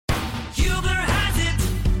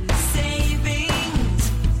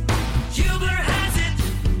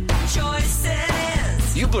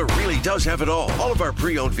does have it all. All of our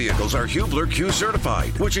pre-owned vehicles are Hubler Q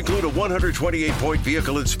certified, which include a 128-point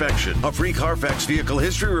vehicle inspection, a free Carfax vehicle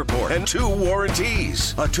history report, and 2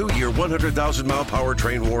 warranties. A 2-year, 100,000-mile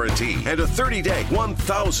powertrain warranty, and a 30-day,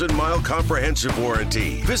 1,000-mile comprehensive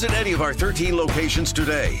warranty. Visit any of our 13 locations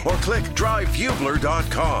today, or click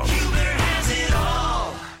drivehubler.com. Hubler has it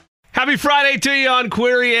all. Happy Friday to you on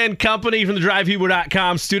Query and Company from the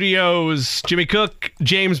drivehubler.com studios. Jimmy Cook,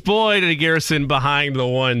 James Boyd, and Garrison behind the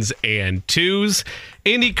ones and twos.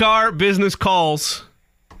 IndyCar business calls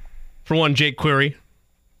for one Jake Query.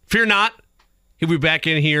 Fear not, he'll be back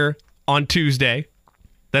in here on Tuesday.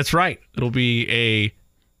 That's right. It'll be a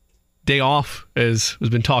day off, as has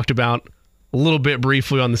been talked about a little bit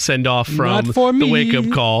briefly on the send-off from the wake-up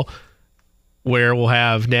call, where we'll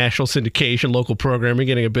have national syndication, local programming,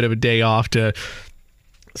 getting a bit of a day off to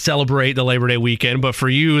celebrate the Labor Day weekend. But for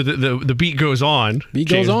you, the beat goes on.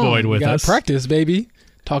 James Boyd with us. Practice, baby.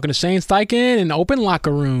 Talking to Shane Steichen in the open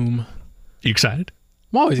locker room. You excited?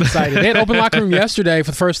 I'm always excited. They had open locker room yesterday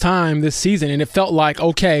for the first time this season, and it felt like,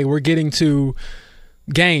 okay, we're getting to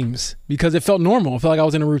games because it felt normal. I felt like I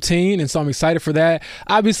was in a routine, and so I'm excited for that.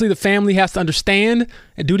 Obviously, the family has to understand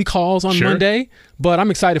at duty calls on Monday, but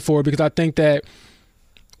I'm excited for it because I think that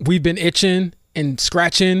we've been itching and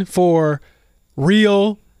scratching for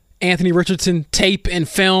real Anthony Richardson tape and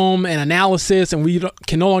film and analysis, and we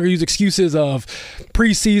can no longer use excuses of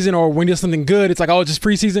preseason or when you do something good. It's like, oh, it's just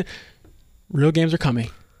preseason. Real games are coming.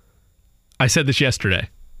 I said this yesterday.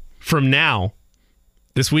 From now,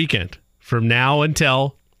 this weekend, from now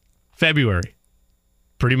until February,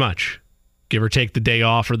 pretty much, give or take the day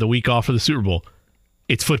off or the week off for the Super Bowl,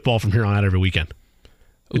 it's football from here on out every weekend.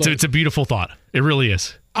 It's a beautiful thought. It really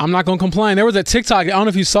is. I'm not going to complain. There was a TikTok, I don't know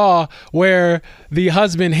if you saw, where the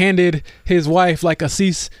husband handed his wife like a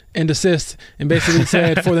cease and desist and basically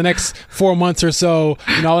said for the next 4 months or so,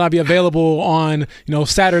 I'll not be available on,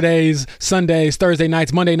 Saturdays, Sundays, Thursday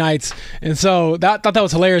nights, Monday nights. And so I thought that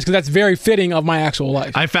was hilarious because that's very fitting of my actual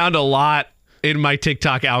life. I found a lot in my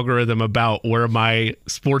TikTok algorithm about where my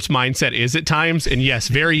sports mindset is at times. And yes,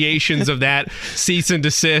 variations of that, cease and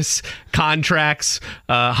desist, contracts,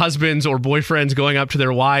 husbands or boyfriends going up to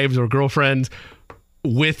their wives or girlfriends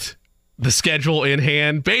with the schedule in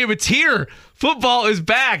hand. Babe, it's here. Football is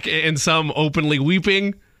back. And some openly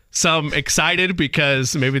weeping, some excited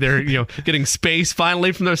because maybe they're getting space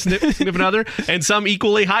finally from their significant other, and some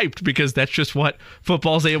equally hyped because that's just what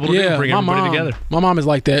football's able to do, bring everybody together. My mom is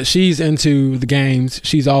like that. She's into the games.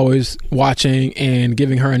 She's always watching and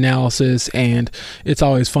giving her analysis, and it's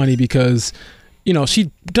always funny because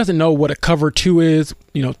she doesn't know what a cover 2 is,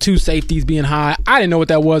 2 safeties being high. I didn't know what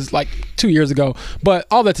that was like 2 years ago. But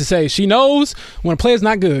all that to say, she knows when a player's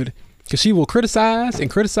not good because she will criticize.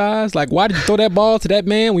 Like, why did you throw that ball to that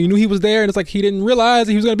man when you knew he was there? And it's like, he didn't realize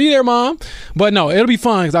he was going to be there, Mom. But no, it'll be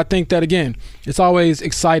fun because I think that, again, it's always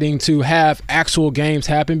exciting to have actual games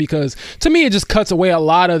happen because to me, it just cuts away a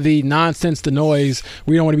lot of the nonsense, the noise.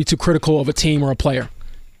 We don't want to be too critical of a team or a player.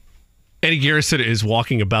 Eddie Garrison is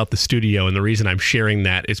walking about the studio, and the reason I'm sharing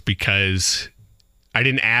that is because I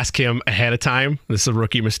didn't ask him ahead of time. This is a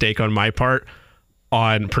rookie mistake on my part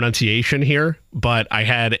on pronunciation here, but I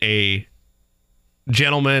had a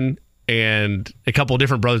gentleman and a couple of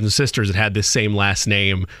different brothers and sisters that had this same last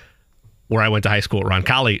name where I went to high school at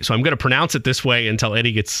Roncalli. So I'm going to pronounce it this way until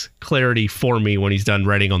Eddie gets clarity for me when he's done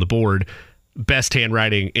writing on the board. Best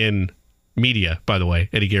handwriting in media, by the way,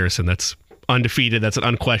 Eddie Garrison. That's undefeated. That's an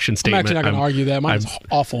unquestioned statement. I'm actually not going to argue that. Mine's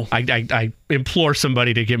awful. I implore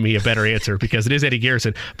somebody to give me a better answer because it is Eddie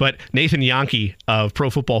Garrison. But Nathan Jahnke of Pro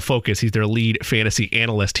Football Focus, he's their lead fantasy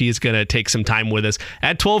analyst. He is going to take some time with us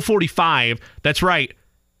at 12:45. That's right.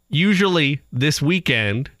 Usually this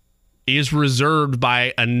weekend is reserved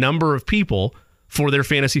by a number of people for their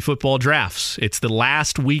fantasy football drafts. It's the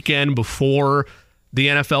last weekend before the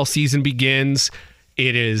NFL season begins.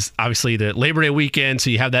 It is obviously the Labor Day weekend, so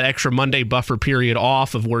you have that extra Monday buffer period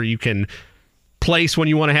off of where you can place when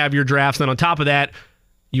you want to have your drafts. Then on top of that,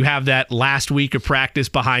 you have that last week of practice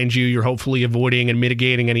behind you. You're hopefully avoiding and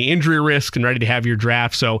mitigating any injury risk and ready to have your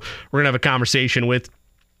draft. So we're going to have a conversation with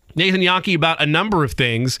Nathan Jahnke about a number of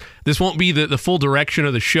things. This won't be the full direction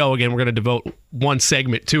of the show. Again, we're going to devote one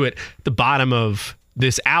segment to it at the bottom of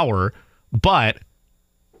this hour. But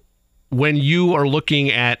when you are looking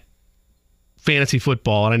at fantasy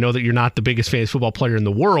football, and I know that you're not the biggest fantasy football player in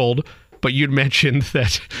the world, but you'd mentioned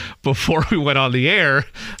that before we went on the air,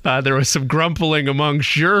 there was some grumbling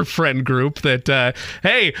amongst your friend group that,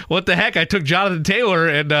 hey, what the heck? I took Jonathan Taylor,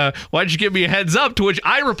 and why'd you give me a heads up? To which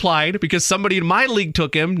I replied, because somebody in my league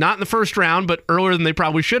took him, not in the first round, but earlier than they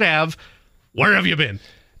probably should have. Where have you been?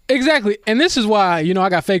 Exactly. And this is why, I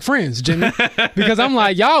got fake friends, Jimmy, because I'm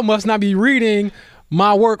like, y'all must not be reading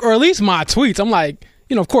my work or at least my tweets. I'm like,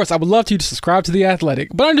 of course, I would love to subscribe to The Athletic,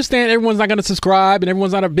 but I understand everyone's not going to subscribe and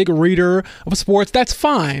everyone's not a big reader of sports. That's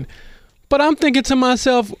fine. But I'm thinking to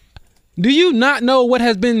myself, do you not know what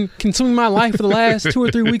has been consuming my life for the last 2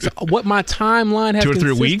 or 3 weeks? What my timeline has 2 or 3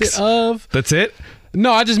 consisted weeks of? That's it?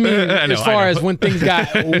 No, I just mean as far as when things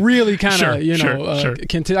got really kind of,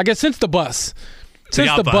 sure. I guess since the bus. Since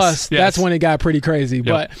the yes. bus, that's when it got pretty crazy. Yep.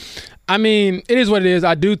 But, I mean, it is what it is.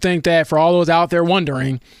 I do think that for all those out there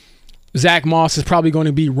wondering, Zach Moss is probably going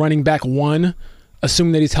to be running back 1,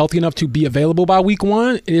 assuming that he's healthy enough to be available by week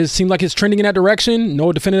 1. It seems like it's trending in that direction.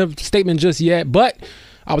 No definitive statement just yet. But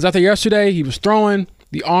I was out there yesterday. He was throwing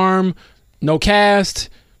the arm, no cast,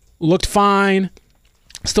 looked fine.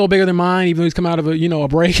 Still bigger than mine, even though he's come out of a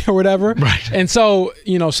break or whatever. Right. And so,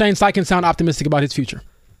 Shane Steichen sound optimistic about his future.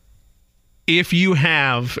 If you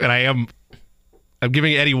have, and I'm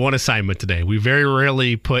giving Eddie one assignment today. We very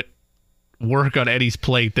rarely put work on Eddie's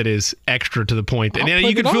plate that is extra to the point that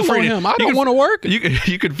you can feel free to him. I don't want to work. You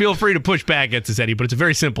can feel free to push back against this, Eddie, but it's a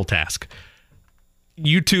very simple task.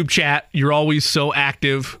 YouTube chat, you're always so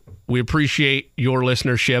active. We appreciate your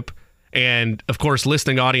listenership. And, of course,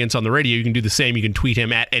 listening audience on the radio, you can do the same. You can tweet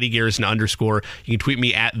him at Eddie Garrison _. You can tweet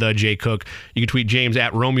me at The J Cook. You can tweet James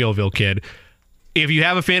at Romeoville Kid. If you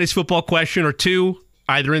have a fantasy football question or two,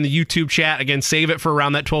 either in the YouTube chat, again, save it for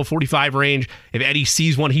around that 12:45 range. If Eddie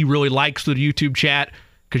sees one he really likes through the YouTube chat,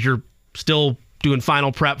 because you're still doing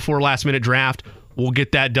final prep for last-minute draft, we'll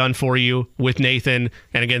get that done for you with Nathan.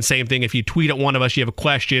 And again, same thing. If you tweet at one of us, you have a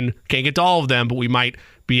question. Can't get to all of them, but we might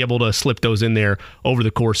be able to slip those in there over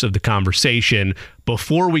the course of the conversation.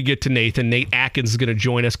 Before we get to Nathan, Nate Atkins is going to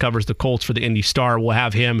join us, covers the Colts for the Indy Star. We'll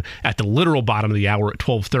have him at the literal bottom of the hour at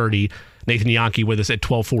 12:30. Nathan Jahnke with us at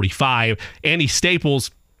 12:45. Andy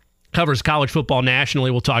Staples covers college football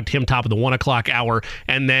nationally. We'll talk to him top of the 1 o'clock hour.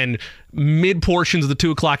 And then mid portions of the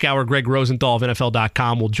 2 o'clock hour, Gregg Rosenthal of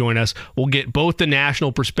NFL.com will join us. We'll get both the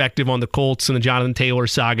national perspective on the Colts and the Jonathan Taylor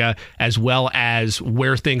saga, as well as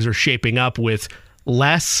where things are shaping up with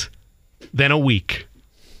less than a week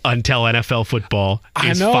until NFL football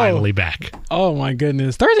is finally back. Oh, my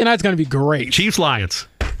goodness. Thursday night's going to be great. Chiefs-Lions.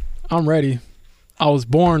 I'm ready. I was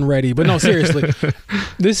born ready. But no, seriously,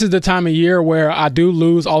 this is the time of year where I do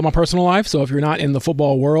lose all of my personal life. So if you're not in the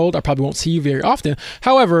football world, I probably won't see you very often.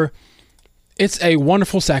 However, it's a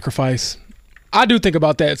wonderful sacrifice. I do think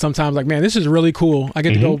about that sometimes. Like, man, this is really cool. I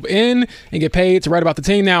get to go in and get paid to write about the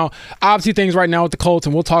team. Now, obviously things right now with the Colts,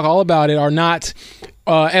 and we'll talk all about it, are not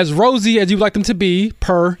as rosy as you'd like them to be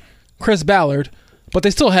per Chris Ballard. But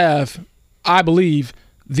they still have, I believe,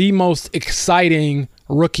 the most exciting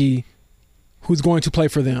rookie who's going to play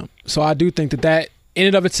for them. So I do think that in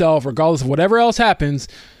and of itself, regardless of whatever else happens,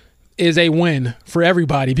 is a win for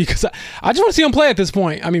everybody, because I just want to see him play at this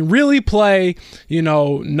point. I mean, really play,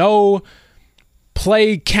 no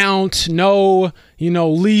play count, no,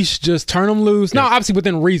 leash, just turn them loose. Now, obviously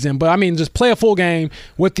within reason, but I mean, just play a full game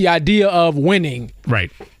with the idea of winning.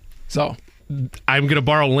 Right. So I'm going to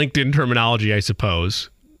borrow LinkedIn terminology, I suppose.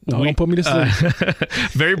 No, don't put me to sleep.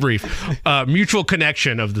 Very brief. Mutual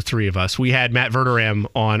connection of the three of us. We had Matt Verderam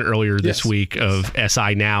on earlier this week of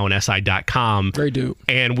SI Now and SI.com. Great dude.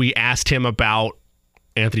 And we asked him about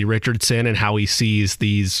Anthony Richardson and how he sees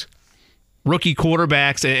these rookie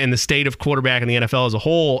quarterbacks and the state of quarterback in the NFL as a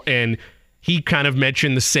whole. And he kind of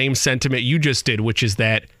mentioned the same sentiment you just did, which is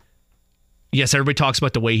that, yes, everybody talks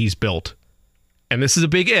about the way he's built. And this is a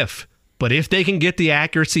big if. But if they can get the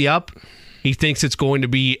accuracy up, he thinks it's going to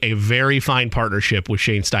be a very fine partnership with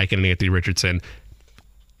Shane Steichen and Anthony Richardson.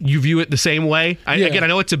 You view it the same way? Again, I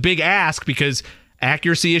know it's a big ask because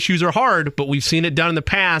accuracy issues are hard, but we've seen it done in the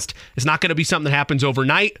past. It's not going to be something that happens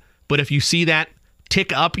overnight, but if you see that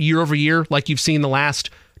tick up year over year, like you've seen the last,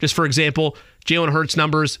 just for example, Jalen Hurts'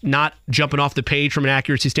 numbers not jumping off the page from an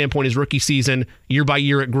accuracy standpoint his rookie season. Year by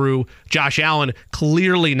year it grew. Josh Allen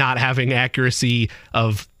clearly not having accuracy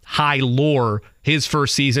of high lore his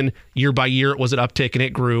first season. Year by year it was an uptick and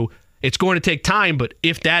it grew. It's going to take time, but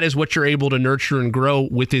if that is what you're able to nurture and grow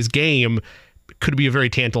with his game, it could be a very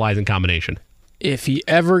tantalizing combination. If he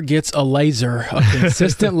ever gets a laser, a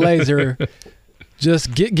consistent laser,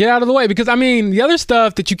 just get out of the way. Because, I mean, the other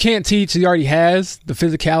stuff that you can't teach, he already has. The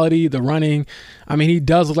physicality, the running. I mean, he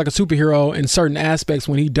does look like a superhero in certain aspects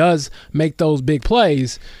when he does make those big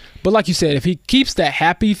plays. But like you said, if he keeps that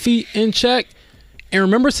happy feet in check and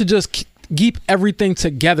remembers to just keep everything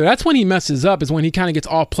together, that's when he messes up, is when he kind of gets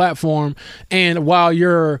off platform. And while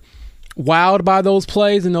you're wowed by those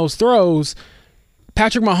plays and those throws,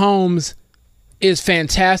 Patrick Mahomes is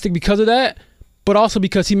fantastic because of that. but also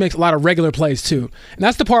because he makes a lot of regular plays too. And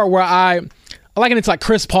that's the part where I liken it to like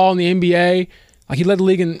Chris Paul in the NBA. Like he led the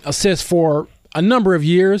league in assists for a number of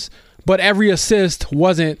years, but every assist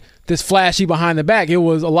wasn't this flashy behind the back. It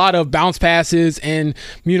was a lot of bounce passes and,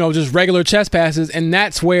 just regular chest passes. And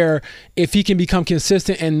that's where if he can become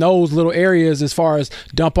consistent in those little areas as far as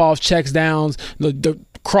dump offs, checks downs, the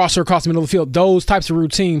crosser across the middle of the field, those types of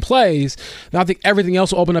routine plays, then I think everything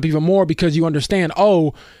else will open up even more because you understand,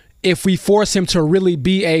 if we force him to really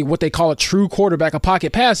be what they call a true quarterback, a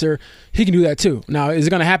pocket passer, he can do that too. Now, is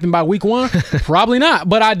it going to happen by week 1? Probably not.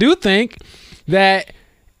 But I do think that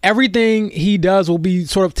everything he does will be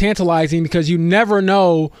sort of tantalizing because you never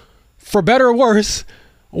know, for better or worse,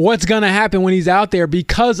 what's going to happen when he's out there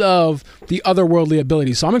because of the otherworldly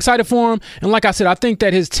ability. So I'm excited for him. And like I said, I think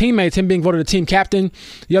that his teammates, him being voted a team captain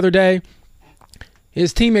the other day,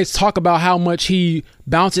 his teammates talk about how much he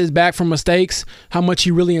bounces back from mistakes, how much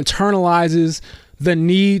he really internalizes the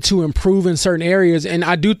need to improve in certain areas. And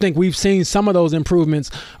I do think we've seen some of those improvements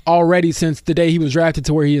already since the day he was drafted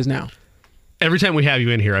to where he is now. Every time we have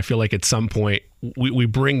you in here, I feel like at some point we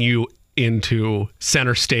bring you into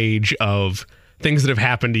center stage of things that have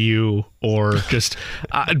happened to you or just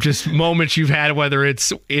moments you've had, whether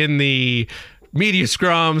it's in the media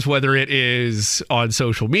scrums, whether it is on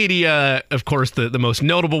social media. Of course, the most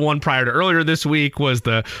notable one prior to earlier this week was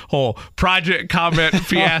the whole project comment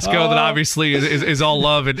fiasco that obviously is all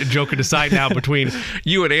love and joking aside now between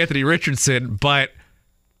you and Anthony Richardson. But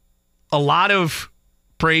a lot of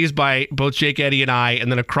praise by both Jake, Eddie, and I,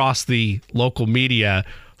 and then across the local media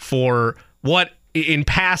for what in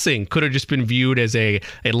passing could have just been viewed as a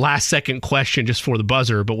last-second question just for the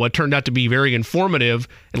buzzer, but what turned out to be very informative,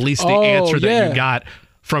 at least the answer that you got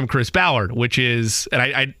from Chris Ballard, which is, and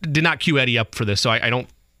I did not cue Eddie up for this, so I don't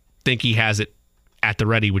think he has it at the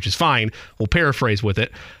ready, which is fine. We'll paraphrase with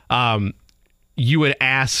it. You had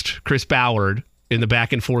asked Chris Ballard in the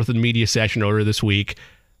back and forth of the media session earlier this week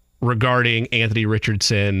regarding Anthony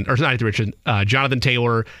Richardson, or not Anthony Richardson, Jonathan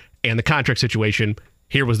Taylor and the contract situation.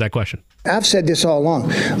 Here was that question. I've said this all along.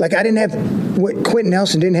 Like, Quentin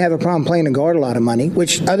Nelson didn't have a problem playing a guard a lot of money,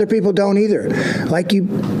 which other people don't either. Like,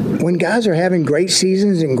 when guys are having great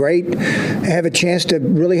seasons and have a chance to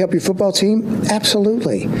really help your football team,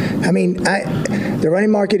 absolutely. I mean, the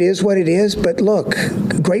running market is what it is, but look,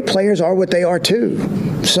 great players are what they are too.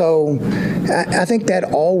 So I think that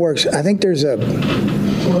all works. I think there's a...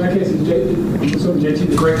 Well, in that case, JT's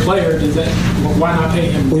a great player. Why not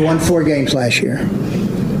pay him? We won 4 games last year.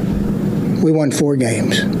 We won 4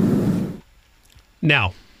 games.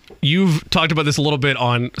 Now, you've talked about this a little bit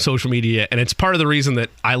on social media, and it's part of the reason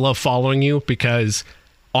that I love following you, because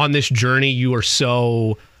on this journey, you are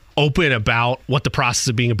so open about what the process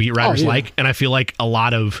of being a beat writer is like. And I feel like a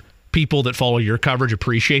lot of people that follow your coverage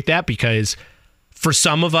appreciate that, because for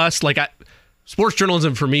some of us, sports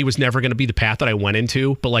journalism for me was never going to be the path that I went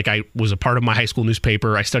into, but I was a part of my high school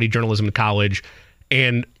newspaper. I studied journalism in college,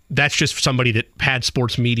 and that's just somebody that had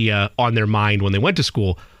sports media on their mind when they went to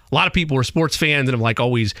school. A lot of people were sports fans and have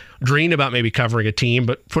always dreamed about maybe covering a team,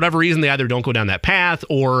 but for whatever reason, they either don't go down that path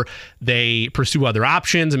or they pursue other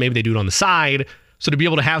options, and maybe they do it on the side. So to be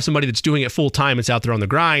able to have somebody that's doing it full time, it's out there on the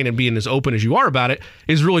grind and being as open as you are about it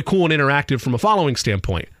is really cool and interactive from a following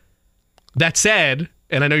standpoint. That said,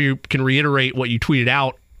 and I know you can reiterate what you tweeted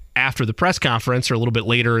out after the press conference or a little bit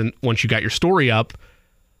later and once you got your story up,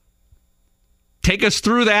 take us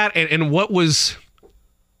through that and what was,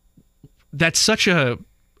 that's such a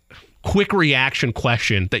quick reaction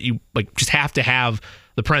question that you just have to have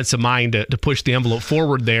the presence of mind to push the envelope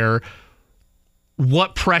forward there.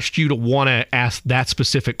 What pressed you to want to ask that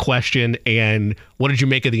specific question, and what did you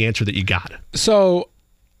make of the answer that you got? So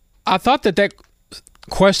I thought that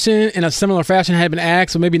question in a similar fashion had been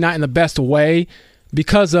asked, but maybe not in the best way,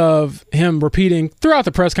 because of him repeating throughout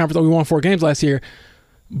the press conference that we won 4 games last year.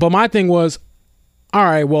 But my thing was, all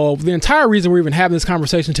right, well, the entire reason we're even having this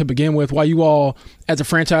conversation to begin with, why you all as a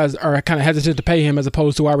franchise are kind of hesitant to pay him as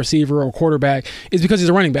opposed to our receiver or quarterback, is because he's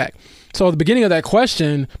a running back. So at the beginning of that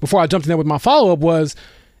question, before I jumped in there with my follow-up, was,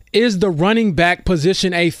 is the running back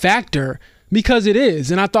position a factor? Because it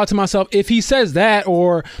is. And I thought to myself, if he says that,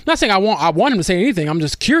 or I'm not saying I want him to say anything, I'm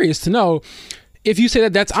just curious to know if you say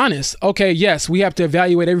that that's honest. Okay, yes, we have to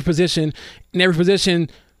evaluate every position, and every position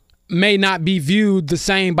may not be viewed the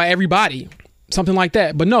same by everybody. Something like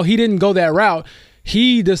that. But no, he didn't go that route.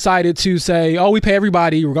 He decided to say, we pay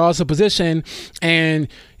everybody regardless of position. And,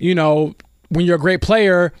 when you're a great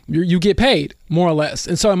player, you get paid, more or less.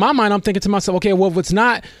 And so in my mind, I'm thinking to myself, okay, well, if it's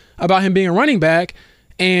not about him being a running back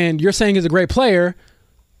and you're saying he's a great player,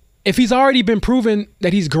 if he's already been proven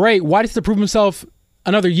that he's great, why does he prove himself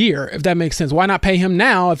another year, if that makes sense. Why not pay him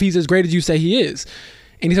now if he's as great as you say he is?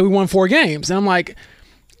 And he said, we won 4 games. And I'm like,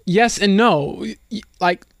 yes and no.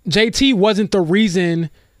 Like, JT wasn't the reason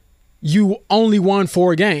you only won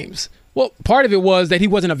 4 games. Well, part of it was that he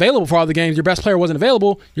wasn't available for all the games. Your best player wasn't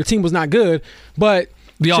available. Your team was not good. But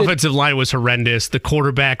the offensive line was horrendous. The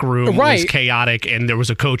quarterback room was chaotic, and there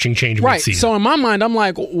was a coaching change mid-season. So in my mind, I'm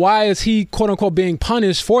like, why is he, quote-unquote, being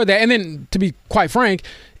punished for that? And then, to be quite frank,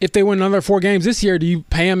 if they win another 4 games this year, do you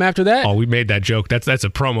pay him after that? Oh, we made that joke. That's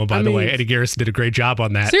a promo, by the way. Eddie Garrison did a great job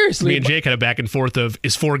on that. Seriously. Me and Jake had a back and forth of,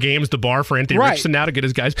 is 4 games the bar for Anthony Richardson now to get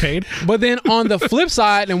his guys paid? But then on the flip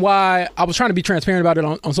side, and why I was trying to be transparent about it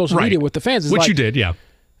on social media with the fans. Is Which like, you did, yeah.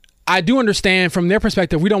 I do understand from their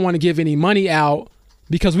perspective, we don't want to give any money out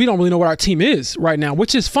because we don't really know what our team is right now,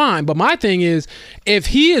 which is fine. But my thing is, if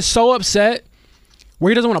he is so upset where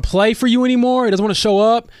he doesn't want to play for you anymore, he doesn't want to show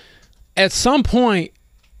up, at some point,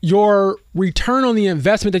 your return on the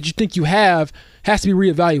investment that you think you have has to be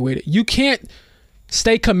reevaluated. You can't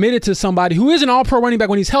stay committed to somebody who is an all-pro running back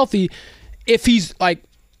when he's healthy if he's like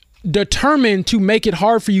determined to make it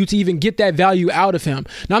hard for you to even get that value out of him.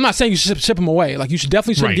 Now, I'm not saying you should ship him away. Like, you should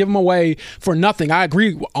definitely shouldn't give him away for nothing. I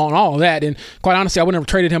agree on all of that. And quite honestly, I wouldn't have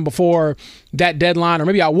traded him before that deadline, or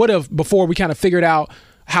maybe I would have before we kind of figured out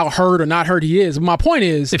how hurt or not hurt he is. But my point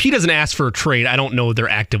is, if he doesn't ask for a trade, I don't know they're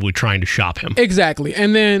actively trying to shop him. Exactly.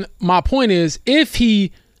 And then my point is, if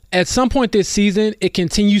he, at some point this season, it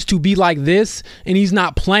continues to be like this and he's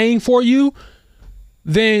not playing for you,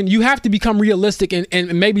 then you have to become realistic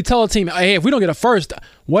and maybe tell a team, hey, if we don't get a first,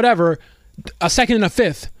 whatever, a second and a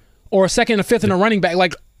fifth, or a second and a fifth and a running back,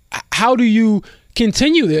 like, how do you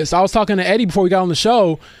continue this? I was talking to Eddie before we got on the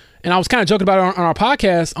show, and I was kind of joking about it on our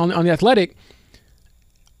podcast on The Athletic.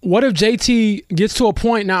 What if JT gets to a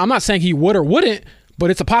point, now I'm not saying he would or wouldn't, but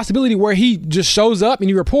it's a possibility where he just shows up and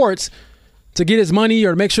he reports to get his money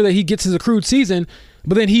or to make sure that he gets his accrued season,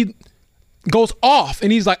 but then he goes off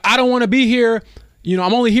and he's like, I don't want to be here. You know,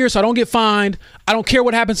 I'm only here so I don't get fined. I don't care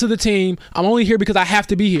what happens to the team. I'm only here because I have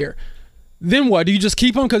to be here. Then what? Do you just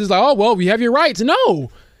keep him because it's like, oh, well, we have your rights?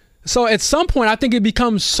 No. So at some point, I think it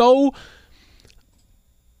becomes so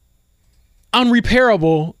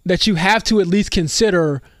unrepairable that you have to at least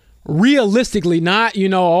consider realistically, not,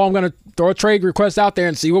 I'm going to throw a trade request out there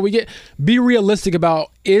and see what we get. Be realistic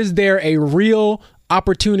about, is there a real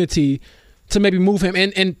opportunity to maybe move him?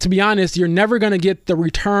 And to be honest, you're never going to get the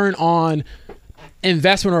return on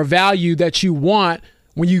investment or value that you want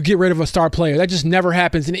when you get rid of a star player. That just never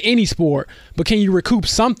happens in any sport. But can you recoup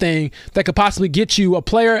something that could possibly get you a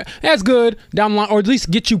player that's good down the line, or at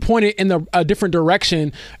least get you pointed in a different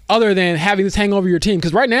direction other than having this hang over your team?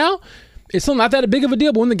 Because right now, it's still not that big of a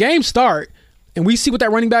deal. But when the games start and we see what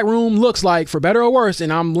that running back room looks like, for better or worse,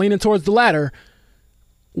 and I'm leaning towards the latter,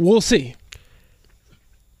 we'll see.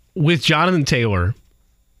 With Jonathan Taylor,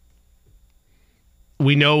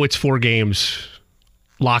 we know it's 4 games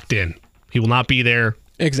locked in. He will not be there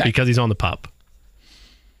because he's on the PUP.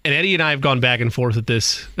 And Eddie and I have gone back and forth with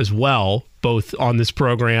this as well, both on this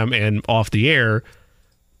program and off the air,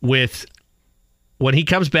 with when he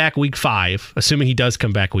comes back week 5, assuming he does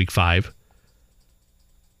come back week 5,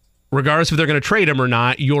 regardless if they're going to trade him or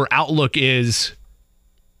not, your outlook is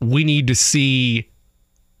we need to see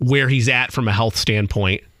where he's at from a health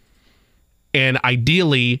standpoint. And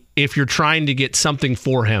ideally, if you're trying to get something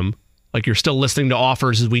for him, like you're still listening to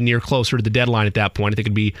offers as we near closer to the deadline at that point. I think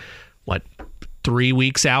it'd be, 3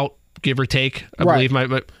 weeks out, give or take? I believe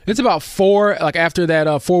it's about 4, like after that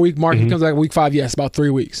 4-week mark, he comes back week 5, yes, about 3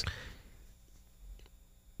 weeks.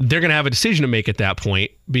 They're going to have a decision to make at that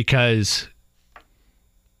point because,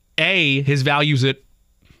 A, his value's at,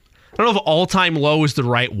 I don't know if all-time low is the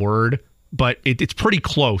right word, but it's pretty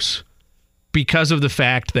close because of the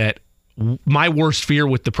fact that my worst fear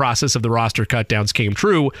with the process of the roster cutdowns came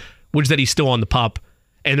true, which is that he's still on the PUP,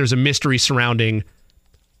 and there's a mystery surrounding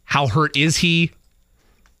how hurt is he?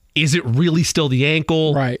 Is it really still the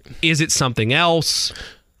ankle? Right. Is it something else?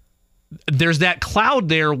 There's that cloud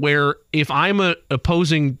there where if I'm an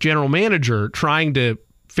opposing general manager trying to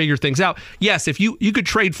figure things out, yes, if you could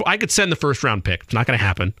trade for, I could send the first round pick. It's not going to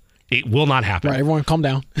happen. It will not happen. Right, everyone calm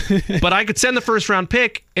down. But I could send the first round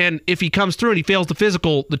pick, and if he comes through and he fails the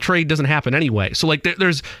physical, the trade doesn't happen anyway. So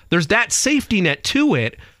there's that safety net to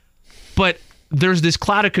it, but there's this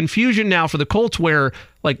cloud of confusion now for the Colts where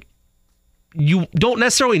you don't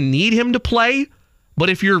necessarily need him to play, but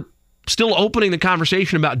if you're still opening the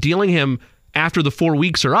conversation about dealing him after the 4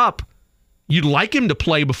 weeks are up, you'd like him to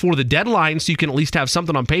play before the deadline so you can at least have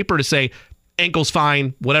something on paper to say, ankle's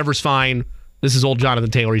fine, whatever's fine. This is old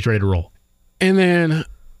Jonathan Taylor. He's ready to roll. And then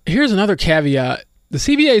here's another caveat. The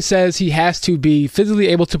CBA says he has to be physically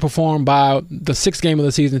able to perform by the 6th game of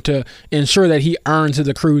the season to ensure that he earns his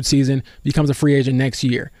accrued season, becomes a free agent next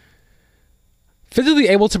year. Physically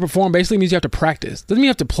able to perform basically means you have to practice. Doesn't mean you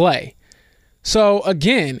have to play. So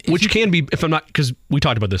again, which can be, if I'm not, because we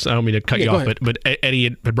talked about this. I don't mean to cut you off, but Eddie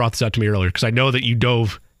had brought this out to me earlier because I know that you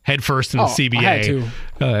dove headfirst in the CBA. I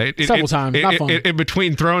had to. Several times. Not fun. In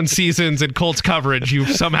between throwing seasons and Colts coverage, you've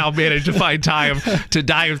somehow managed to find time to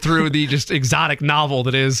dive through the just exotic novel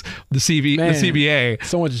that is the CBA.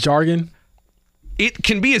 So much jargon. It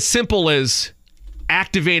can be as simple as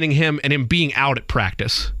activating him and him being out at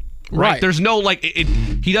practice. Right. There's no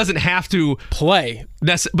he doesn't have to play.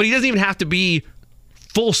 But he doesn't even have to be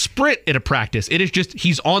full sprint at a practice. It is just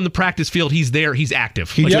he's on the practice field. He's there. He's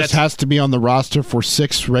active. He just has to be on the roster for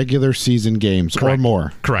 6 regular season games or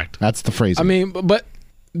more. Correct. That's the phrase. I mean, but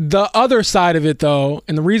the other side of it, though,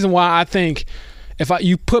 and the reason why I think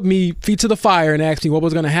you put me feet to the fire and ask me what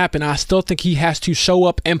was going to happen, I still think he has to show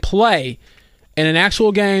up and play in an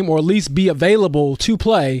actual game or at least be available to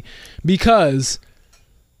play, because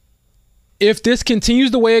if this continues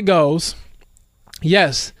the way it goes,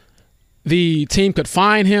 yes, the team could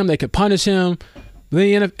fine him, they could punish him,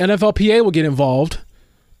 the NFLPA will get involved,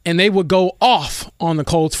 and they would go off on the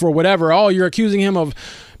Colts for whatever. Oh, you're accusing him of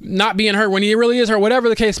not being hurt when he really is hurt, whatever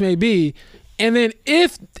the case may be. And then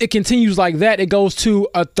if it continues like that, it goes to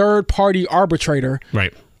a third-party arbitrator,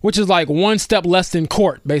 right, which is like one step less than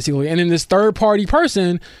court, basically. And then this third-party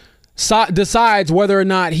person decides whether or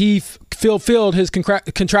not he fulfilled his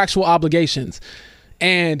contractual obligations.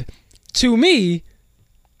 And to me,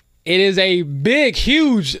 it is a big,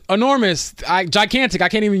 huge, enormous, gigantic, I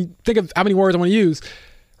can't even think of how many words I want to use,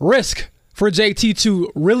 risk for JT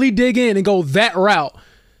to really dig in and go that route,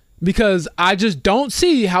 because I just don't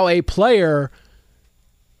see how a player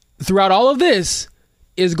throughout all of this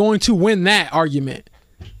is going to win that argument.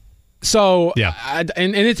 So yeah,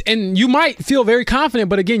 and you might feel very confident,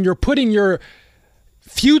 but again, you're putting your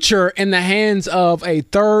future in the hands of a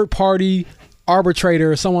third-party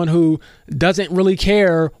arbitrator, someone who doesn't really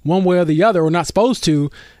care one way or the other, or not supposed to,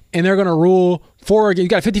 and they're going to rule for or against. You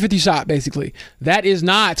got a 50-50 shot, basically. That is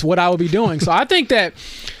not what I would be doing. So I think that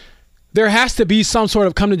there has to be some sort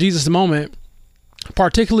of come to Jesus moment,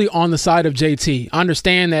 particularly on the side of JT. I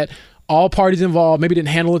understand that all parties involved maybe didn't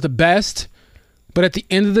handle it the best, but at the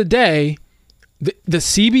end of the day, the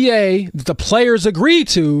CBA that the players agreed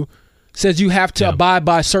to says you have to abide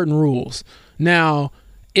by certain rules. Now,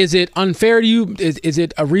 is it unfair to you? Is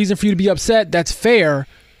it a reason for you to be upset? That's fair.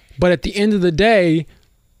 But at the end of the day,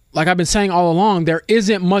 like I've been saying all along, there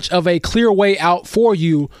isn't much of a clear way out for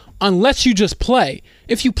you unless you just play.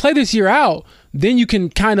 If you play this year out, then you can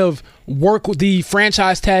kind of work with the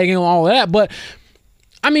franchise tagging and all of that. But,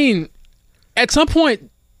 I mean, at some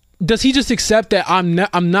point, does he just accept that I'm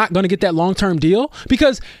not going to get that long-term deal?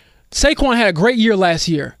 Because Saquon had a great year last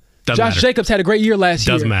year. Josh Jacobs had a great year last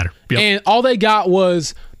year. Doesn't matter. Yep. And all they got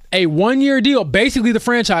was a 1-year deal, basically the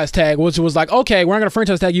franchise tag, which was like, okay, we're not going to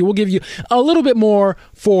franchise tag you. We'll give you a little bit more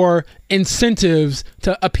for incentives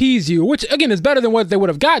to appease you, which, again, is better than what they would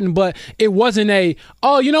have gotten, but it wasn't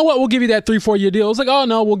oh, you know what, we'll give you that 3-4 year deal. It's like, oh,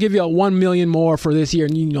 no, we'll give you a $1 million more for this year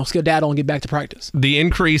and, skedaddle and get back to practice. The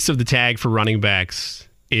increase of the tag for running backs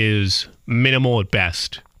is minimal at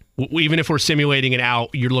best. Even if we're simulating it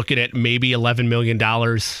out, you're looking at maybe $11 million,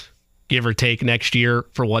 give or take, next year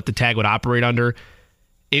for what the tag would operate under.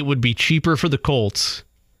 It would be cheaper for the Colts,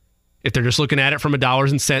 if they're just looking at it from a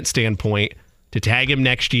dollars and cents standpoint, to tag him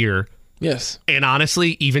next year. Yes. And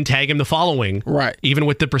honestly, even tag him the following. Right. Even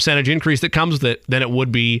with the percentage increase that comes with it, than it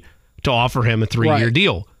would be to offer him a 3-year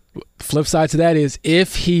deal. Flip side to that is,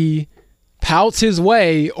 if he pouts his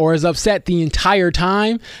way or is upset the entire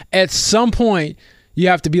time, at some point you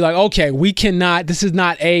have to be like, okay, this is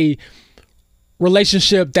not a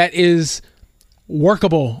relationship that is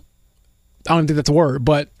workable. I don't think that's a word,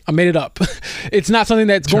 but I made it up. It's not something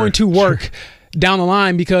that's going to work down the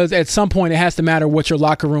line, because at some point it has to matter what your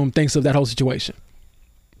locker room thinks of that whole situation.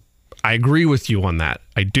 I agree with you on that.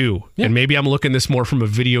 I do. Yeah. And maybe I'm looking this more from a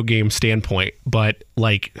video game standpoint, but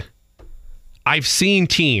I've seen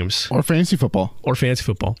teams. Or fantasy football.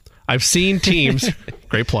 I've seen teams,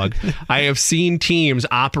 great plug. I have seen teams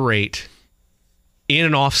operate in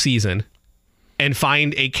an off season and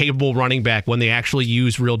find a capable running back when they actually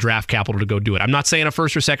use real draft capital to go do it. I'm not saying a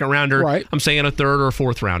first or second rounder. Right. I'm saying a third or a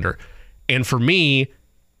fourth rounder. And for me,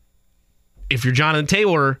 if you're Jonathan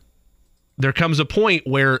Taylor, there comes a point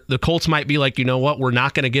where the Colts might be like, you know what, we're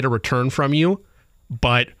not going to get a return from you,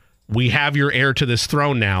 but we have your heir to this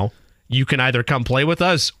throne now. You can either come play with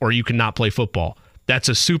us or you can not play football. That's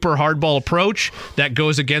a super hardball approach that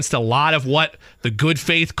goes against a lot of what the good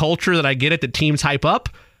faith culture that I get at the teams hype up.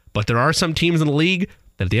 But there are some teams in the league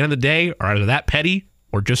that at the end of the day are either that petty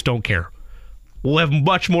or just don't care. We'll have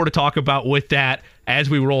much more to talk about with that as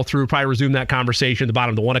we roll through. Probably resume that conversation at the bottom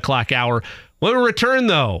of the 1 o'clock hour. When we return,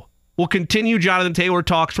 though, we'll continue Jonathan Taylor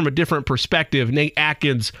talks from a different perspective. Nate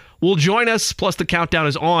Atkins will join us, plus the countdown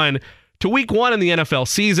is on to week 1 in the NFL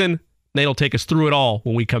season. Nate will take us through it all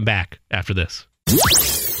when we come back after this.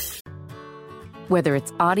 Whether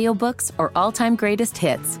it's audiobooks or all-time greatest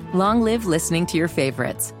hits, long live listening to your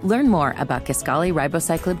favorites. Learn more about Kisqali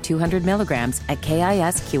Ribociclib 200 milligrams at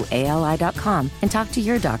KISQALI.com and talk to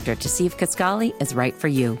your doctor to see if Kisqali is right for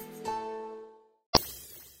you.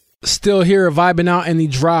 Still here vibing out in the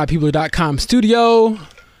DrivePeople.com studio.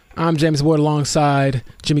 I'm James Boyd alongside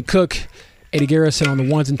Jimmy Cook, Eddie Garrison on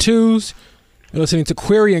the ones and twos. You're listening to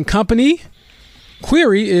Query and Company.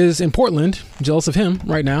 Query is in Portland. I'm jealous of him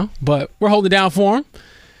right now, but we're holding it down for him.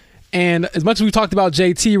 And as much as we talked about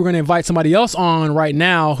JT, we're going to invite somebody else on right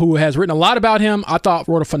now who has written a lot about him. I thought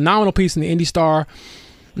wrote a phenomenal piece in the Indy Star.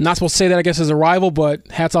 I'm not supposed to say that, I guess, as a rival, but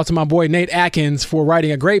hats off to my boy Nate Atkins for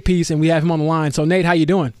writing a great piece, and we have him on the line. So, Nate, how you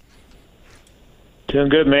doing? Doing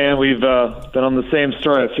good, man. We've been on the same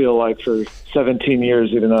story, I feel like, for 17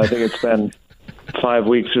 years, even though I think it's been 5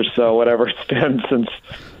 weeks or so, whatever it's been since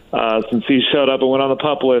he showed up and went on the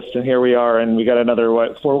PUP list, and here we are, and we got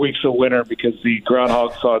another 4 weeks of winter because the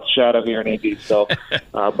groundhog saw its shadow here in Indy. So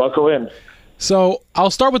buckle in. So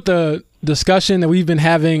I'll start with the discussion that we've been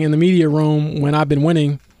having in the media room when I've been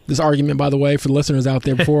winning this argument, by the way, for the listeners out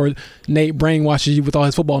there, before Nate brainwashes you with all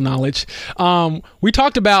his football knowledge. We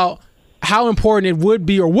talked about how important it would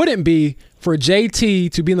be or wouldn't be for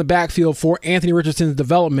JT to be in the backfield for Anthony Richardson's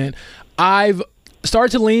development. I've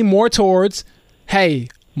started to lean more towards, hey,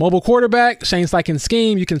 mobile quarterback, Shane Steichen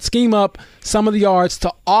scheme. You can scheme up some of the yards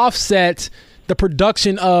to offset the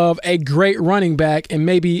production of a great running back, and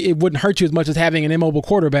maybe it wouldn't hurt you as much as having an immobile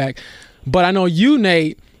quarterback. But I know you,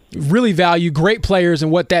 Nate, really value great players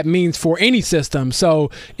and what that means for any system.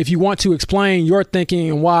 So if you want to explain your thinking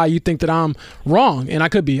and why you think that I'm wrong, and I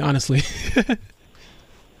could be, honestly.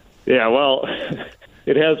 Yeah, well,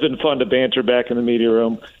 it has been fun to banter back in the media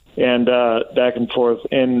room and back and forth.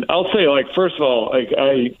 And I'll say, like, first of all, like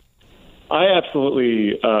I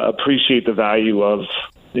absolutely appreciate the value of,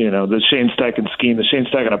 the Shane Steichen scheme, the Shane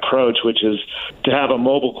Steichen approach, which is to have a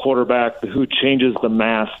mobile quarterback who changes the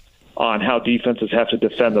math on how defenses have to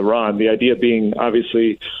defend the run. The idea being,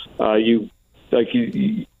 obviously, the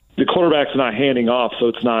quarterback's not handing off,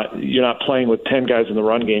 so you're not playing with 10 guys in the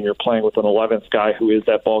run game. You're playing with an 11th guy who is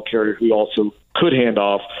that ball carrier who also could hand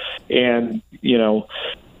off. And,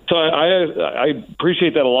 so I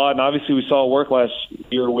appreciate that a lot. And obviously we saw it work last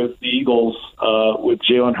year with the Eagles, with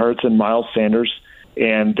Jalen Hurts and Miles Sanders.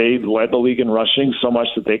 And they led the league in rushing so much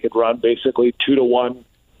that they could run basically 2-to-1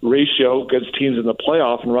 ratio against teams in the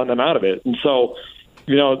playoff and run them out of it. And so,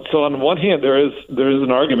 so on one hand, there is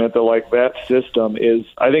an argument that, like, that system is,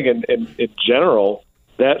 I think in general,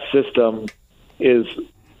 that system is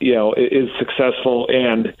successful.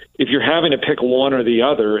 And if you're having to pick one or the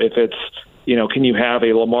other, if it's, can you have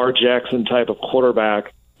a Lamar Jackson type of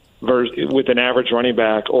quarterback with an average running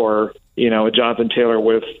back, or, a Jonathan Taylor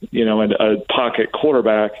with, a pocket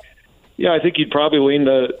quarterback, I think you'd probably lean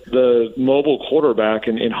the mobile quarterback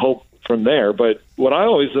and hope from there. But what I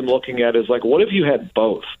always am looking at is, like, what if you had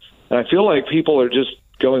both? And I feel like people are just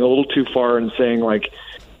going a little too far and saying, like,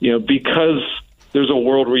 because there's a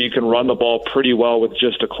world where you can run the ball pretty well with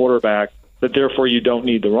just a quarterback, that therefore you don't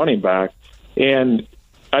need the running back. And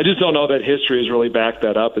I just don't know that history has really backed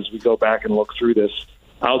that up as we go back and look through this,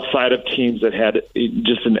 outside of teams that had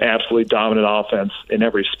just an absolutely dominant offense in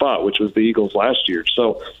every spot, which was the Eagles last year.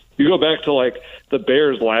 So you go back to, like, the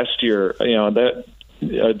Bears last year, that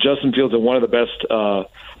Justin Fields had one of the best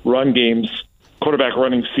run games, quarterback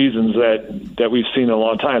running seasons that we've seen in a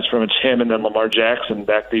long time. It's from him and then Lamar Jackson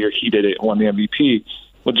back the year he did it, won the MVP.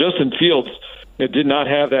 Well, Justin Fields, it did not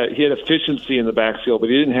have that. He had efficiency in the backfield, but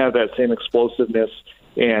he didn't have that same explosiveness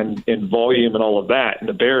and volume and all of that. And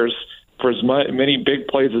the Bears, for as many big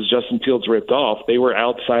plays as Justin Fields ripped off, they were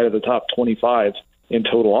outside of the top 25 in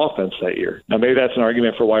total offense that year. Now, maybe that's an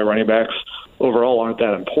argument for why running backs overall aren't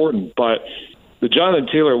that important. But the Jonathan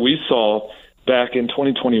Taylor we saw back in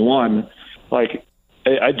 2021, like,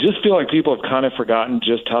 I just feel like people have kind of forgotten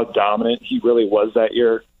just how dominant he really was that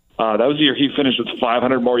year. That was the year he finished with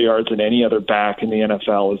 500 more yards than any other back in the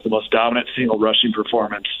NFL. It was the most dominant single rushing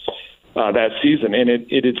performance that season. And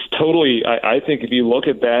it's totally, I think if you look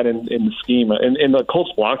at that in the scheme, and the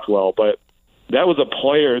Colts blocked well, but that was a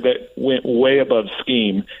player that went way above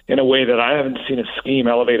scheme in a way that I haven't seen a scheme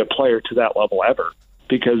elevate a player to that level ever,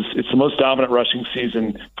 because it's the most dominant rushing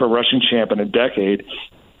season for a rushing champ in a decade.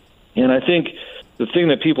 And I think the thing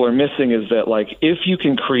that people are missing is that, like, if you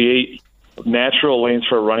can create natural lanes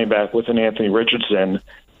for a running back with an Anthony Richardson,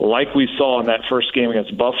 like we saw in that first game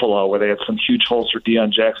against Buffalo where they had some huge holes for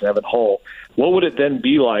Deion Jackson, Evan Hull, what would it then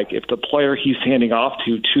be like if the player he's handing off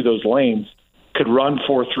to those lanes could run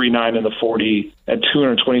 4.39 in the 40 at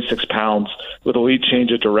 226 pounds with elite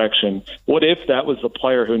change of direction? What if that was the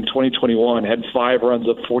player who in 2021 had 5 runs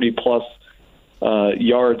of 40-plus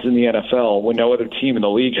yards in the NFL when no other team in the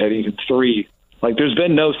league had even 3? Like, there's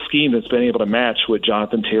been no scheme that's been able to match what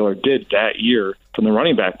Jonathan Taylor did that year from the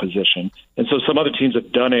running back position. And so some other teams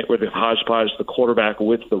have done it where they've hodgepodged the quarterback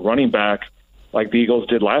with the running back, like the Eagles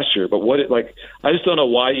did last year. But I just don't know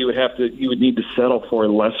why you would need to settle for a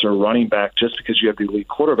lesser running back just because you have the elite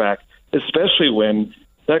quarterback, especially when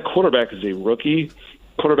that quarterback is a rookie.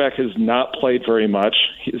 Quarterback has not played very much.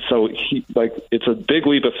 So it's a big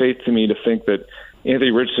leap of faith to me to think that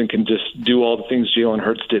Anthony Richardson can just do all the things Jalen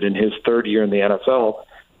Hurts did in his 3rd year in the NFL.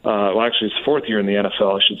 Actually his 4th year in the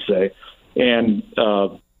NFL, I should say. And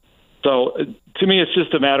so to me, it's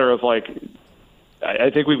just a matter of, like,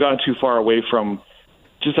 I think we've gotten too far away from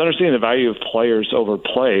just understanding the value of players over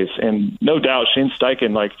plays. And no doubt Shane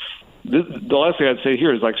Steichen, the last thing I'd say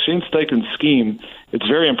here is, like, Shane Steichen's scheme, it's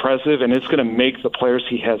very impressive and it's going to make the players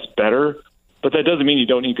he has better. But that doesn't mean you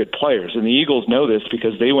don't need good players. And the Eagles know this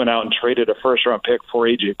because they went out and traded a first-round pick for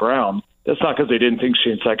A.J. Brown. That's not because they didn't think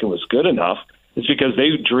Shane Steichen was good enough. It's because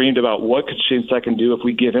they dreamed about what could Shane Steichen do if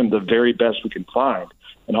we give him the very best we can find.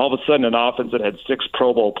 And all of a sudden, an offense that had 6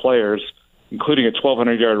 Pro Bowl players, including a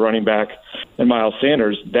 1,200-yard running back and Miles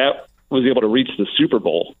Sanders, that was able to reach the Super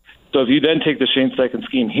Bowl. So if you then take the Shane Steichen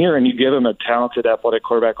scheme here and you give him a talented athletic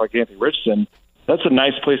quarterback like Anthony Richardson, that's a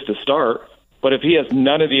nice place to start. But if he has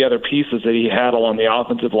none of the other pieces that he had along the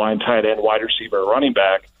offensive line, tight end, wide receiver, running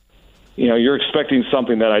back, you're expecting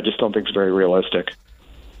something that I just don't think is very realistic.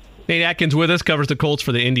 Nate Atkins with us, covers the Colts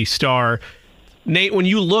for the Indy Star. Nate, when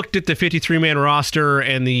you looked at the 53-man roster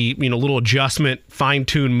and the little adjustment,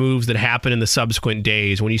 fine-tuned moves that happened in the subsequent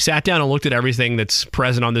days, when you sat down and looked at everything that's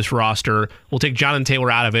present on this roster, we'll take Jonathan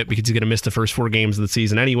Taylor out of it because he's going to miss the first 4 games of the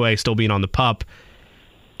season anyway, still being on the PUP.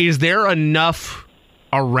 Is there enough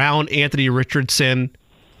around Anthony Richardson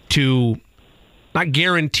to not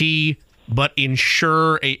guarantee but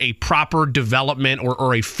ensure a proper development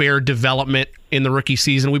or a fair development in the rookie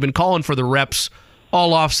season? We've been calling for the reps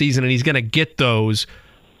all off season, and he's going to get those.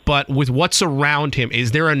 But with what's around him,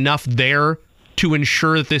 is there enough there to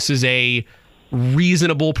ensure that this is a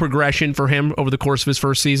reasonable progression for him over the course of his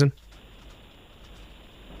first season?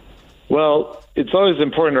 Well, it's always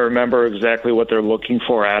important to remember exactly what they're looking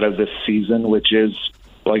for out of this season, which is,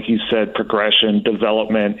 like you said, progression,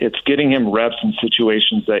 development. It's getting him reps in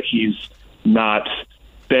situations that he's not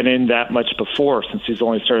been in that much before, since he's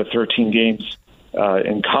only started 13 games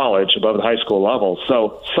in college above the high school level.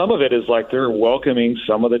 So some of it is like they're welcoming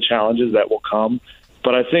some of the challenges that will come.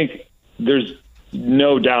 But I think there's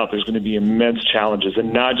no doubt there's going to be immense challenges,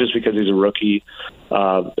 and not just because he's a rookie,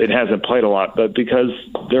 it hasn't played a lot, but because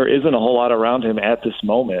there isn't a whole lot around him at this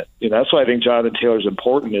moment. That's why I think Jonathan Taylor's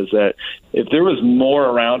important, is that if there was more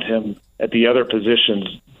around him at the other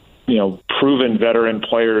positions, proven veteran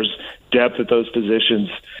players, depth at those positions,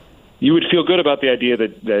 you would feel good about the idea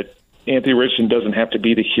that Anthony Richardson doesn't have to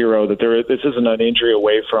be the hero, that this isn't an injury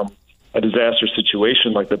away from a disaster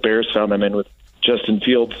situation like the Bears found them in with Justin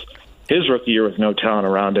Fields his rookie year with no talent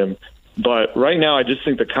around him. But right now, I just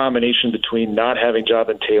think the combination between not having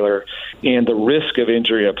Jonathan Taylor and the risk of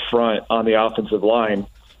injury up front on the offensive line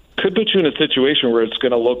could put you in a situation where it's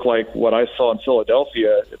going to look like what I saw in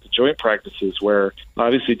Philadelphia at the joint practices, where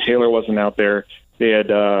obviously Taylor wasn't out there. They had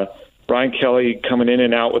Brian Kelly coming in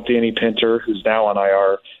and out with Danny Pinter, who's now on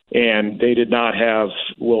IR, and they did not have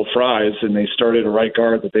Will Fries, and they started a right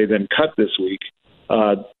guard that they then cut this week.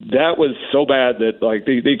 That was so bad that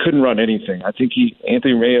they couldn't run anything. I think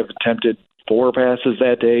Anthony may have attempted 4 passes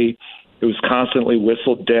that day. It was constantly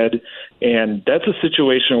whistled dead, and that's a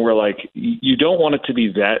situation where you don't want it to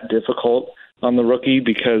be that difficult on the rookie,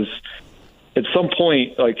 because at some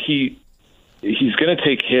point he's going to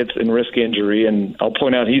take hits and risk injury. And I'll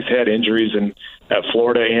point out he's had injuries at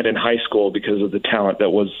Florida and in high school because of the talent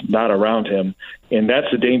that was not around him, and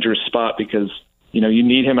that's a dangerous spot because you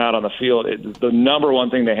need him out on the field. The number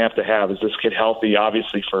one thing they have to have is this kid healthy,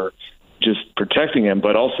 obviously for just protecting him,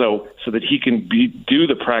 but also so that he can do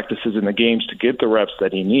the practices in the games to get the reps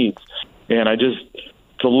that he needs. And it's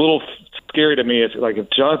a little scary to me. It's like if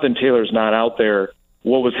Jonathan Taylor's not out there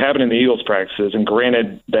what was happening in the Eagles practices, and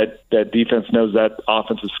granted that defense knows that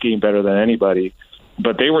offensive scheme better than anybody,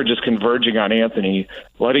 but they were just converging on Anthony,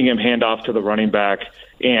 letting him hand off to the running back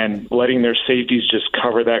and letting their safeties just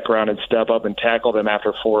cover that ground and step up and tackle them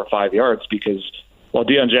after 4 or 5 yards, because while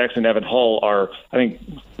Deion Jackson and Evan Hull are, I think,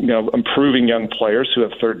 improving young players who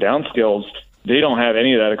have third down skills, they don't have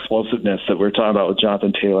any of that explosiveness that we're talking about with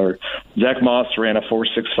Jonathan Taylor. Zach Moss ran a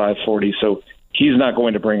 4.65 40, so he's not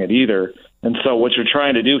going to bring it either. And so what you're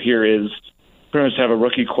trying to do here is pretty much have a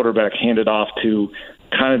rookie quarterback handed off to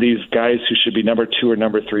kind of these guys who should be number 2 or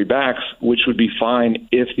number 3 backs, which would be fine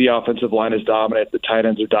if the offensive line is dominant, the tight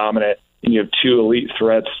ends are dominant, and you have 2 elite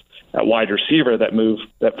threats at wide receiver that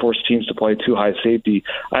force teams to play too high safety.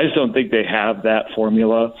 I just don't think they have that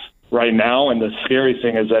formula right now. And the scary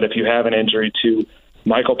thing is that if you have an injury to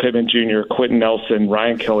Michael Pittman Jr., Quentin Nelson,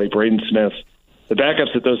 Ryan Kelly, Braden Smith, the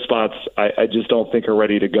backups at those spots, I just don't think are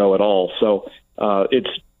ready to go at all. So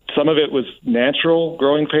some of it was natural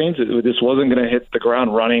growing pains. This wasn't going to hit the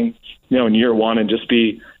ground running, in year one and just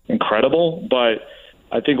be incredible. But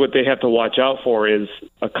I think what they have to watch out for is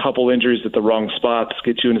a couple injuries at the wrong spots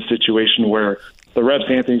get you in a situation where the reps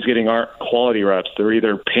Anthony's getting aren't quality reps. They're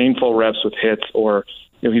either painful reps with hits, or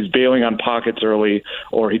he's bailing on pockets early,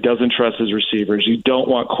 or he doesn't trust his receivers. You don't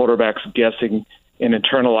want quarterbacks guessing and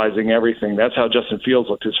internalizing everything. That's how Justin Fields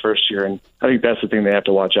looked his first year, and I think that's the thing they have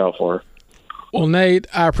to watch out for. Well, Nate,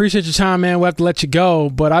 I appreciate your time, man. We'll have to let you go,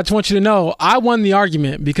 but I just want you to know I won the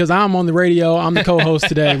argument because I'm on the radio. I'm the co-host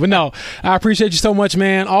today. But no, I appreciate you so much,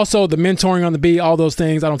 man. Also, the mentoring on the beat, all those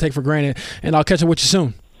things I don't take for granted, and I'll catch up with you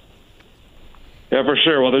soon. Yeah, for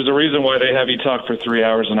sure. Well, there's a reason why they have you talk for 3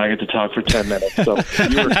 hours and I get to talk for 10 minutes. So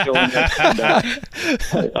you were killing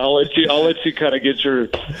it. I'll let you kind of get your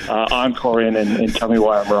encore in and tell me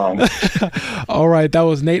why I'm wrong. All right, that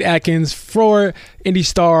was Nate Atkins for Indy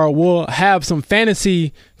Star. We'll have some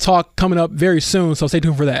fantasy talk coming up very soon, so stay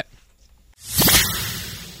tuned for that.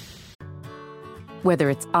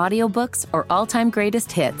 Whether it's audiobooks or all-time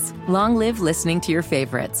greatest hits, long live listening to your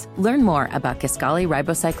favorites. Learn more about Kisqali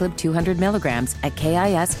Ribociclib 200 milligrams at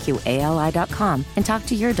KISQALI.com and talk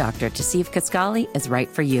to your doctor to see if Kisqali is right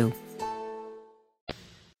for you.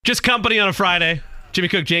 Just company on a Friday. Jimmy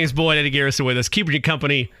Cook, James Boyd, Eddie Garrison with us, keeping you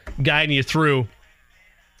company, guiding you through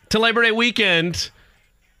to Labor Day weekend.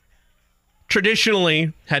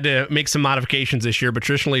 Traditionally, had to make some modifications this year, but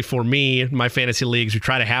traditionally for me, my fantasy leagues, we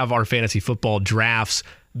try to have our fantasy football drafts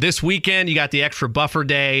this weekend. You got the extra buffer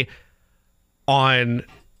day on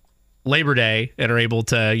Labor Day and are able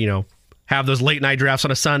to, have those late night drafts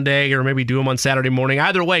on a Sunday or maybe do them on Saturday morning.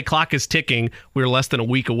 Either way, clock is ticking. We're less than a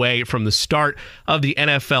week away from the start of the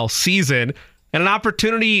NFL season, and an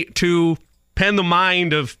opportunity to pen the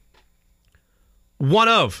mind of one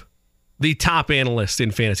of the top analysts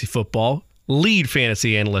in fantasy football, lead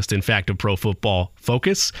fantasy analyst, in fact, of Pro Football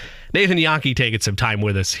Focus, Nathan Jahnke, taking some time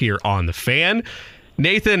with us here on The Fan.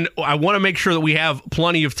 Nathan, I want to make sure that we have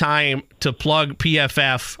plenty of time to plug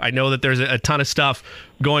PFF. I know that there's a ton of stuff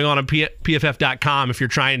going on PFF.com if you're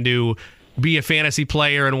trying to be a fantasy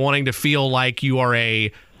player and wanting to feel like you are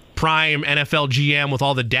a prime NFL GM with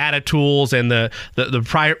all the data tools and the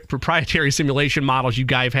proprietary simulation models you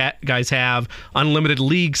guys have, unlimited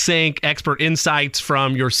league sync, expert insights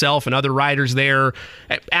from yourself and other writers there.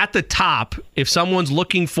 At the top, if someone's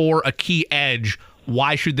looking for a key edge,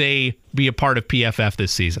 why should they be a part of PFF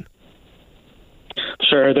this season?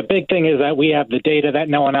 Sure. The big thing is that we have the data that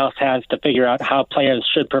no one else has to figure out how players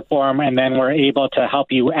should perform, and then we're able to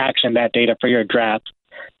help you action that data for your draft.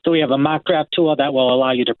 So we have a mock draft tool that will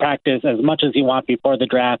allow you to practice as much as you want before the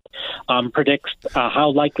draft, predicts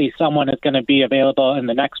how likely someone is going to be available in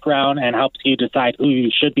the next round, and helps you decide who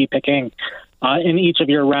you should be picking in each of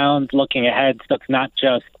your rounds, looking ahead. So it's not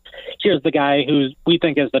just, here's the guy who we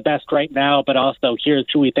think is the best right now, but also here's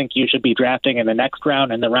who we think you should be drafting in the next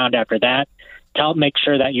round and the round after that, to help make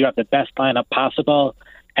sure that you have the best lineup possible.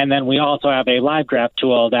 And then we also have a live draft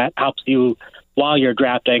tool that helps you while you're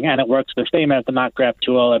drafting, and it works the same as the mock draft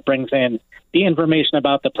tool. It brings in the information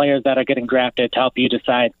about the players that are getting drafted to help you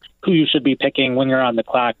decide who you should be picking when you're on the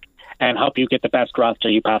clock and help you get the best roster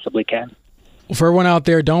you possibly can. Well, for everyone out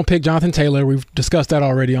there, don't pick Jonathan Taylor. We've discussed that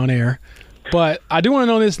already on air. But I do want to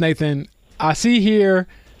know this, Nathan. I see here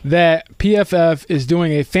that PFF is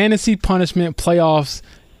doing a fantasy punishment playoffs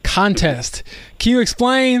contest. Can you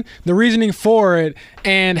explain the reasoning for it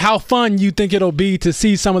and how fun you think it'll be to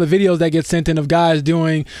see some of the videos that get sent in of guys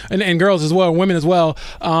doing, and girls as well, women as well,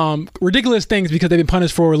 ridiculous things because they've been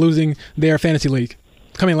punished for losing their fantasy league,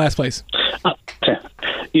 coming in last place?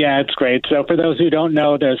 Yeah, it's great. So for those who don't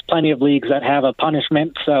know, there's plenty of leagues that have a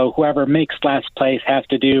punishment. So whoever makes last place has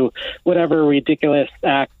to do whatever ridiculous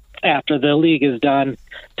act after the league is done.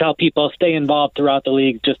 Tell people stay involved throughout the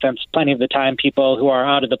league. Just spends plenty of the time. People who are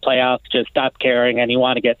out of the playoffs just stop caring, and you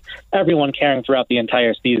want to get everyone caring throughout the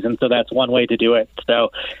entire season. So that's one way to do it.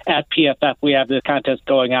 So at PFF, we have this contest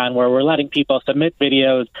going on where we're letting people submit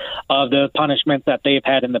videos of the punishments that they've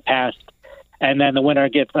had in the past. And then the winner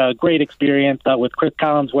gets a great experience with Chris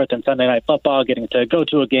Collinsworth and Sunday Night Football, getting to go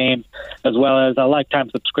to a game, as well as a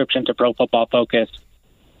lifetime subscription to Pro Football Focus.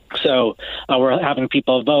 So we're having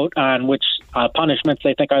people vote on which punishments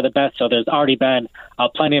they think are the best. So there's already been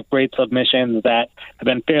plenty of great submissions that have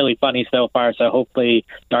been fairly funny so far. So hopefully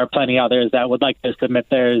there are plenty others that would like to submit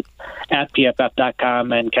theirs at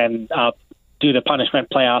PFF.com and can do the punishment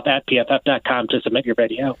playoff at PFF.com to submit your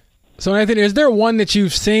video. So, Nathan, is there one that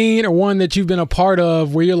you've seen or one that you've been a part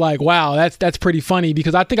of where you're like, wow, that's pretty funny?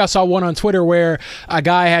 Because I think I saw one on Twitter where a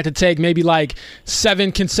guy had to take maybe like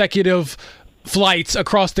 7 consecutive flights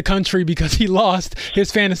across the country because he lost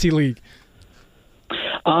his fantasy league.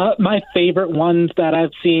 My favorite ones that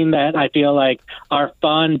I've seen that I feel like are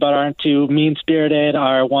fun but aren't too mean-spirited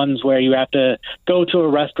are ones where you have to go to a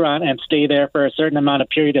restaurant and stay there for a certain amount of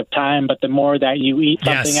period of time, but the more that you eat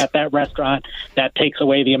something at that restaurant, that takes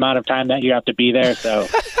away the amount of time that you have to be there. So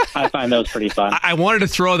I find those pretty fun. I wanted to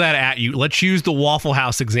throw that at you. Let's use the Waffle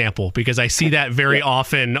House example because I see that very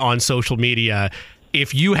often on social media.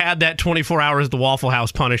 If you had that 24 hours of the Waffle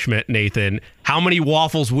House punishment, Nathan, how many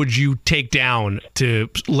waffles would you take down to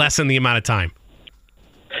lessen the amount of time?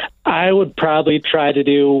 I would probably try to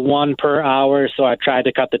do 1 per hour, so I tried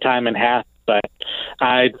to cut the time in half, but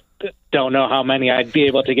I don't know how many I'd be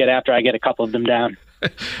able to get after I get a couple of them down.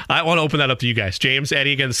 I want to open that up to you guys. James,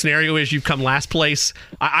 Eddie, again, the scenario is you've come last place.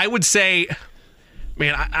 I would say,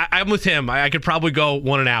 man, I'm with him. I could probably go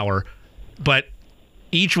 1 hour, but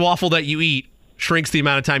each waffle that you eat shrinks the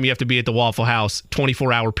amount of time you have to be at the Waffle House,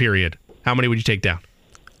 24-hour period. How many would you take down?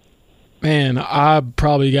 Man, I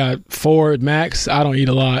probably got 4 at max. I don't eat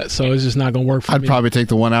a lot, so it's just not going to work for me. I'd probably take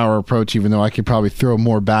the 1 hour approach, even though I could probably throw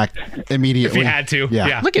more back immediately. If you had to.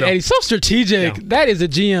 Yeah. Look at Eddie. So strategic. Yeah. That is a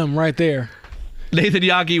GM right there. Nathan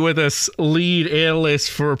Jahnke with us, lead analyst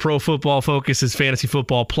for Pro Football Focus's fantasy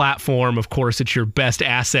football platform. Of course, it's your best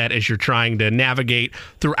asset as you're trying to navigate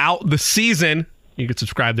throughout the season. You can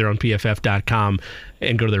subscribe there on PFF.com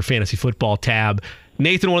and go to their fantasy football tab.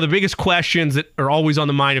 Nathan, one of the biggest questions that are always on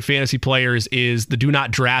the mind of fantasy players is the do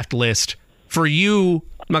not draft list. For you,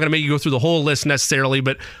 I'm not going to make you go through the whole list necessarily,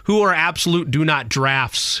 but who are absolute do not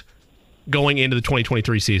drafts going into the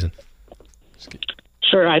 2023 season?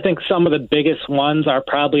 Sure. I think some of the biggest ones are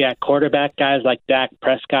probably at quarterback, guys like Dak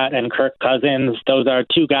Prescott and Kirk Cousins. Those are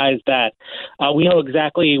 2 guys that we know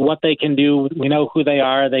exactly what they can do. We know who they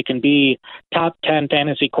are. They can be top 10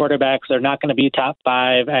 fantasy quarterbacks. They're not going to be top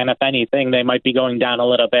 5. And if anything, they might be going down a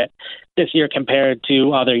little bit this year compared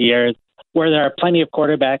to other years, where there are plenty of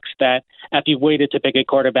quarterbacks that if you've waited to pick a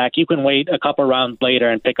quarterback, you can wait a couple rounds later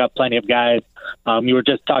and pick up plenty of guys. You were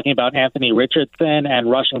just talking about Anthony Richardson, and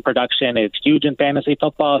rushing production is huge in fantasy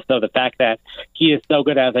football. So the fact that he is so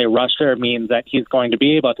good as a rusher means that he's going to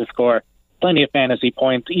be able to score plenty of fantasy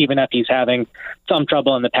points, even if he's having some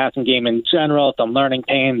trouble in the passing game in general, some learning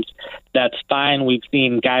pains. That's fine. We've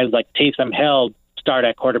seen guys like Taysom Hill start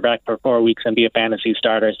at quarterback for 4 weeks and be a fantasy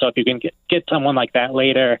starter. So if you can get someone like that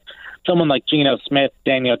later, someone like Geno Smith,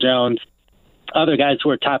 Daniel Jones, other guys who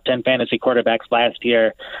were top 10 fantasy quarterbacks last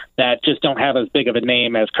year that just don't have as big of a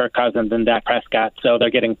name as Kirk Cousins and Dak Prescott, so they're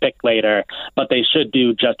getting picked later, but they should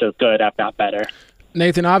do just as good, if not better.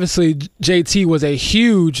 Nathan, obviously JT was a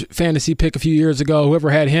huge fantasy pick a few years ago. Whoever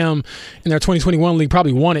had him in their 2021 league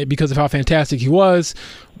probably won it because of how fantastic he was.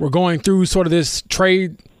 We're going through sort of this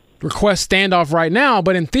trade request standoff right now,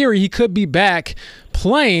 but in theory he could be back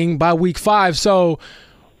playing by week 5. So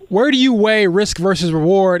where do you weigh risk versus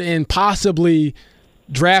reward in possibly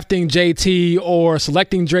drafting JT or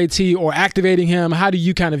selecting JT or activating him? How do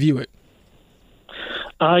you kind of view it?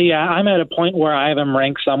 Yeah, I'm at a point where I have him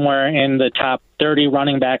ranked somewhere in the top 30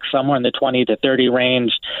 running backs, somewhere in the 20 to 30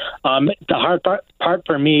 range. The hard part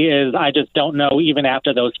for me is I just don't know, even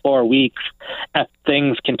after those 4 weeks, if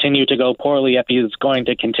things continue to go poorly, if he's going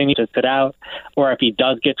to continue to sit out, or if he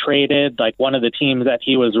does get traded. Like one of the teams that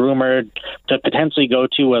he was rumored to potentially go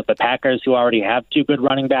to was the Packers, who already have 2 good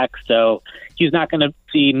running backs. So he's not going to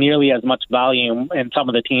see nearly as much volume in some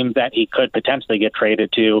of the teams that he could potentially get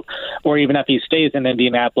traded to, or even if he stays in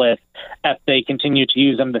Indianapolis, if they continue to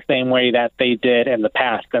use him the same way that they did in the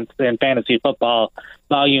past. Since in fantasy football,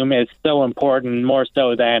 volume is so important, more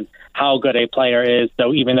so than how good a player is.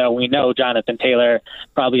 So even though we know Jonathan Taylor,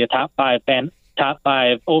 probably a top five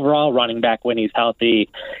overall running back when he's healthy,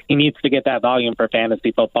 he needs to get that volume for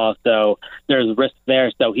fantasy football. So there's risk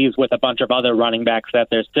there. So he's with a bunch of other running backs that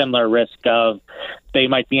there's similar risk of they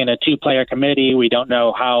might be in a 2-player committee. We don't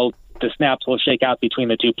know how the snaps will shake out between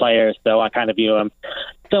the 2 players. So I kind of view him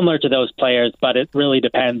similar to those players, but it really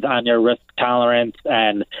depends on your risk tolerance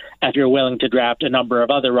and if you're willing to draft a number of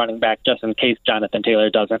other running backs just in case Jonathan Taylor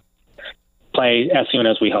doesn't play as soon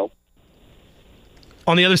as we hope.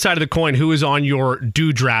 On the other side of the coin, who is on your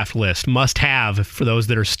do draft list, must have for those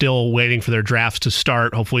that are still waiting for their drafts to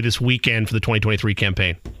start, hopefully this weekend for the 2023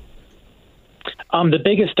 campaign? The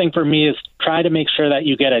biggest thing for me is try to make sure that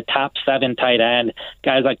you get a top 7 tight end,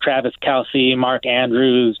 guys like Travis Kelce, Mark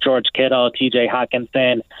Andrews, George Kittle, TJ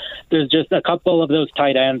Hawkinson. There's just a couple of those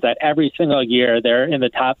tight ends that every single year they're in the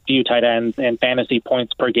top few tight ends in fantasy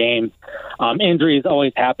points per game. Injuries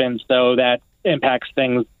always happen, so that impacts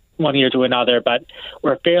things one year to another, but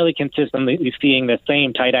we're fairly consistently seeing the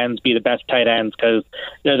same tight ends be the best tight ends because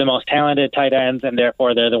they're the most talented tight ends and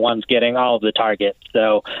therefore they're the ones getting all of the targets.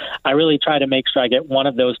 So I really try to make sure I get one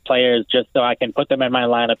of those players just so I can put them in my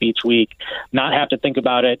lineup each week, not have to think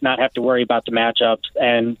about it, not have to worry about the matchups,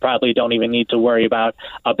 and probably don't even need to worry about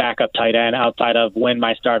a backup tight end outside of when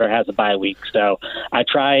my starter has a bye week. So I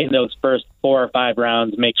try those first 4 or 5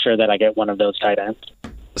 rounds, make sure that I get one of those tight ends.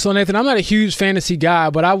 So, Nathan, I'm not a huge fantasy guy,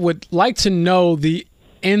 but I would like to know the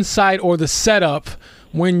insight or the setup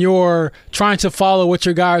when you're trying to follow what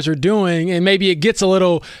your guys are doing, and maybe it gets a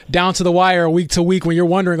little down to the wire week to week when you're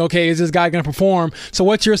wondering, okay, is this guy going to perform? So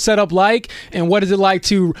what's your setup like, and what is it like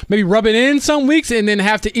to maybe rub it in some weeks and then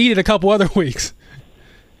have to eat it a couple other weeks?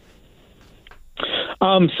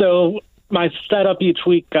 So my setup each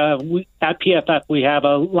week, at PFF, we have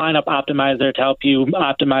a lineup optimizer to help you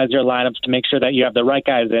optimize your lineups to make sure that you have the right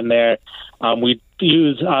guys in there. We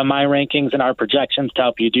use my rankings and our projections to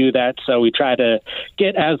help you do that. So we try to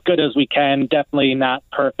get as good as we can, definitely not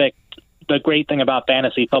perfect. The great thing about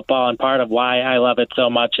fantasy football and part of why I love it so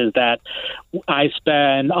much is that I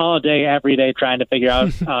spend all day, every day trying to figure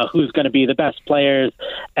out who's going to be the best players,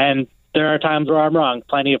 and there are times where I'm wrong.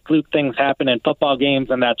 Plenty of fluke things happen in football games,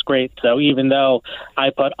 and that's great. So even though I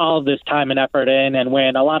put all of this time and effort in and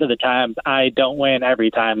win, a lot of the times I don't win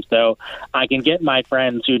every time. So I can get my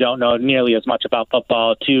friends who don't know nearly as much about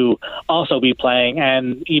football to also be playing.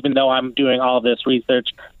 And even though I'm doing all of this research,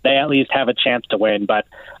 they at least have a chance to win. But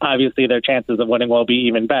obviously their chances of winning will be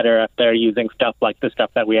even better if they're using stuff like the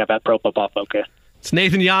stuff that we have at Pro Football Focus. It's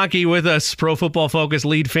Nathan Jahnke with us, Pro Football Focus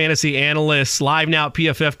lead fantasy analyst. Live now at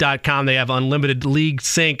PFF.com. They have unlimited league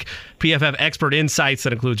sync, PFF expert insights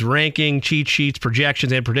that includes ranking, cheat sheets,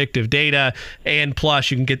 projections, and predictive data. And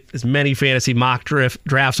plus, you can get as many fantasy mock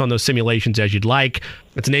drafts on those simulations as you'd like.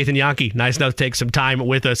 It's Nathan Jahnke. Nice enough to take some time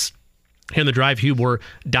with us here in the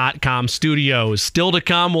DriveHubler.com studios. Still to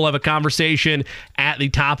come, we'll have a conversation at the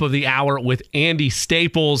top of the hour with Andy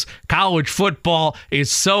Staples. College football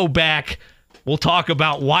is so back. We'll talk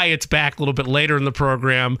about why it's back a little bit later in the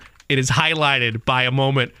program. It is highlighted by a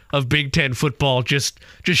moment of Big Ten football, just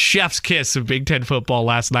chef's kiss of Big Ten football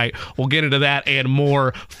last night. We'll get into that and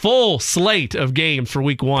more. Full slate of games for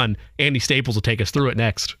week 1. Andy Staples will take us through it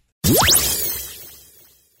next.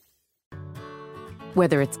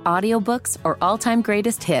 Whether it's audiobooks or all-time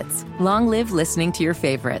greatest hits, long live listening to your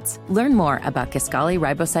favorites. Learn more about Kisqali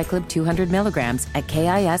Ribociclib 200 milligrams at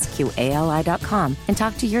KISQALI.com and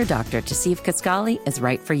talk to your doctor to see if Kisqali is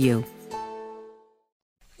right for you.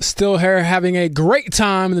 Still here having a great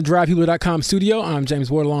time in the DriveHubler.com studio. I'm James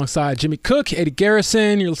Ward alongside Jimmy Cook, Eddie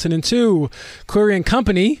Garrison. You're listening to Query and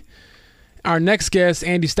Company. Our next guest,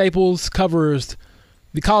 Andy Staples, covers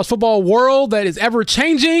the college football world that is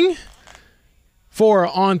ever-changing for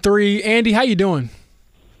On 3. Andy, how you doing?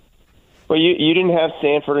 Well, you didn't have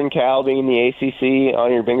Stanford and Cal being in the ACC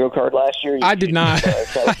on your bingo card last year? I did not.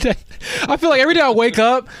 I feel like every day I wake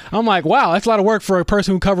up, I'm like, wow, that's a lot of work for a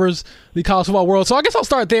person who covers the college football world. So I guess I'll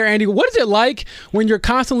start there, Andy. What is it like when you're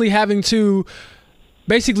constantly having to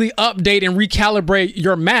basically update and recalibrate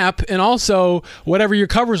your map and also whatever your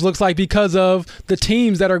coverage looks like because of the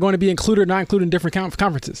teams that are going to be included or not included in different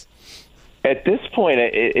conferences? At this point,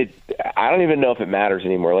 I don't even know if it matters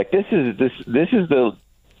anymore. Like this is the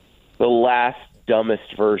last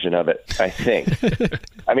dumbest version of it, I think.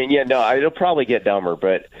 I mean, yeah, no, it'll probably get dumber,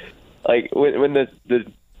 but like when the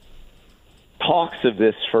talks of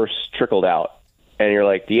this first trickled out, and you're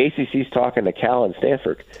like, the ACC's talking to Cal and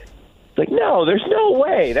Stanford. It's like, no, there's no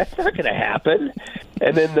way. That's not going to happen.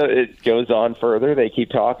 And then it goes on further. They keep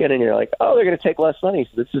talking, and you're like, oh, they're going to take less money,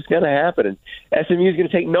 so this is going to happen. And SMU is going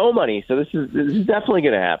to take no money, so this is definitely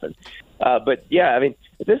going to happen. But, yeah, I mean,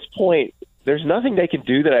 at this point, there's nothing they can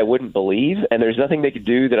do that I wouldn't believe, and there's nothing they could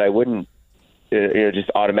do that I wouldn't just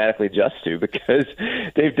automatically adjust to, because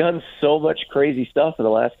they've done so much crazy stuff in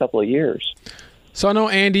the last couple of years. So I know,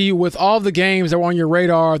 Andy, with all the games that were on your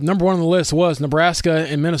radar, number one on the list was Nebraska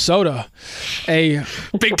and Minnesota. Big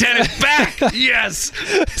Ten is back. Yes.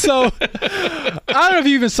 So I don't know if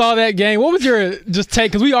you even saw that game. What was your just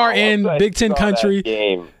take? Because we are in Big Ten country.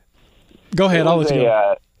 Game. Go ahead. I'll let you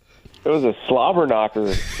go. It was a slobber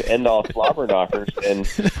knocker to end all slobber knockers. And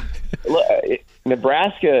look,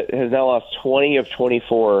 Nebraska has now lost 20 of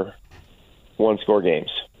 24 one-score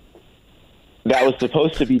games. That was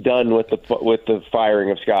supposed to be done with the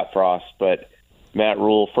firing of Scott Frost, but Matt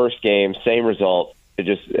Rule, first game, same result. It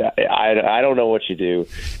just I don't know what you do.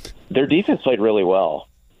 Their defense played really well,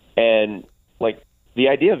 and like the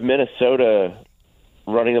idea of Minnesota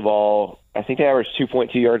running the ball, I think they averaged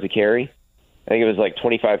 2.2 yards a carry. I think it was like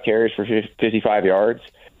 25 carries for 55 yards.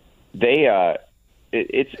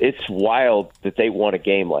 It's wild that they won a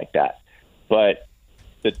game like that, but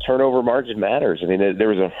the turnover margin matters. I mean, there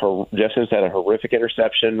was Jeff Sims had a horrific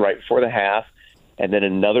interception right before the half, and then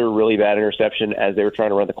another really bad interception as they were trying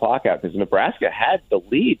to run the clock out, because Nebraska had the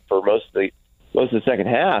lead for most of the second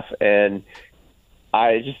half. And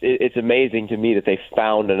it's amazing to me that they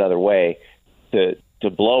found another way to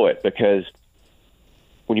blow it, because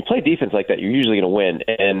when you play defense like that, you're usually going to win.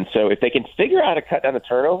 And so if they can figure out how to cut down the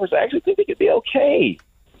turnovers, I actually think they could be okay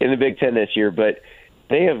in the Big Ten this year. But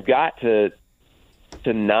they have got to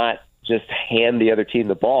not just hand the other team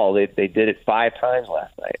the ball. They did it 5 times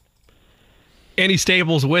last night. Andy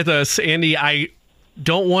Staples with us. Andy, I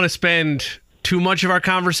don't want to spend too much of our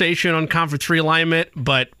conversation on Conference realignment,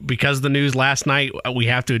 but because of the news last night, we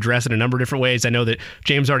have to address it a number of different ways. I know that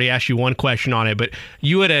James already asked you one question on it, but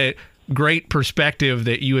you had a great perspective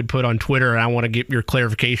that you had put on Twitter, and I want to get your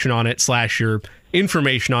clarification on it / your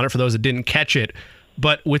information on it for those that didn't catch it.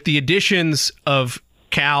 But with the additions of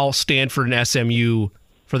Cal, Stanford, and SMU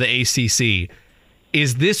for the ACC,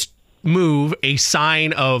 is this move a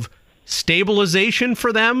sign of stabilization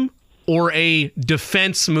for them or a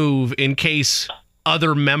defense move in case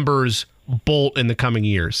other members bolt in the coming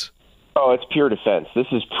years? Oh, it's pure defense. This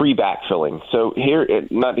is pre-backfilling. So here,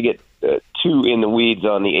 not to get too in the weeds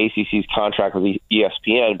on the ACC's contract with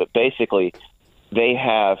ESPN, but basically they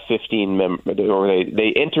have 15 members, or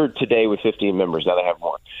they entered today with 15 members. Now they have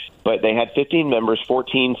more. But they had 15 members,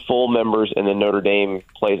 14 full members, and then Notre Dame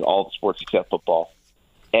plays all the sports except football.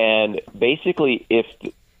 And basically, if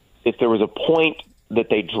there was a point that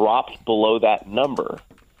they dropped below that number,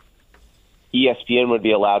 ESPN would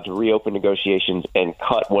be allowed to reopen negotiations and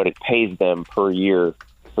cut what it pays them per year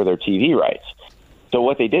for their TV rights. So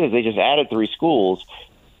what they did is they just added 3 schools.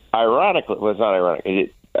 Ironically, well, it's not ironic.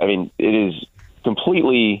 It is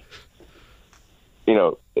completely,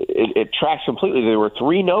 it tracks completely. There were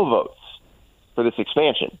 3 no votes for this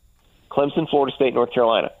expansion: Clemson, Florida State, North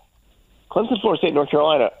Carolina. Clemson, Florida State, North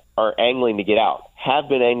Carolina are angling to get out, have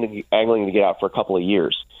been angling to get out for a couple of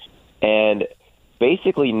years. And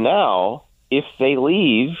basically now, if they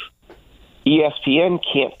leave, ESPN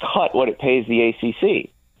can't cut what it pays the ACC.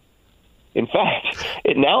 In fact,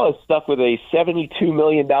 it now is stuck with a $72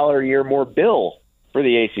 million a year more bill for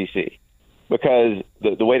the ACC, because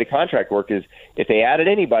the way the contract worked is if they added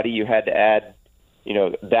anybody, you had to add,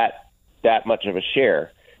 that much of a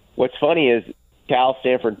share. What's funny is Cal,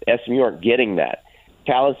 Stanford, SMU aren't getting that.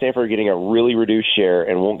 Cal and Stanford are getting a really reduced share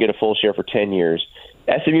and won't get a full share for 10 years.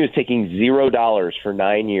 SMU is taking $0 for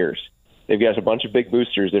 9 years. They've got a bunch of big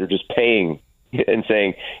boosters that are just paying and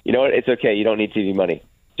saying, you know what, it's okay, you don't need TV money.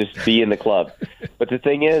 Just be in the club. But the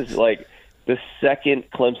thing is, like, the second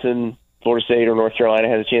Clemson, Florida State, or North Carolina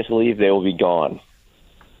has a chance to leave, they will be gone.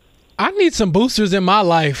 I need some boosters in my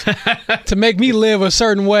life to make me live a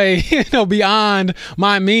certain way, beyond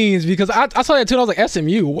my means. Because I saw that too, and I was like,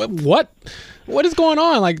 SMU, what is going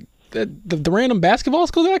on? Like the random basketball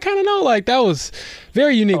school that I kind of know, like that was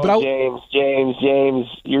very unique. James,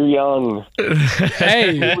 you're young.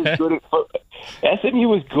 Hey, SMU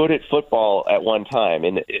was good at football at one time,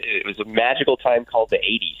 and it was a magical time called the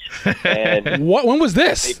 80s. And when was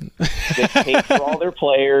this? They paid for all their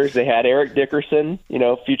players. They had Eric Dickerson,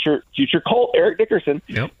 future Colt Eric Dickerson.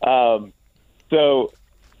 Yep. So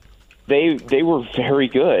they were very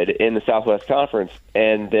good in the Southwest Conference,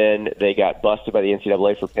 and then they got busted by the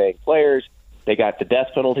NCAA for paying players. They got the death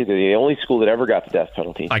penalty. They're the only school that ever got the death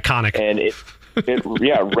penalty. Iconic. And it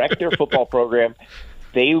wrecked their football program.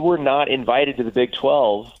 They were not invited to the Big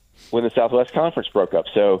 12 when the Southwest Conference broke up.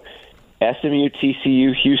 So SMU,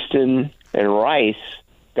 TCU, Houston, and Rice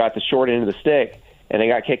got the short end of the stick, and they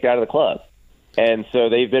got kicked out of the club. And so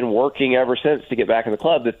they've been working ever since to get back in the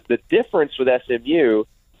club. The difference with SMU,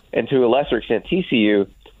 and to a lesser extent TCU,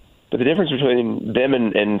 but the difference between them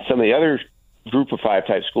and some of the other Group of 5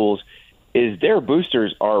 type schools is their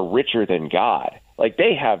boosters are richer than God. Like,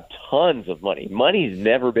 they have tons of money. Money's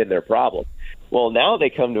never been their problem. Well, now they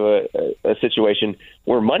come to a situation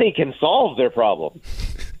where money can solve their problem.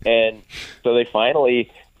 And so they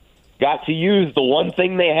finally got to use the one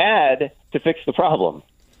thing they had to fix the problem.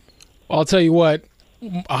 Well, I'll tell you what,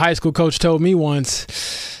 a high school coach told me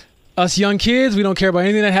once, us young kids, we don't care about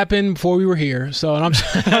anything that happened before we were here. So, and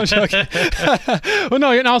I'm joking. Well,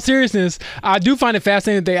 no, in all seriousness, I do find it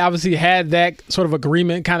fascinating that they obviously had that sort of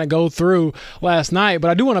agreement kind of go through last night. But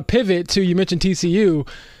I do want to pivot to, you mentioned TCU.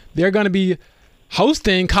 They're going to be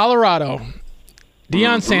hosting Colorado.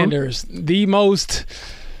 Deion Sanders, the most,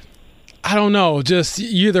 I don't know, just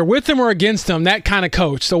either with him or against him, that kind of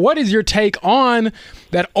coach. So what is your take on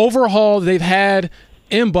that overhaul they've had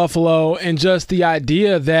in Buffalo, and just the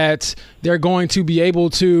idea that they're going to be able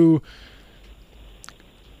to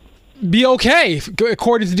be okay,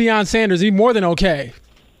 according to Deion Sanders, be more than okay?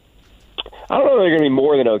 I don't know if they're going to be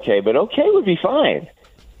more than okay, but okay would be fine.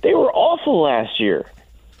 They were awful last year.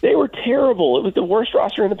 They were terrible. It was the worst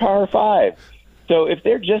roster in the Power 5. So if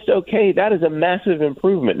they're just okay, that is a massive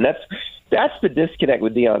improvement. And that's the disconnect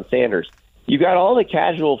with Deion Sanders. You got all the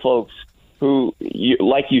casual folks who,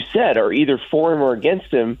 like you said, are either for him or against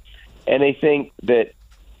him, and they think that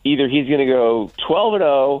either he's going to go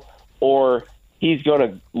 12-0 or he's going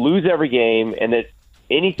to lose every game, and that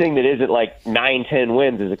anything that isn't like 9-10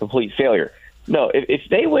 wins is a complete failure. No, if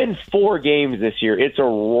they win 4 games this year, it's a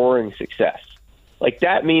roaring success. Like,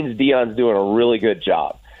 that means Deion's doing a really good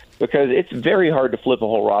job, because it's very hard to flip a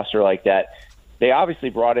whole roster like that. They obviously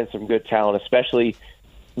brought in some good talent, especially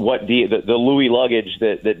the Louis luggage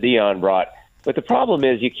that Deion brought. But the problem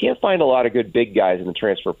is you can't find a lot of good big guys in the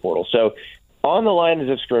transfer portal. So on the lines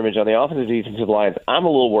of scrimmage, on the offensive defensive lines, I'm a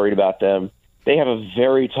little worried about them. They have a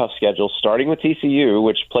very tough schedule, starting with TCU,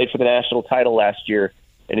 which played for the national title last year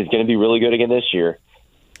and is going to be really good again this year.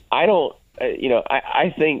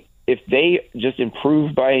 I think if they just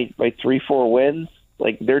improve by 3-4 wins,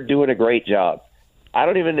 like, they're doing a great job. I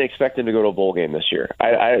don't even expect them to go to a bowl game this year.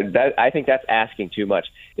 I think that's asking too much.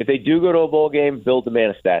 If they do go to a bowl game, build the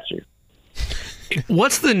man a statue.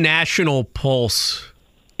 What's the national pulse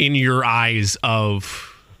in your eyes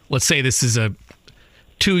of, let's say this is a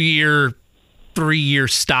 2-year, 3-year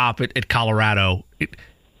stop at Colorado?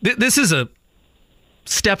 This is a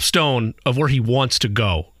stepstone of where he wants to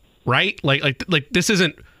go, right? Like this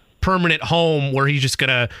isn't permanent home where he's just going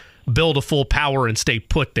to build a full power and stay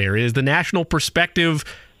put there. Is the national perspective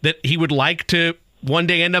that he would like to one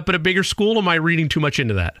day end up at a bigger school? Am I reading too much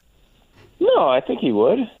into that? No, I think he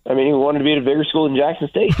would. I mean, he wanted to be at a bigger school in Jackson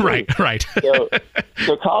State. Too. Right.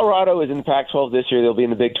 So Colorado is in the Pac-12 this year. They'll be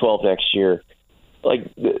in the Big 12 next year.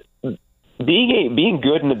 Like, being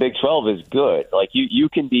good in the Big 12 is good. Like, you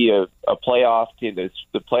can be a playoff team.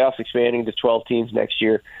 The playoffs expanding to 12 teams next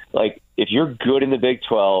year. Like, if you're good in the Big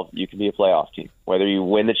 12, you can be a playoff team. Whether you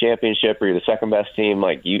win the championship or you're the second best team,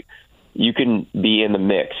 like, you can be in the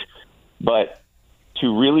mix. But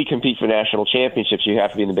to really compete for national championships, you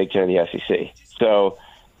have to be in the Big Ten and the SEC. So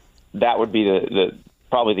that would be the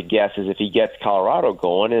probably the guess, is if he gets Colorado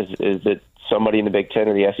going, is that somebody in the Big Ten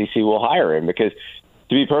or the SEC will hire him. Because,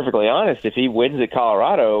 to be perfectly honest, if he wins at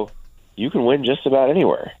Colorado, you can win just about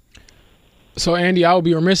anywhere. So, Andy, I would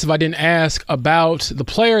be remiss if I didn't ask about the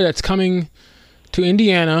player that's coming to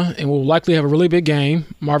Indiana and will likely have a really big game,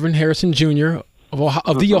 Marvin Harrison Jr.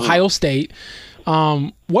 of the Ohio State.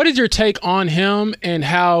 What is your take on him and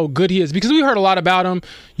how good he is? Because we heard a lot about him.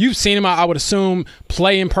 You've seen him, I would assume,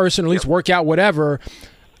 play in person, or at least work out, whatever.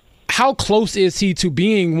 How close is he to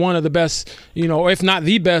being one of the best, if not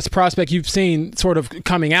the best prospect you've seen sort of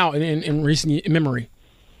coming out in recent memory?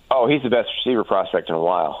 Oh, he's the best receiver prospect in a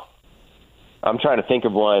while. I'm trying to think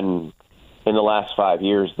of one in the last 5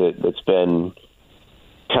 years that's been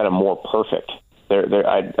kind of more perfect.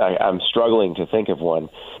 I'm struggling to think of one.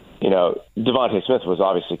 Devontae Smith was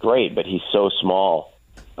obviously great, but he's so small.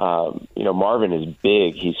 Marvin is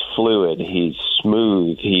big. He's fluid. He's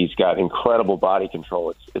smooth. He's got incredible body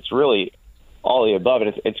control. It's really all the above.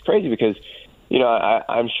 And it's crazy because,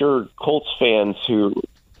 I'm sure Colts fans who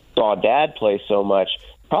saw Dad play so much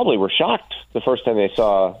probably were shocked the first time they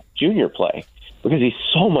saw Junior play. because he's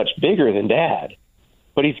so much bigger than Dad.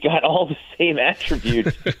 But he's got all the same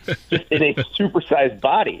attributes just in a supersized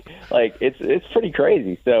body. Like, it's pretty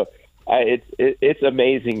crazy. So it's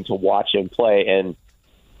amazing to watch him play. And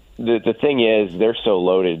the thing is, they're so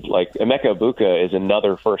loaded. Like, Emeka Egbuka is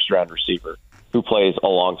another first-round receiver who plays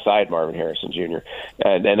alongside Marvin Harrison Jr.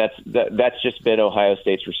 And that's just been Ohio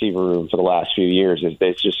State's receiver room for the last few years, is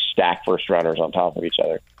they just stack first-rounders on top of each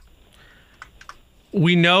other.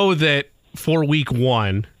 We know that for week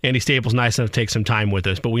one, Andy Staples nice enough to take some time with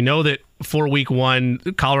us, but we know that for week one,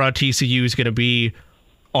 Colorado TCU is going to be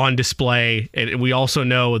on display. And we also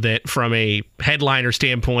know that from a headliner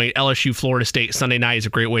standpoint, LSU Florida State Sunday night is a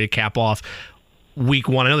great way to cap off week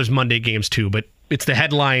one. I know there's Monday games too, but it's the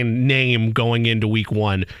headline name going into week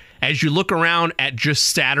one. As you look around at just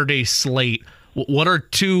Saturday's slate, what are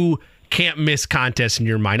two can't miss contests in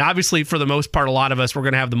your mind? Obviously, for the most part, a lot of us, we're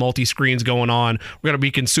going to have the multi-screens going on. We're going to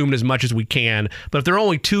be consumed as much as we can. But if there are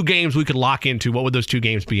only two games we could lock into, what would those two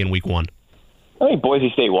games be in week one? I think Boise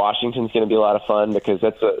State-Washington's going to be a lot of fun because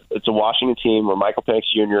it's a Washington team where Michael Penix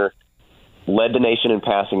Jr. led the nation in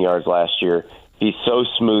passing yards last year. He's so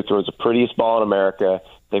smooth, throws the prettiest ball in America.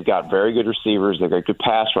 They've got very good receivers. They've got good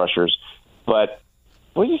pass rushers. But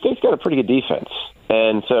Boise State's got a pretty good defense.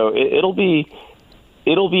 And so it'll be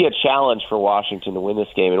a challenge for Washington to win this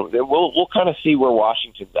game. And we'll kind of see where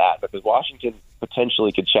Washington's at, because Washington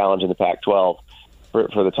potentially could challenge in the Pac-12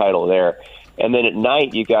 for the title there. And then at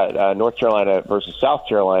night, you got North Carolina versus South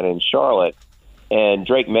Carolina in Charlotte. And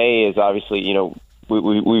Drake May is obviously, we know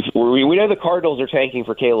the Cardinals are tanking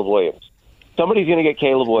for Caleb Williams. Somebody's going to get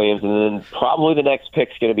Caleb Williams, and then probably the next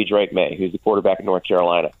pick's going to be Drake May, who's the quarterback at North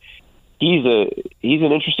Carolina. He's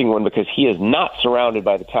an interesting one because he is not surrounded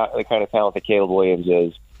by the kind of talent that Caleb Williams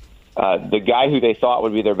is. The guy who they thought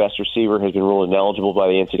would be their best receiver has been ruled ineligible by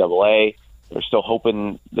the NCAA. They're still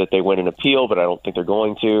hoping that they win an appeal, but I don't think they're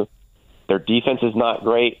going to. Their defense is not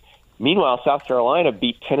great. Meanwhile, South Carolina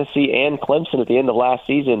beat Tennessee and Clemson at the end of last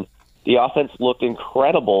season. The offense looked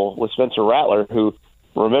incredible with Spencer Rattler, who,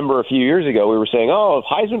 remember a few years ago, we were saying,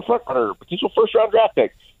 Heisman frontrunner, potential first-round draft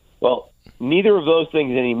pick. Well, neither of those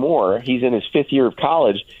things anymore. He's in his fifth year of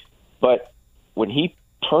college. But when he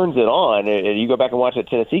turns it on, and you go back and watch that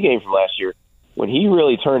Tennessee game from last year, when he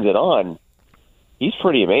really turns it on, he's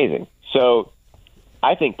pretty amazing. So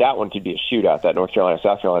I think that one could be a shootout. That North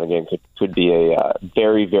Carolina-South Carolina game could be a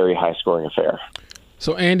very, very high-scoring affair.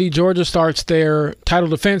 So, Andy, Georgia starts their title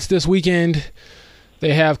defense this weekend.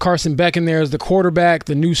 They have Carson Beck in there as the quarterback,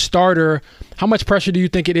 the new starter. How much pressure do you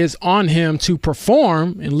think it is on him to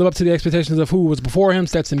perform and live up to the expectations of who was before him,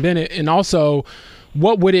 Stetson Bennett? And also,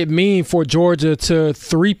 what would it mean for Georgia to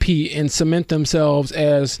three-peat and cement themselves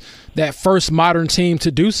as that first modern team to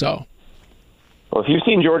do so? Well, if you've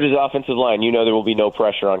seen Georgia's offensive line, you know there will be no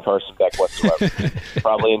pressure on Carson Beck whatsoever.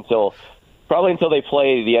 probably until they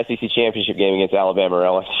play the SEC championship game against Alabama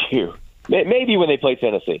or LSU. Maybe when they play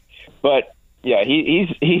Tennessee. But yeah,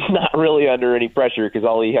 he's not really under any pressure because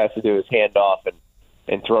all he has to do is hand off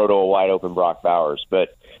and throw to a wide open Brock Bowers.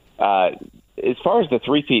 But as far as the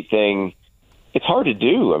three-peat thing, it's hard to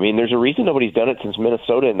do. I mean, there's a reason nobody's done it since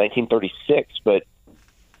Minnesota in 1936. But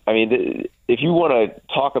I mean, if you want to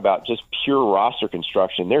talk about just pure roster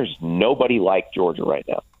construction, there's nobody like Georgia right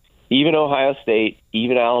now. Even Ohio State,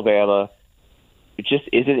 even Alabama, it just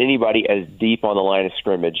isn't anybody as deep on the line of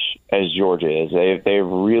scrimmage as Georgia is. They've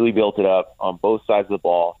really built it up on both sides of the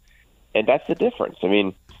ball, and that's the difference. I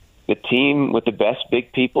mean, the team with the best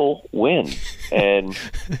big people wins, and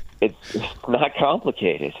it's not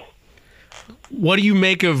complicated. What do you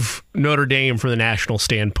make of Notre Dame from the national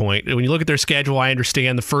standpoint? When you look at their schedule, I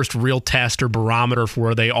understand the first real test or barometer for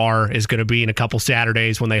where they are is going to be in a couple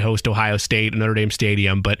Saturdays when they host Ohio State in Notre Dame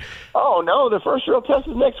Stadium. But oh no, the first real test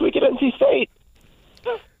is next week at NC State.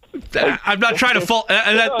 I'm not trying to fault.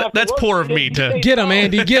 That's poor of me to get him,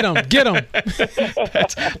 Andy. Get him.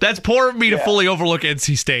 That's poor of me to fully overlook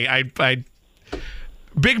NC State. I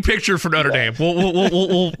big picture for Notre Dame.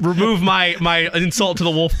 We'll remove my insult to the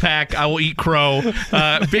Wolfpack. I will eat crow.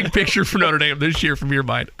 Big picture for Notre Dame this year from your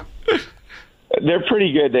mind. They're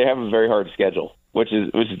pretty good. They have a very hard schedule, which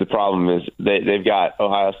is the problem. Is they've got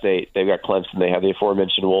Ohio State, they've got Clemson, they have the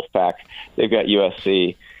aforementioned Wolfpack, they've got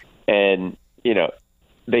USC, and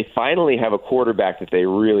they finally have a quarterback that they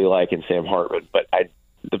really like in Sam Hartman. But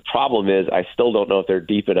the problem is I still don't know if they're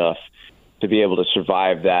deep enough to be able to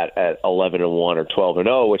survive that at 11-1 or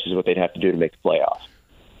 12-0, which is what they'd have to do to make the playoffs.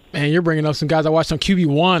 Man, you're bringing up some guys I watched on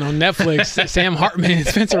QB1 on Netflix. Sam Hartman and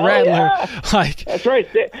Spencer Rattler. Yeah. That's right.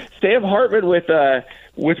 Sam Hartman with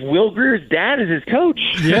Will Greer's dad as his coach.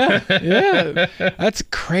 Yeah. That's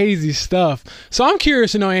crazy stuff. So I'm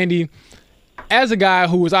curious to know, Andy, as a guy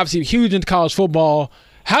who was obviously huge into college football,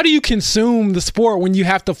 how do you consume the sport when you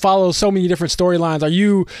have to follow so many different storylines? Are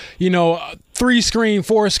you, 3-screen,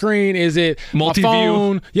 4-screen? Is it multi-view?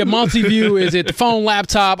 Phone? Yeah, multi-view. Is it the phone,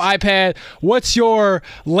 laptop, iPad? What's your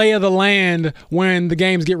lay of the land when the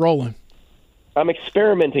games get rolling? I'm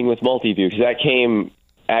experimenting with multi-view because that came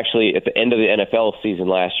actually at the end of the NFL season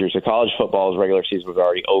last year. So college football's regular season was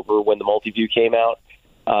already over when the multi-view came out.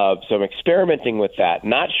 So I'm experimenting with that.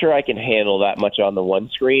 Not sure I can handle that much on the one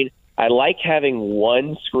screen. I like having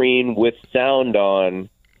one screen with sound on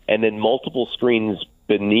and then multiple screens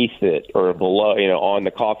beneath it or below, on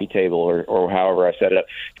the coffee table or however I set it up.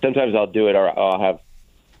 Sometimes I'll do it, or I'll have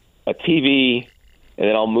a TV and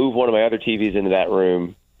then I'll move one of my other TVs into that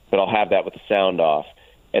room, but I'll have that with the sound off.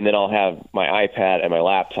 And then I'll have my iPad and my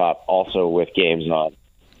laptop also with games on,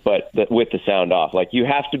 but with the sound off. Like, you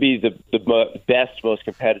have to be the best, most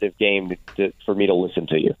competitive game for me to listen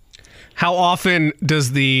to you. How often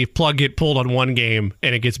does the plug get pulled on one game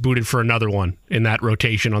and it gets booted for another one in that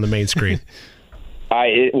rotation on the main screen?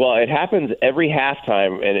 It happens every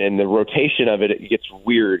halftime, and the rotation of it gets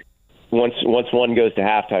weird once one goes to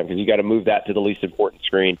halftime because you got to move that to the least important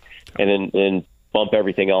screen and then bump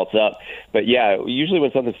everything else up. But yeah, usually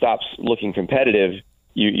when something stops looking competitive,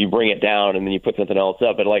 you bring it down and then you put something else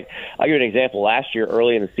up. But I'll give you an example. Last year,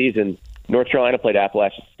 early in the season, North Carolina played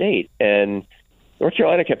Appalachian State, and North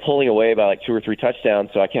Carolina kept pulling away by 2 or 3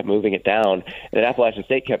 touchdowns, so I kept moving it down. And Appalachian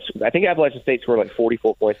State I think Appalachian State scored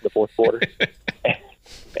 44 points in the fourth quarter.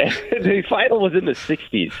 And the final was in the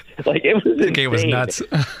 60s. It was insane. The game was nuts.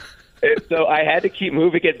 And so I had to keep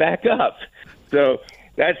moving it back up. So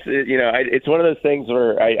that's, it's one of those things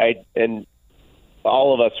where and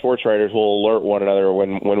all of us sports writers will alert one another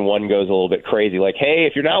when one goes a little bit crazy. Like, hey,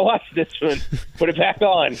 if you're not watching this one, put it back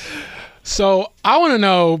on. So I want to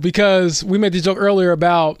know, because we made the joke earlier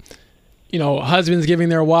about, husbands giving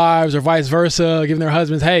their wives or vice versa, giving their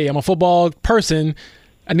husbands, hey, I'm a football person,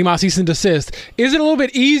 I need my cease and desist. Is it a little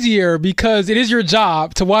bit easier because it is your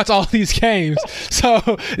job to watch all these games?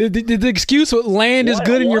 So did the excuse land is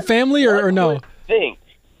good in your family or no?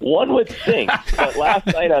 One would think. But last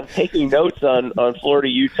night I'm taking notes on Florida,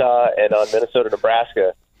 Utah, and on Minnesota,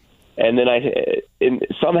 Nebraska. And then I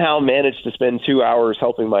somehow managed to spend 2 hours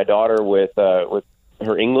helping my daughter with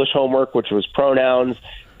her English homework, which was pronouns,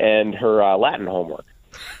 and her Latin homework.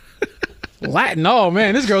 Latin? Oh,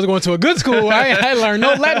 man, this girl's going to a good school. I learned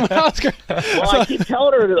no Latin when I was growing up. Well, I keep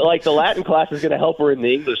telling her that the Latin class is going to help her in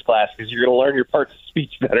the English class because you're going to learn your parts of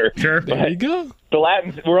speech better. Sure. There you go. The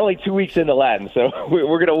Latin, we're only 2 weeks into Latin, so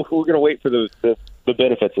we're gonna wait for the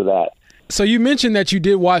benefits of that. So you mentioned that you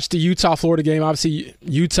did watch the Utah-Florida game. Obviously,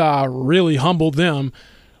 Utah really humbled them.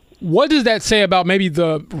 What does that say about maybe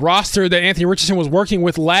the roster that Anthony Richardson was working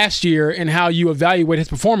with last year and how you evaluate his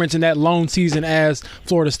performance in that lone season as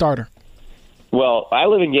Florida starter? Well, I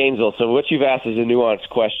live in Gainesville, so what you've asked is a nuanced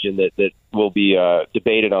question that will be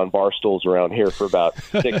debated on bar stools around here for about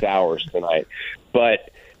 6 hours tonight.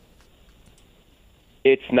 But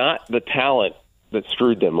it's not the talent that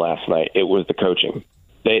screwed them last night. It was the coaching.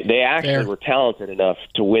 They actually were talented enough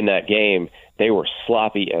to win that game. They were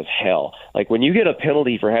sloppy as hell. When you get a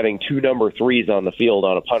penalty for having 2 number 3s on the field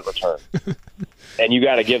on a punt return, and you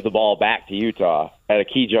got to give the ball back to Utah at a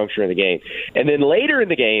key juncture in the game. And then later in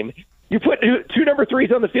the game, you put 2 number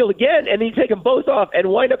 3s on the field again, and then you take them both off and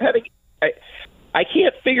wind up having I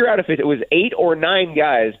can't figure out if it was 8 or 9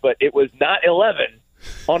 guys, but it was not 11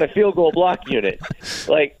 on a field goal block unit.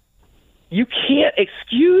 You can't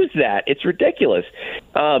excuse that. It's ridiculous.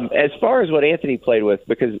 As far as what Anthony played with,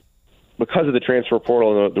 because of the transfer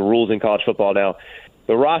portal and the rules in college football now,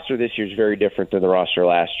 the roster this year is very different than the roster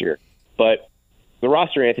last year. But the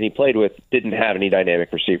roster Anthony played with didn't have any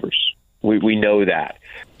dynamic receivers. We know that.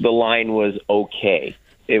 The line was okay.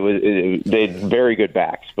 They had very good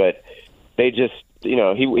backs, but they just,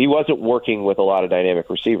 he wasn't working with a lot of dynamic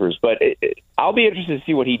receivers. But I'll be interested to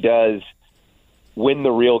see what he does when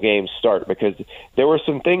the real games start, because there were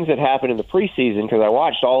some things that happened in the preseason, because I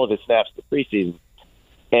watched all of his snaps in the preseason,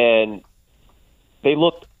 and they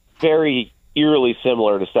looked very eerily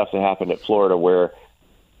similar to stuff that happened at Florida, where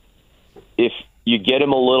if you get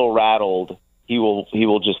him a little rattled, he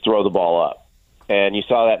will just throw the ball up. And you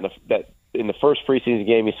saw that in the first preseason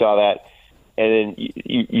game, you saw that, and then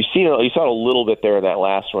you saw it a little bit there in that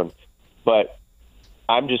last one. But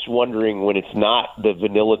I'm just wondering, when it's not the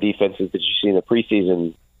vanilla defenses that you see in the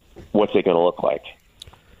preseason, what's it going to look like?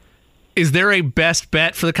 Is there a best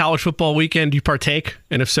bet for the college football weekend? Do you partake?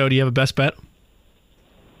 And if so, do you have a best bet?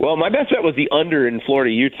 Well, my best bet was the under in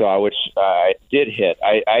Florida, Utah, which I did hit.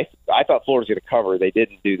 I thought Florida was going to cover. They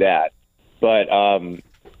didn't do that. But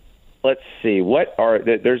let's see.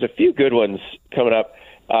 There's a few good ones coming up.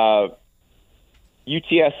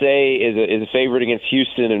 UTSA is a favorite against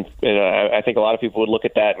Houston, and I think a lot of people would look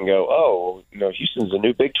at that and go, "Oh, Houston's a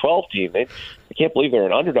new Big 12 team. I can't believe they're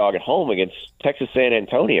an underdog at home against Texas San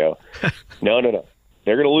Antonio." No.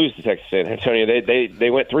 They're going to lose to Texas San Antonio. They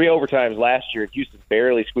went 3 overtimes last year, and Houston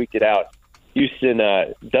barely squeaked it out. Houston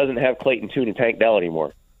doesn't have Clayton Tune and Tank Dell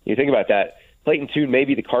anymore. You think about that. Clayton Tune may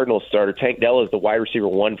be the Cardinals starter. Tank Dell is the wide receiver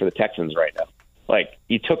 1 for the Texans right now. Like,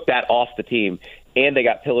 you took that off the team, and they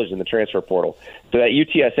got pillaged in the transfer portal. So that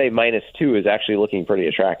UTSA -2 is actually looking pretty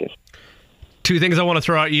attractive. 2 things I want to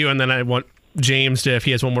throw at you, and then I want James to, if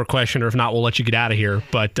he has one more question, or if not, we'll let you get out of here.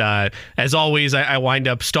 But as always, I wind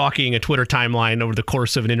up stalking a Twitter timeline over the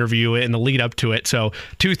course of an interview and the lead up to it. So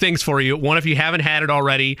 2 things for you. One, if you haven't had it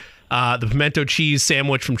already, the pimento cheese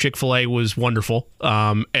sandwich from Chick-fil-A was wonderful.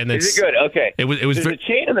 And then is it good? Okay. There's a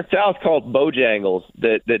chain in the South called Bojangles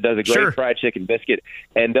that does a great fried chicken biscuit,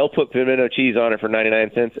 and they'll put pimento cheese on it for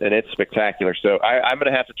 99 cents, and it's spectacular. So I'm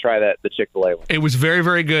going to have to try the Chick-fil-A one. It was very,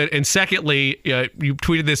 very good. And secondly, you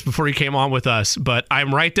tweeted this before you came on with us, but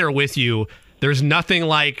I'm right there with you. There's nothing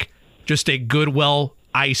like just a good,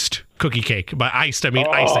 well-iced cookie cake. By iced, I mean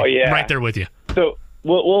icing. Yeah. I'm right there with you. So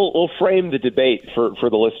we'll frame the debate for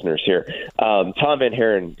the listeners here. Tom Van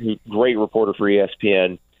Haren, great reporter for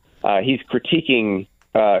ESPN, he's critiquing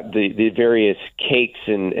the various cakes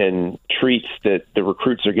and treats that the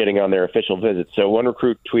recruits are getting on their official visits. So one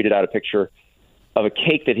recruit tweeted out a picture of a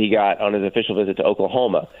cake that he got on his official visit to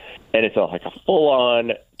Oklahoma, and it's like a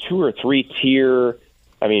full-on 2 or 3 tier,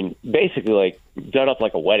 I mean, basically like done up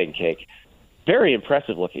like a wedding cake. Very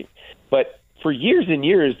impressive looking. But for years and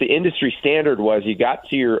years, the industry standard was you got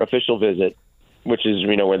to your official visit, which is,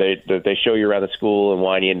 where they show you around the school and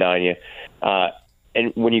wine you and dine you.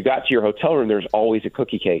 And when you got to your hotel room, there's always a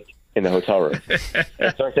cookie cake in the hotel room.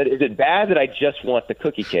 And so I said, is it bad that I just want the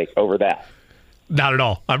cookie cake over that? Not at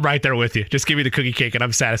all. I'm right there with you. Just give me the cookie cake and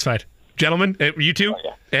I'm satisfied. Gentlemen, you two,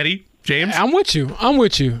 Eddie, James? I'm with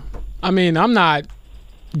you. I mean, I'm not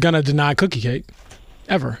going to deny cookie cake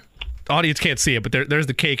ever. Audience can't see it, but there's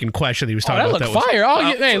the cake in question that he was talking about. That looked fire.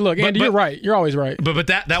 Hey, look, Andy, you're right. You're always right. But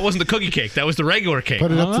that wasn't the cookie cake. That was the regular cake.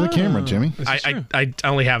 Put it up to the camera, Jimmy. I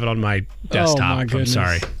only have it on my desktop. Oh, my goodness.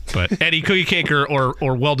 I'm sorry. But Eddie, cookie cake or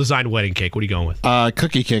well-designed wedding cake? What are you going with?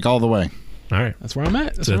 Cookie cake all the way. All right. That's where I'm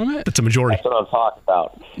at. That's a majority. That's what I'm talking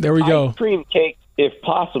about. There we go. Ice cream cake, if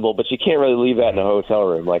possible, but you can't really leave that in a hotel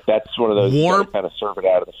room. Like, that's one of those you kind of serve it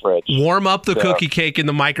out of the fridge. Warm up the cookie cake in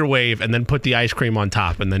the microwave and then put the ice cream on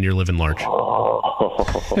top, and then you're living large. See?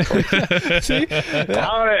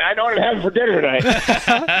 I know what I'm having for dinner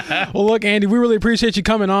tonight. Well, look, Andy, we really appreciate you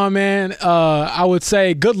coming on, man. I would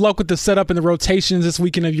say good luck with the setup and the rotations this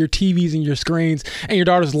weekend of your TVs and your screens, and your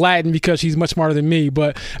daughter's Latin because she's much smarter than me.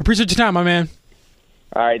 But appreciate your time, my man.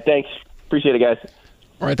 All right, thanks. Appreciate it, guys.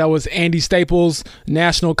 All right, that was Andy Staples,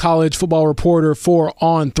 National College Football Reporter for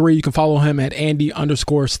On3. You can follow him at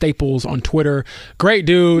Andy_Staples on Twitter. Great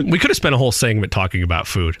dude. We could have spent a whole segment talking about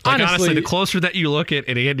food. Honestly, the closer that you look at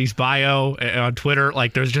Andy's bio on Twitter,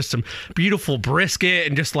 like there's just some beautiful brisket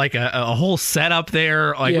and just like a whole setup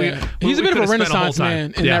there. Like he's a bit of a renaissance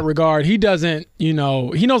man in that regard. He doesn't, he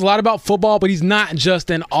knows a lot about football, but he's not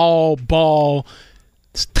just an all ball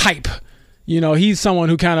type. He's someone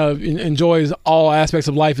who kind of enjoys all aspects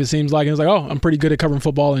of life, it seems like. And he's like, I'm pretty good at covering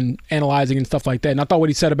football and analyzing and stuff like that. And I thought what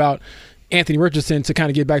he said about Anthony Richardson, to kind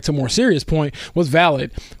of get back to a more serious point, was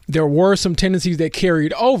valid. There were some tendencies that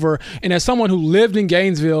carried over. And as someone who lived in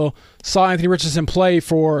Gainesville, saw Anthony Richardson play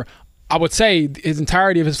for, I would say, his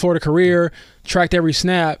entirety of his Florida career, tracked every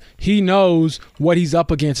snap, he knows what he's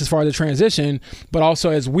up against as far as the transition. But also,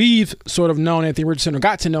 as we've sort of known Anthony Richardson or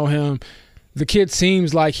got to know him, the kid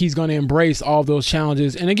seems like he's going to embrace all those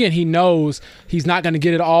challenges. And again, he knows he's not going to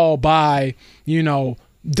get it all by, the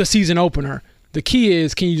season opener. The key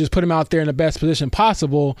is, can you just put him out there in the best position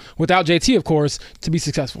possible, without JT, of course, to be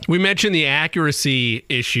successful? We mentioned the accuracy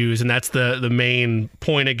issues, and that's the main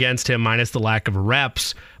point against him, minus the lack of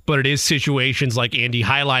reps. But it is situations like Andy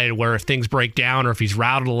highlighted where if things break down or if he's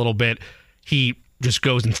routed a little bit, he just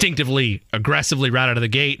goes instinctively, aggressively right out of the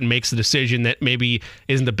gate and makes the decision that maybe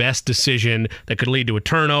isn't the best decision, that could lead to a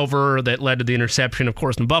turnover, that led to the interception, of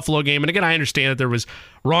course, in the Buffalo game. And again, I understand that there was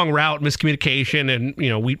wrong route, miscommunication, and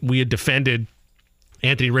we had defended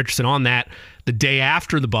Anthony Richardson on that the day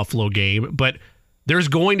after the Buffalo game. But there's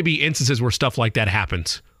going to be instances where stuff like that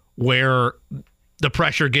happens, where the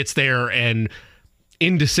pressure gets there and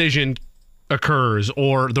indecision occurs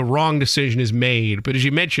or the wrong decision is made. But as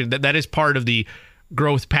you mentioned, that is part of the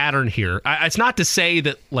growth pattern here. It's not to say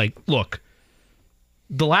that, look,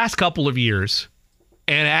 the last couple of years,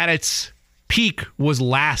 and at its peak was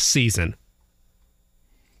last season,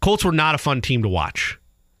 Colts were not a fun team to watch.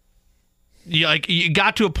 You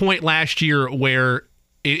got to a point last year where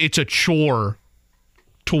it's a chore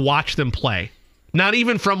to watch them play. Not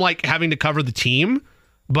even from like having to cover the team,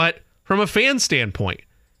 but from a fan standpoint.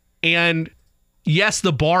 And yes,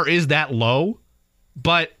 the bar is that low,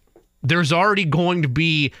 but there's already going to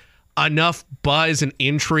be enough buzz and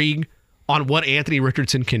intrigue on what Anthony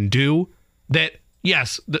Richardson can do that,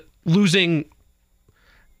 yes, losing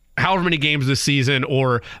however many games this season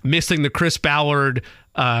or missing the Chris Ballard,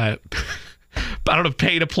 I don't know if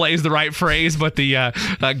pay to play is the right phrase, but the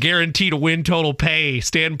guaranteed win total pay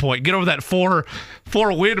standpoint. Get over that four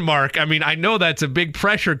win mark. I mean, I know that's a big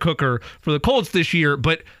pressure cooker for the Colts this year,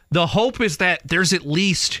 but the hope is that there's at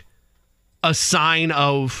least a sign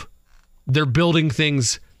of they're building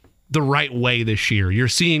things the right way this year. You're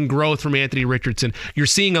seeing growth from Anthony Richardson. You're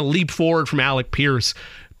seeing a leap forward from Alec Pierce.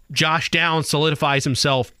 Josh Downs solidifies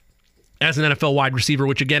himself as an NFL wide receiver,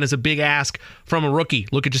 which again is a big ask from a rookie.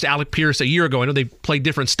 Look at just Alec Pierce a year ago. I know they played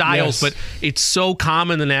different styles, but it's so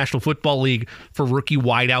common in the National Football League for rookie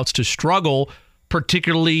wideouts to struggle,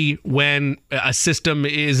 particularly when a system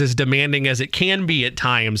is as demanding as it can be at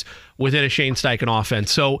times within a Shane Steichen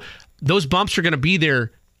offense. So those bumps are going to be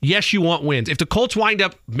there. Yes, you want wins. If the Colts wind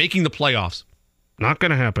up making the playoffs, not going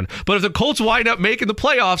to happen. But if the Colts wind up making the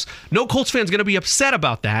playoffs, no Colts fan's going to be upset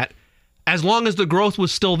about that as long as the growth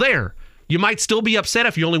was still there. You might still be upset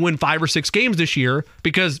if you only win 5 or 6 games this year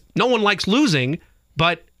because no one likes losing,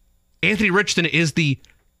 but Anthony Richardson is the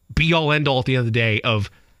be-all, end-all at the end of the day of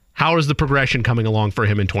how is the progression coming along for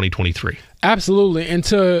him in 2023. Absolutely. And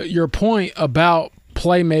to your point about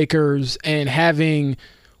playmakers and having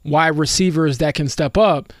wide receivers that can step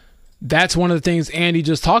up, that's one of the things Andy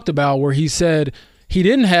just talked about where he said he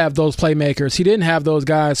didn't have those playmakers. He didn't have those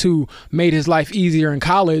guys who made his life easier in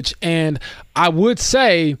college. And I would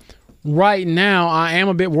say right now I am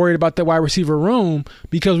a bit worried about the wide receiver room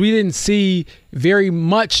because we didn't see very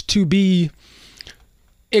much to be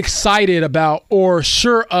excited about or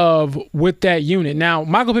sure of with that unit. Now,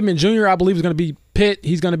 Michael Pittman Jr., I believe, is going to be Pitt.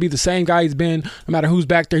 He's going to be the same guy he's been no matter who's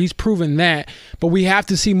back there. He's proven that. But we have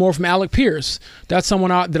to see more from Alec Pierce. That's someone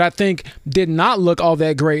that I think did not look all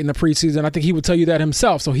that great in the preseason. I think he would tell you that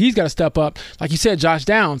himself. So he's got to step up. Like you said, Josh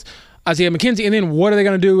Downs, Isaiah McKenzie. And then what are they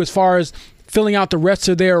going to do as far as filling out the rest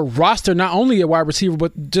of their roster, not only at wide receiver,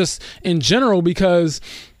 but just in general, because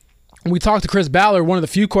we talked to Chris Ballard, one of the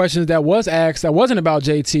few questions that was asked that wasn't about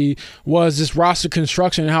JT was just roster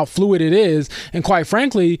construction and how fluid it is. And quite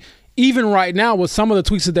frankly, even right now with some of the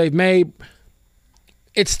tweaks that they've made,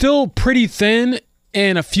 it's still pretty thin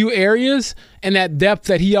in a few areas, and that depth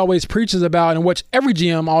that he always preaches about and which every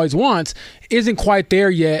GM always wants isn't quite there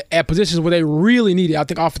yet at positions where they really need it. I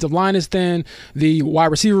think offensive line is thin. The wide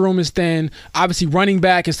receiver room is thin. Obviously, running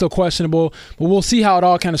back is still questionable, but we'll see how it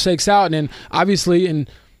all kind of shakes out. And then obviously in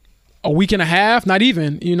a week and a half, not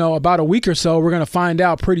even, about a week or so, we're going to find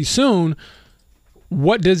out pretty soon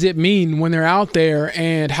what does it mean when they're out there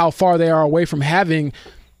and how far they are away from having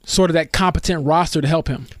sort of that competent roster to help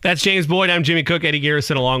him. That's James Boyd. I'm Jimmy Cook. Eddie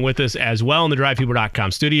Garrison along with us as well in the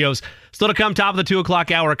DrivePeople.com studios. Still to come, top of the 2 o'clock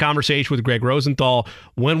hour, a conversation with Gregg Rosenthal.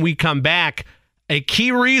 When we come back, a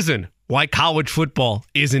key reason why college football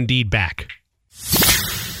is indeed back.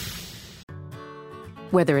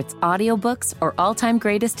 Whether it's audiobooks or all-time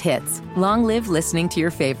greatest hits, long live listening to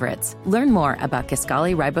your favorites. Learn more about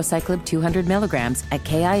Kisqali Ribociclib 200 milligrams at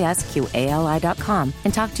KISQALI.com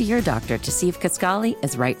and talk to your doctor to see if Kisqali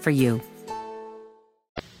is right for you.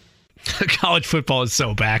 College football is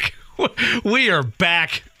so back. We are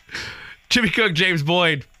back. Jimmy Cook, James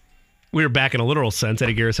Boyd. We are back in a literal sense.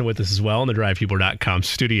 Eddie Garrison with us as well in the DrivePeople.com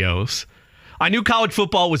studios. I knew college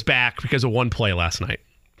football was back because of one play last night.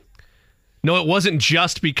 No, it wasn't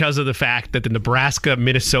just because of the fact that the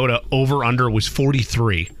Nebraska-Minnesota over-under was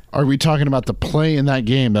 43. Are we talking about the play in that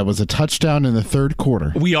game that was a touchdown in the third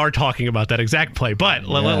quarter? We are talking about that exact play, but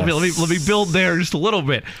let me build there just a little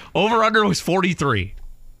bit. Over-under was 43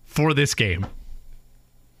 for this game.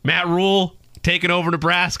 Matt Rule taking over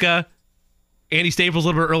Nebraska. Andy Staples a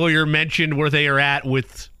little bit earlier mentioned where they are at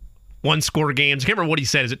with one-score games. I can't remember what he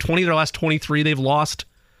said. Is it 20 of their last 23 they've lost?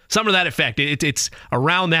 Something to that effect. It's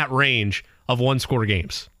around that range of one-score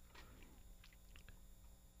games.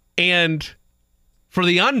 And for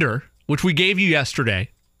the under, which we gave you yesterday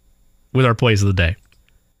with our plays of the day, it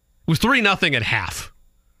was 3-0 at half.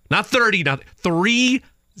 Not 30-0.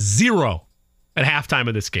 3-0 at halftime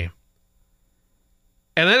of this game.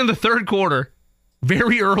 And then in the third quarter,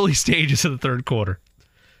 very early stages of the third quarter,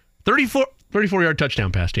 34-yard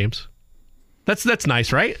touchdown pass, James. That's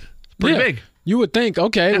nice, right? Pretty big. You would think,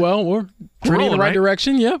 okay, well, we're trending in the right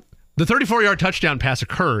direction. Yep. The 34-yard touchdown pass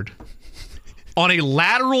occurred on a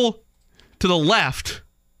lateral to the left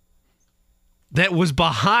that was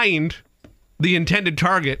behind the intended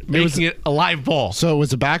target, making it a live ball. So it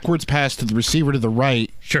was a backwards pass to the receiver to the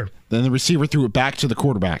right. Sure. Then the receiver threw it back to the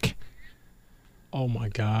quarterback. Oh, my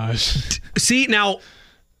gosh. See, now,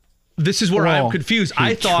 this is where I'm confused. What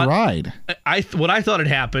I thought had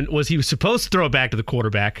happened was he was supposed to throw it back to the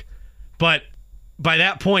quarterback, but by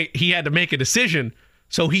that point, he had to make a decision,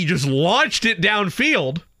 so he just launched it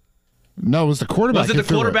downfield. No, it was the quarterback. Was it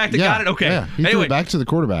the quarterback that got it? Okay. Yeah, he threw it back to the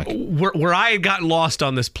quarterback. Where I had gotten lost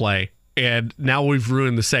on this play, and now we've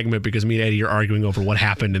ruined the segment because me and Eddie are arguing over what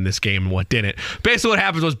happened in this game and what didn't. Basically, what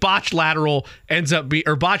happens was botched lateral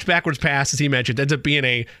botched backwards pass, as he mentioned, ends up being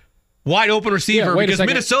a wide open receiver because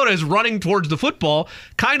Minnesota is running towards the football,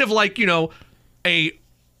 kind of like, a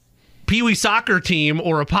Pee Wee soccer team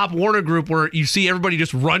or a Pop Warner group where you see everybody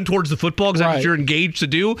just run towards the football because that's what you're engaged to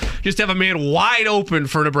do. Just have a man wide open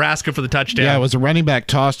for Nebraska for the touchdown. Yeah, it was a running back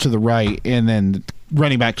toss to the right, and then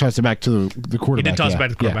running back tossed it back to the quarterback. He did toss it back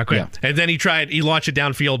to the quarterback. Yeah. And then he launched it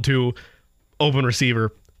downfield to open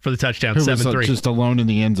receiver for the touchdown, 7-3. Just alone in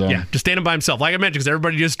the end zone. Yeah, just standing by himself. Like I mentioned, because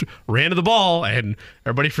everybody just ran to the ball, and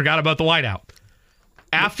everybody forgot about the wideout.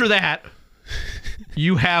 After that,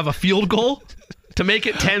 you have a field goal to make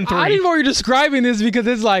it 10-3. I didn't know you're describing this because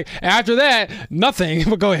it's like, after that, nothing.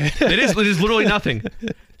 But go ahead. It is literally nothing.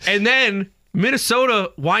 And then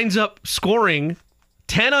Minnesota winds up scoring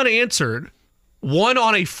 10 unanswered, 1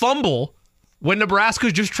 on a fumble when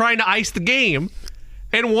Nebraska's just trying to ice the game,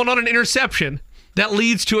 and 1 on an interception that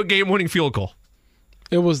leads to a game-winning field goal.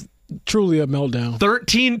 It was truly a meltdown.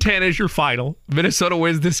 13-10 is your final. Minnesota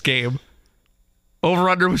wins this game.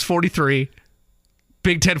 Over-under was 43.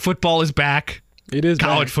 Big Ten football is back. It is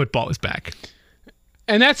College back. football is back.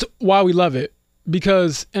 And that's why we love it.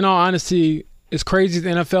 Because, in all honesty, as crazy as the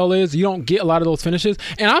NFL is, you don't get a lot of those finishes.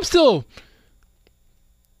 And I don't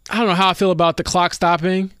know how I feel about the clock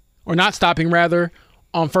stopping, or not stopping, rather,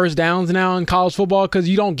 on first downs now in college football, because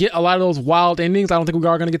you don't get a lot of those wild endings. I don't think we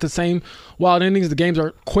are going to get the same wild endings. The games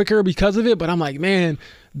are quicker because of it. But I'm like, man,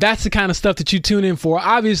 that's the kind of stuff that you tune in for.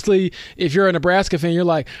 Obviously, if you're a Nebraska fan, you're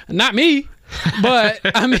like, not me. But,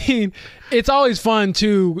 I mean, it's always fun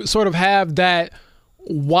to sort of have that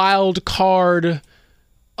wild card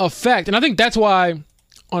effect. And I think that's why,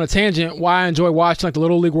 on a tangent, why I enjoy watching like the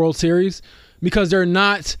Little League World Series, because they're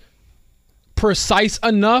not precise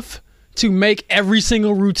enough to make every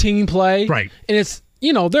single routine play. Right. And it's,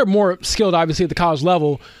 they're more skilled, obviously, at the college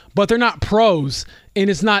level, but they're not pros, and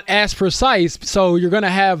it's not as precise. So you're going to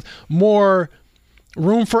have more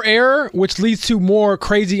room for error, which leads to more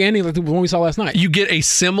crazy endings like the one we saw last night. You get a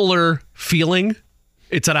similar feeling.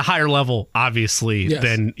 It's at a higher level, obviously,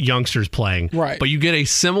 than youngsters playing. Right. But you get a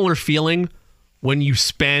similar feeling when you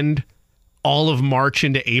spend all of March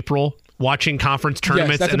into April watching conference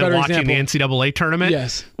tournaments and then watching the NCAA tournament.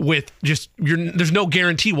 Yes. With just, there's no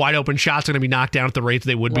guarantee wide open shots are going to be knocked down at the rates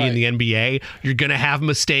they would be in the NBA. You're going to have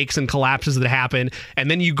mistakes and collapses that happen. And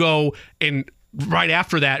then you go and right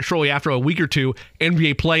after that, shortly after a week or two,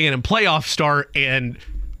 NBA play-in and playoffs start, and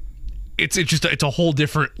it's a whole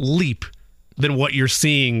different leap than what you're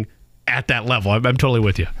seeing at that level. I'm totally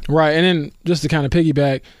with you. Right, and then just to kind of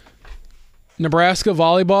piggyback, Nebraska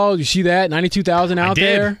volleyball, you see that 92,000 out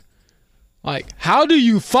there. Like, how do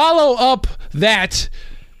you follow up that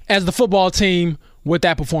as the football team with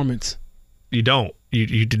that performance? You don't.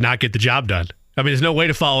 You did not get the job done. I mean, there's no way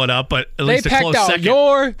to follow it up, but at least a close second. They packed out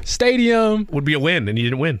your stadium. Would be a win, and you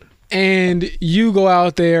didn't win. And you go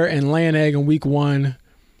out there and lay an egg in week 1.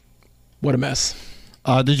 What a mess.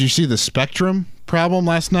 Did you see the Spectrum problem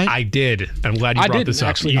last night? I did. I'm glad you brought this up.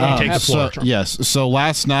 Actually, you take the floor. Yes. So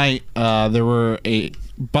last night there were a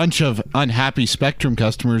bunch of unhappy Spectrum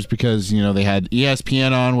customers because they had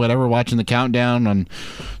ESPN on, whatever, watching the countdown on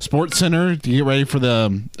SportsCenter to get ready for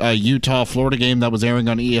the Utah-Florida game that was airing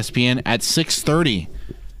on ESPN at 6:30.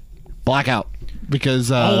 Blackout.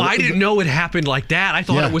 Because I didn't know it happened like that. I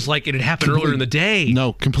thought it was like it had happened earlier in the day.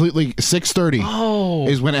 No, completely. 6:30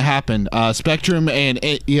 is when it happened. Spectrum and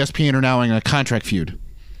ESPN are now in a contract feud.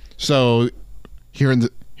 So here in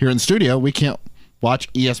the studio, we can't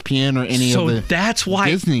watch ESPN or any of the that's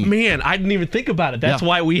why Disney. Man, I didn't even think about it. That's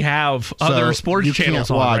why we have other sports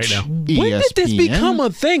channels on right now. ESPN. When did this become a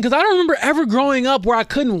thing? Because I don't remember ever growing up where I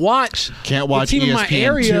couldn't watch. Can't watch the team ESPN in my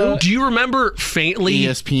area. Do you remember faintly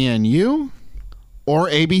ESPNU? Or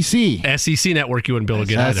ABC. SEC Network you wouldn't be able to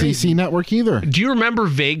get either. SEC Network either. Do you remember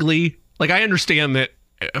vaguely, like I understand that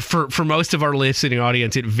for most of our listening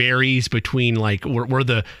audience, it varies between like where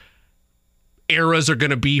the eras are going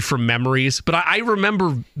to be from memories, but I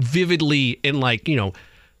remember vividly in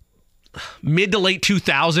mid to late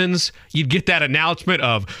 2000s, you'd get that announcement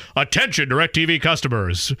of attention DirecTV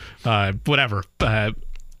customers,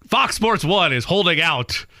 Fox Sports 1 is holding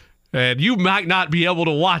out, and you might not be able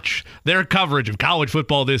to watch their coverage of college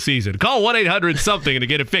football this season. Call 1-800-something to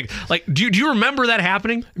get it fixed. Like, do you remember that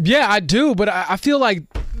happening? Yeah, I do, but I feel like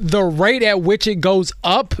the rate at which it goes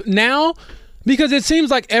up now, because it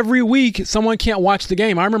seems like every week someone can't watch the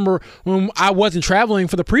game. I remember when I wasn't traveling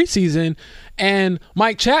for the preseason, and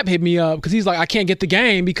Mike Chapp hit me up because he's like, I can't get the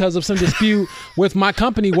game because of some dispute with my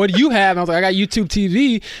company. What do you have? And I was like, I got YouTube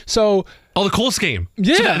TV. So, the Colts game.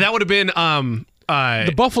 Yeah. So that would have been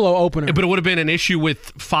the Buffalo opener. But it would have been an issue with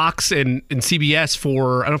Fox and CBS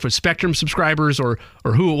for, I don't know if it's Spectrum subscribers or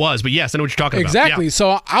who it was. But yes, I know what you're talking about. Exactly. Yeah.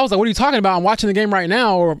 So I was like, what are you talking about? I'm watching the game right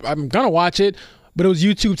now, or I'm going to watch it. But it was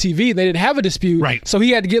YouTube TV. They didn't have a dispute. Right. So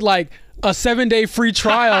he had to get like a 7-day free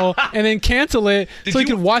trial and then cancel it so he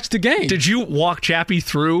could watch the game. Did you walk Chappie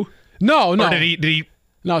through? No. Or did he?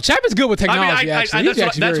 No, Chapp is good with technology, actually.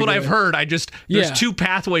 That's what I've heard. There's two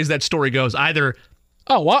pathways that story goes. Either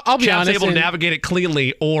I'll be Chapp's honest, able to navigate it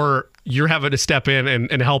cleanly, or you're having to step in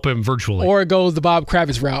and help him virtually. Or it goes the Bob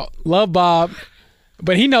Kravitz route. Love Bob,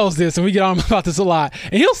 but he knows this, and we get on about this a lot.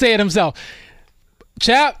 And he'll say it himself.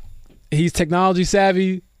 Chapp, he's technology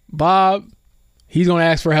savvy. Bob, he's going to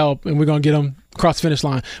ask for help, and we're going to get him across the finish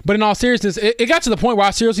line. But in all seriousness, it got to the point where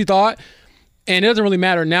I seriously thought, and it doesn't really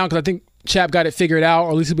matter now because I think Chapp got it figured out,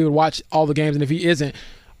 or at least he'll be able to watch all the games. And if he isn't,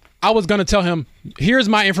 I was going to tell him, here's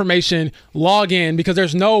my information, log in, because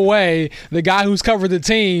there's no way the guy who's covered the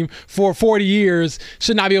team for 40 years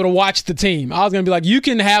should not be able to watch the team. I was going to be like, you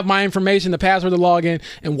can have my information, the password to log in,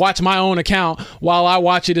 and watch my own account while I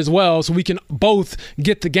watch it as well, so we can both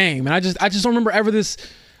get the game. And I just don't remember ever this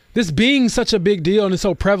being such a big deal, and it's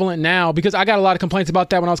so prevalent now, because I got a lot of complaints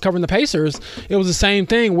about that when I was covering the Pacers. It was the same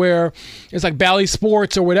thing where it's like Bally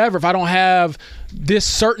Sports or whatever. If I don't have this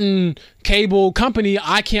certain cable company,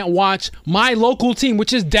 I can't watch my local team,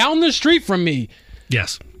 which is down the street from me.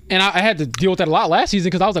 Yes. And I had to deal with that a lot last season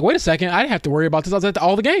because I was like, wait a second, I didn't have to worry about this. I was at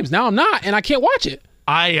all the games. Now I'm not, and I can't watch it.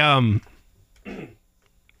 I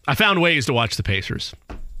found ways to watch the Pacers.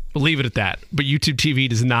 We'll leave it at that. But YouTube TV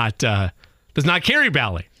does not carry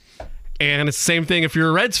Bally. And it's the same thing if you're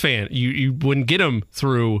a Reds fan. You wouldn't get them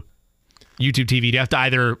through YouTube TV. You'd have to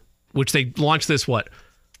either, which they launched this,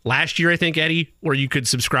 last year, I think, Eddie, where you could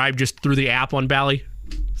subscribe just through the app on Bally.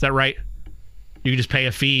 Is that right? You could just pay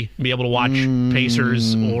a fee and be able to watch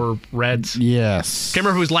Pacers or Reds. Yes. Can't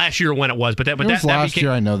remember if it was last year or when it was, but that last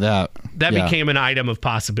year. I know that. That became an item of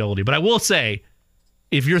possibility. But I will say,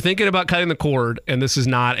 if you're thinking about cutting the cord, and this is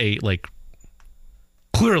not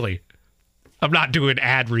clearly, I'm not doing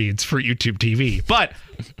ad reads for YouTube TV, but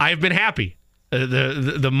I've been happy.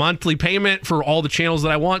 The monthly payment for all the channels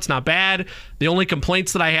that I want, it's not bad. The only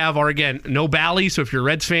complaints that I have are, again, no Bally. So if you're a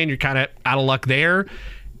Reds fan, you're kind of out of luck there.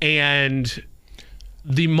 And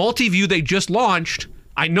the multi-view they just launched,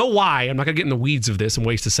 I know why. I'm not going to get in the weeds of this and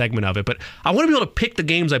waste a segment of it, but I want to be able to pick the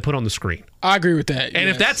games I put on the screen. I agree with that. And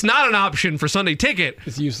if that's not an option for Sunday Ticket,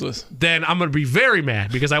 it's useless. Then I'm going to be very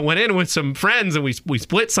mad, because I went in with some friends and we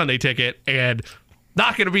split Sunday Ticket, and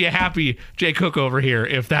not going to be a happy Jay Cook over here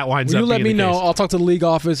if that winds up being the case. You let me know. I'll talk to the league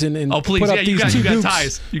office and please. Put up these two dukes.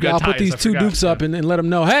 Ties. I'll put these two dukes up and let them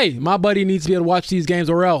know, hey, my buddy needs to be able to watch these games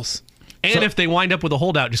or else. And if they wind up with a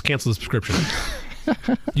holdout, just cancel the subscription.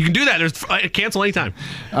 You can do that. There's cancel anytime.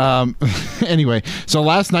 Anyway, so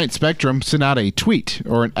last night Spectrum sent out a tweet,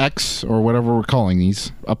 or an X, or whatever we're calling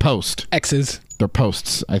these, a post. X's. They're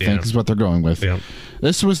posts, I think, is what they're going with. Yeah.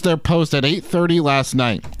 This was their post at 8:30 last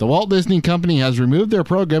night. The Walt Disney Company has removed their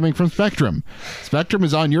programming from Spectrum. Spectrum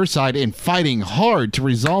is on your side in fighting hard to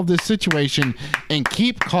resolve this situation and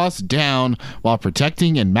keep costs down while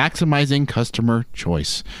protecting and maximizing customer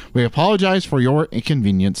choice. We apologize for your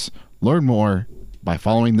inconvenience. Learn more by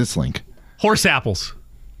following this link. Horse apples.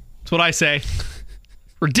 That's what I say.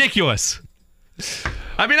 Ridiculous.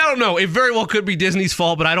 I mean, I don't know. It very well could be Disney's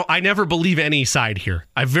fault, but I never believe any side here.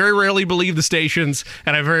 I very rarely believe the stations,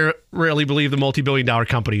 and I very rarely believe the multi-billion-dollar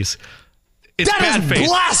companies. It's that is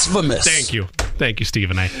blasphemous. Thank you,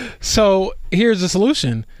 Stephen A. So here's the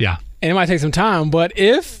solution. Yeah. And it might take some time, but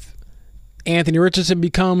if Anthony Richardson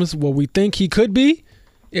becomes what we think he could be,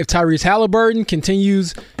 if Tyrese Halliburton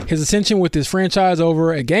continues his ascension with his franchise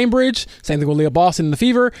over at Gamebridge, same thing with Leah Boston and the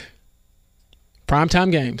Fever,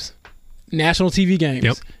 primetime games, national TV games.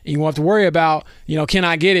 Yep. And you won't have to worry about, can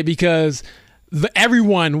I get it? Because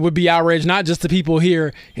everyone would be outraged, not just the people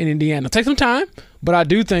here in Indiana. It'll take some time, But I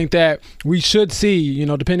do think that we should see,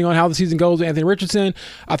 depending on how the season goes with Anthony Richardson,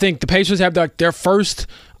 I think the Pacers have their first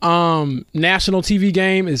national TV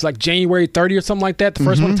game is like January 30 or something like that. The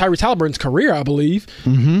first one of Tyrese Halliburton's career, I believe.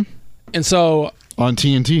 Mm-hmm. And so on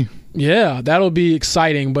TNT. Yeah, that'll be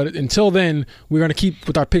exciting. But until then, we're going to keep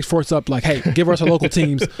with our pitchforks up like, hey, give us our local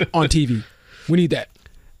teams on TV. We need that.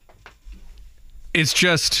 It's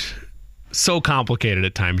just so complicated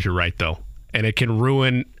at times, you're right, though. And it can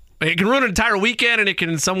ruin an entire weekend, and it can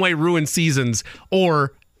in some way ruin seasons.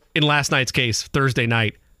 Or, in last night's case, Thursday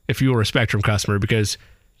night, if you were a Spectrum customer, because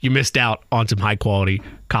you missed out on some high-quality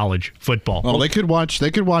college football. Well, they could watch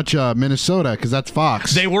Minnesota because that's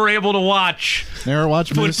Fox. They were able to watch. They were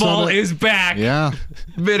watching Football Minnesota. is back. Yeah.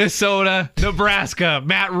 Minnesota, Nebraska,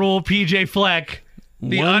 Matt Rule, PJ Fleck.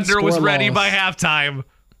 The under was ready by halftime.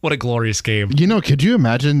 What a glorious game. Could you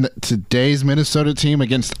imagine today's Minnesota team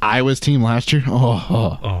against Iowa's team last year?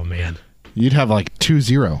 Oh man. You'd have like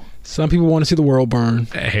 2-0. Some people want to see the world burn.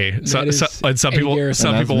 Hey, and some people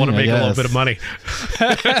want to make a little bit of money.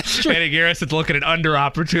 Eddie Garrison's looking at under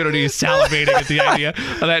opportunities, salivating at the idea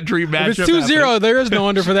of that dream matchup. If it's 2-0, there is no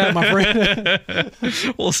under for that, my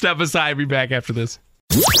friend. We'll step aside. Be back after this.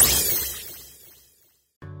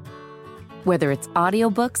 Whether it's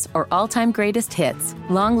audiobooks or all-time greatest hits,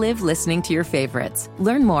 long live listening to your favorites.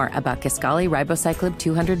 Learn more about Kisqali Ribociclib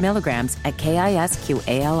 200 milligrams at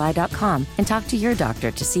KISQALI.com and talk to your doctor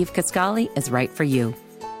to see if Kisqali is right for you.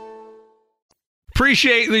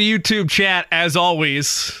 Appreciate the YouTube chat, as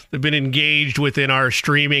always. They've been engaged within our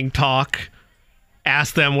streaming talk.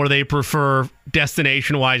 Ask them where they prefer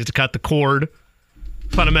destination-wise to cut the cord.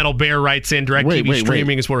 Fundamental Bear writes in, DirecTV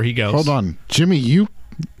streaming is where he goes. Hold on. Jimmy,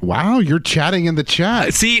 Wow, you're chatting in the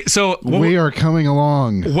chat. See, so we are coming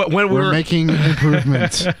along. We're making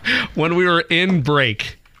improvements. When we were in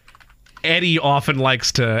break, Eddie often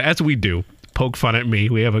likes to, as we do, poke fun at me.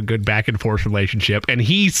 We have a good back and forth relationship. And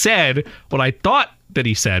he said, what I thought that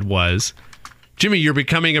he said was, Jimmy, you're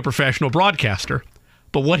becoming a professional broadcaster.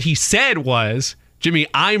 But what he said was, Jimmy,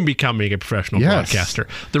 I'm becoming a professional broadcaster.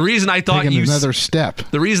 The reason I thought another step.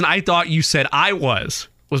 The reason I thought you said I was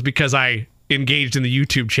because I engaged in the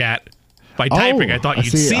YouTube chat by typing. I thought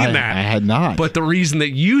you'd seen that. I had not. But the reason that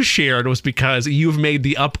you shared was because you've made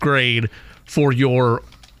the upgrade for your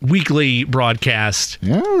weekly broadcast.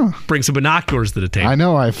 Yeah. Bring some binoculars to the table. I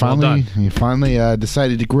know. I finally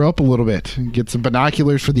decided to grow up a little bit and get some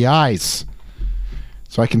binoculars for the eyes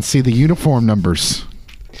so I can see the uniform numbers.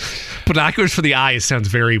 Binoculars for the eyes sounds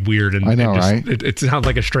very weird. And I know, right? It sounds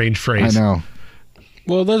like a strange phrase. I know.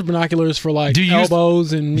 Well, there's binoculars for like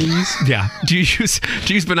elbows and knees. Yeah. Do you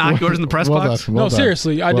use binoculars in the press box? No,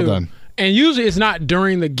 seriously, I do. Done. And usually it's not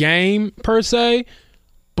during the game per se,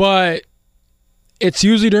 but it's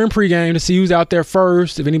usually during pregame to see who's out there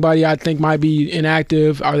first. If anybody I think might be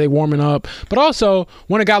inactive, are they warming up? But also,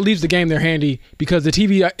 when a guy leaves the game, they're handy because the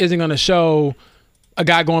TV isn't going to show a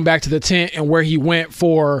guy going back to the tent and where he went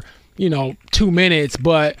for 2 minutes,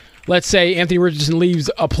 but let's say Anthony Richardson leaves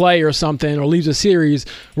a play or something or leaves a series,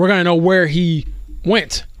 we're going to know where he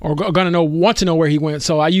went or going to want to know where he went.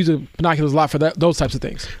 So I use the binoculars a lot for those types of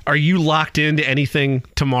things. Are you locked into anything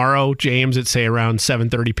tomorrow, James, at say around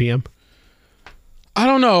 7:30 p.m.? I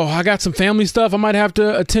don't know. I got some family stuff I might have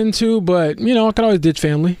to attend to, but, I can always ditch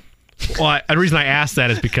family. Well, the reason I asked that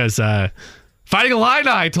is because Fighting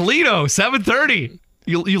Illini, Toledo, 7:30.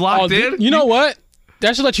 You locked in? You know what?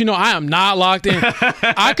 That should let you know I am not locked in.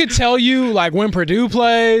 I could tell you like when Purdue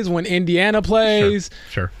plays, when Indiana plays.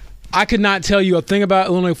 Sure. I could not tell you a thing about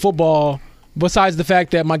Illinois football besides the fact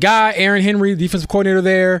that my guy, Aaron Henry, defensive coordinator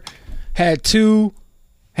there, had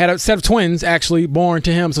a set of twins actually born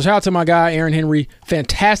to him. So shout out to my guy, Aaron Henry.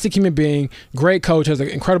 Fantastic human being. Great coach. Has an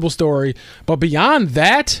incredible story. But beyond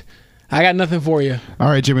that, I got nothing for you. All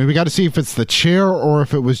right, Jimmy. We got to see if it's the chair or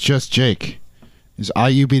if it was just Jake. Is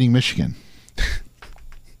IU beating Michigan?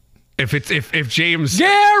 If James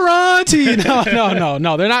guarantee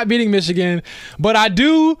no, they're not beating Michigan, but I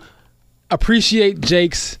do appreciate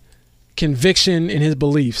Jake's conviction in his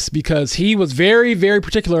beliefs because he was very, very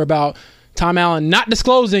particular about Tom Allen not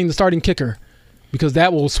disclosing the starting kicker because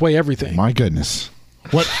that will sway everything. My goodness,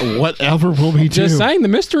 whatever will he do? Just saying, the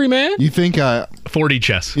mystery, man. You think 4D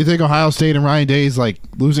chess? You think Ohio State and Ryan Day is like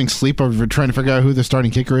losing sleep over trying to figure out who the starting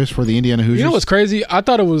kicker is for the Indiana Hoosiers? You know what's crazy? I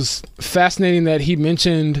thought it was fascinating that he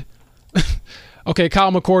mentioned. Okay,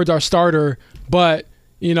 Kyle McCord's our starter, but,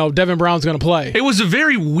 Devin Brown's going to play. It was a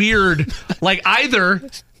very weird, either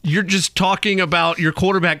you're just talking about your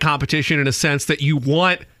quarterback competition in a sense that you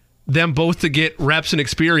want them both to get reps and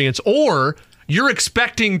experience, or you're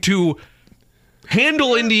expecting to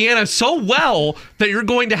handle Indiana so well that you're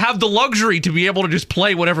going to have the luxury to be able to just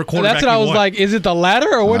play whatever quarterback That's what I was like. Is it the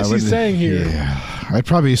latter, or what is he saying here? Yeah, I'd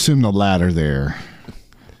probably assume the latter there.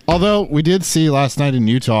 Although we did see last night in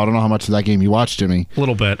Utah, I don't know how much of that game you watched, Jimmy. A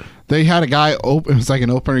little bit. They had a guy open. It was like an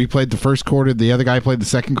opener. He played the first quarter. The other guy played the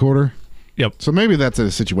second quarter. Yep. So maybe that's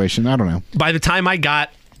a situation. I don't know. By the time I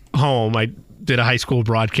got home, I did a high school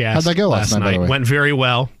broadcast. How'd that go last night, by the way? Went very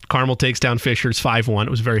well. Carmel takes down Fishers 5-1. It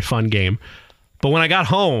was a very fun game. But when I got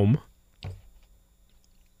home,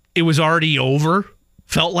 it was already over,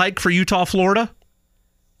 felt like, for Utah, Florida.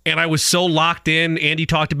 And I was so locked in. Andy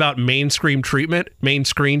talked about main screen treatment.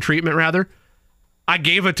 I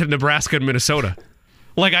gave it to Nebraska and Minnesota.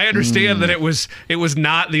 Like, I understand that it was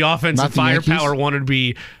not the offensive firepower wanted to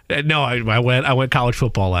be. No, I went college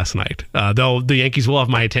football last night. Though the Yankees will have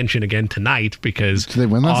my attention again tonight because Did they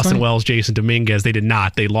win last Austin night? Wells, Jason Dominguez, they did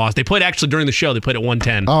not. They lost. They played actually during the show. They played at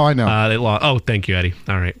 110. Oh, I know. They lost. Oh, thank you, Eddie.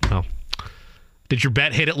 All right. Well, did your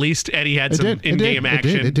bet hit at least? Eddie had some in-game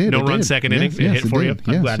action. It did. No run second inning. It hit for you.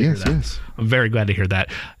 I'm glad to hear that. Yes. I'm very glad to hear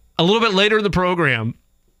that. A little bit later in the program,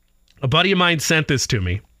 a buddy of mine sent this to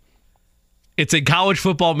me. It's a college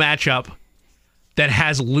football matchup that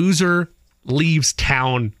has loser leaves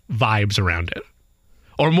town vibes around it.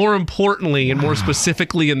 Or more importantly, and more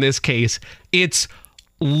specifically in this case, it's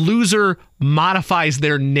loser modifies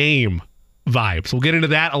their name vibes. We'll get into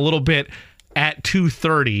that a little bit at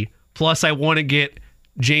 2:30. Plus, I want to get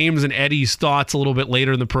James and Eddie's thoughts a little bit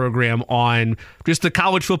later in the program on just the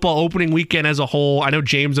college football opening weekend as a whole. I know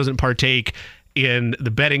James doesn't partake in the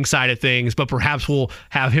betting side of things, but perhaps we'll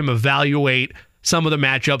have him evaluate some of the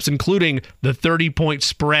matchups, including the 30-point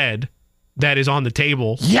spread that is on the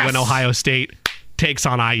table when Ohio State takes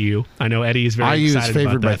on IU. I know Eddie is very excited about that. IU is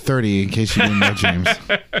favored by 30, in case you didn't know, James.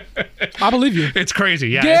 I believe you. It's crazy.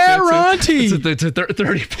 Yeah, Guaranteed. It's a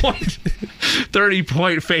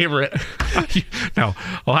 30-point favorite. No,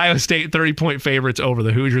 Ohio State 30-point favorites over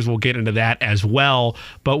the Hoosiers. We'll get into that as well.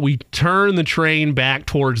 But we turn the train back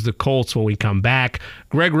towards the Colts when we come back.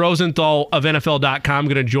 Gregg Rosenthal of NFL.com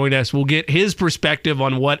going to join us. We'll get his perspective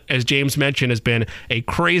on what, as James mentioned, has been a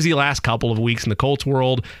crazy last couple of weeks in the Colts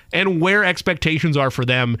world and where expectations are for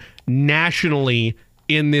them nationally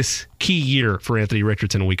in this key year for Anthony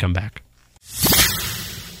Richardson when we come back.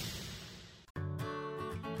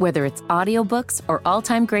 Whether it's audiobooks or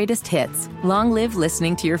all-time greatest hits, long live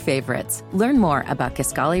listening to your favorites. Learn more about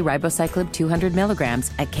Kisqali Ribociclib 200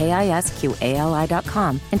 milligrams at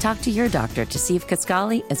KISQALI.com and talk to your doctor to see if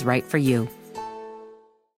Kisqali is right for you.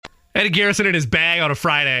 Eddie Garrison in his bag on a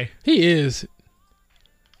Friday. He is.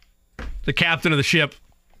 The captain of the ship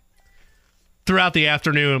throughout the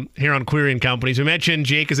afternoon here on Query and Companies. We mentioned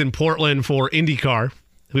Jake is in Portland for IndyCar.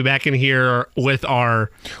 He'll be back in here with our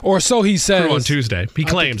or so he says crew on Tuesday. He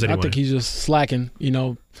claims anyway. I think he's just slacking.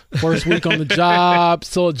 First week on the job,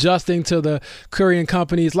 still adjusting to the Query and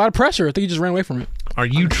Companies. A lot of pressure. I think he just ran away from it. Are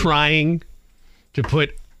you trying to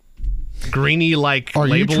put greeny-like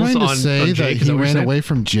labels on Jake? Are you trying to say that he ran away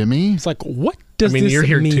from Jimmy? It's like, what does this mean? You're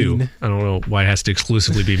here too. I don't know why it has to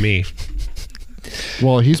exclusively be me.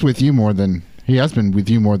 Well, he's with you more than he has been with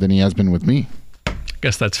you more than he has been with me.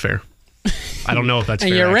 Guess that's fair. I don't know if that's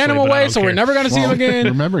and fair. And you ran him away, so we're never going to see him again.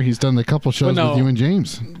 Remember, he's done a couple shows with you and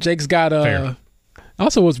James. Jake's got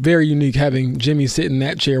also, it's very unique having Jimmy sit in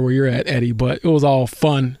that chair where you're at, Eddie, but it was all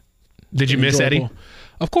fun. Did you miss enjoyable. Eddie?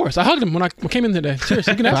 Of course. I hugged him when I came in today.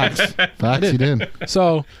 Seriously, you can ask him. Facts, you did.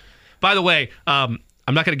 So, by the way, I'm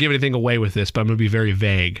not going to give anything away with this, but I'm going to be very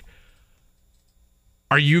vague.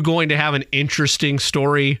 Are you going to have an interesting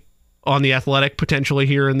story on The Athletic potentially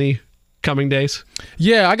here in the coming days?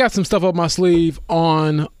 Yeah, I got some stuff up my sleeve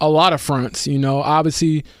on a lot of fronts.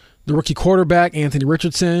 Obviously the rookie quarterback, Anthony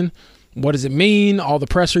Richardson. What does it mean? All the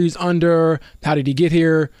pressure he's under. How did he get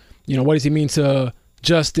here? What does he mean to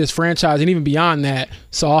just this franchise and even beyond that?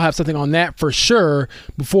 So I'll have something on that for sure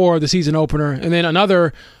before the season opener. And then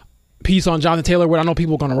another piece on Jonathan Taylor where I know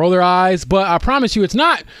people are going to roll their eyes, but I promise you it's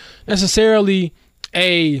not necessarily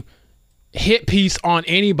a hit piece on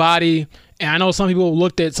anybody. And I know some people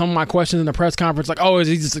looked at some of my questions in the press conference like, oh, is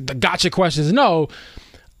these just the gotcha questions? No,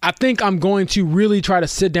 I think I'm going to really try to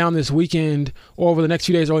sit down this weekend or over the next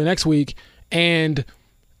few days, early next week, and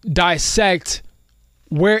dissect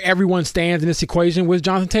where everyone stands in this equation with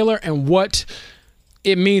Jonathan Taylor and what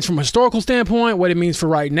it means from a historical standpoint, what it means for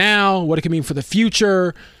right now, what it can mean for the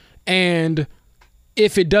future, and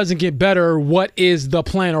if it doesn't get better, what is the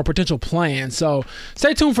plan or potential plan? So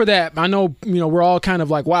stay tuned for that. I know, we're all kind of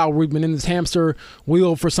like, wow, we've been in this hamster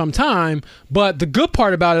wheel for some time. But the good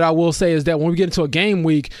part about it, I will say, is that when we get into a game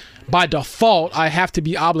week, by default, I have to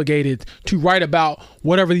be obligated to write about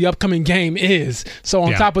whatever the upcoming game is. So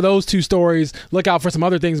on top of those two stories, look out for some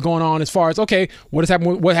other things going on as far as, okay, what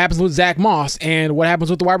happens with Zach Moss, and what happens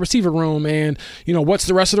with the wide receiver room, and what's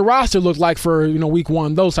the rest of the roster look like for week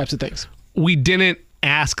one, those types of things. We didn't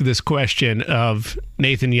ask this question of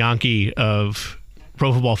Nathan Jahnke of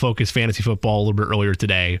Pro Football Focus Fantasy Football a little bit earlier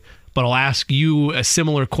today, but I'll ask you a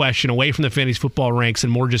similar question away from the fantasy football ranks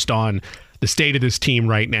and more just on the state of this team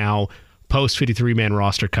right now, post 53-man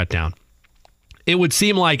roster cutdown. It would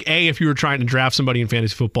seem like, A, if you were trying to draft somebody in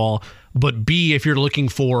fantasy football, but B, if you're looking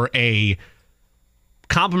for a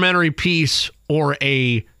complementary piece or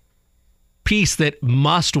a piece that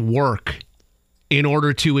must work in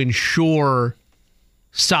order to ensure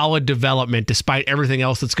solid development despite everything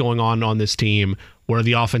else that's going on this team, where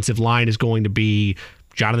the offensive line is going to be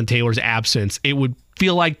Jonathan Taylor's absence, it would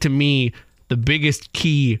feel like to me the biggest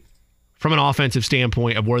key from an offensive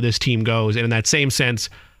standpoint of where this team goes, and in that same sense,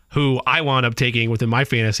 who I wound up taking within my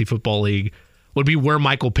fantasy football league, would be where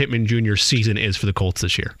Michael Pittman Jr.'s season is for the Colts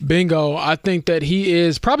this year. Bingo. I think that he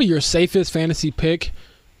is probably your safest fantasy pick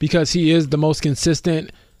because he is the most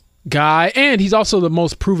consistent guy, and he's also the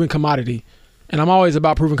most proven commodity. And I'm always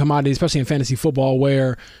about proven commodities, especially in fantasy football,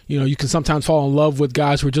 where you can sometimes fall in love with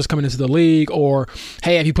guys who are just coming into the league, or,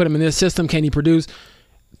 hey, if you put him in this system, can he produce?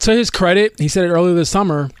 To his credit, he said it earlier this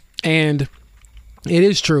summer, and it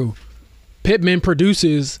is true. Pittman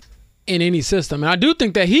produces in any system. And I do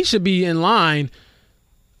think that he should be in line,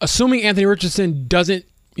 assuming Anthony Richardson doesn't,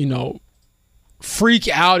 freak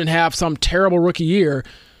out and have some terrible rookie year.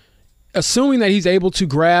 Assuming that he's able to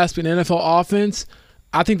grasp an NFL offense,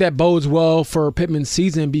 I think that bodes well for Pittman's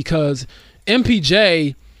season, because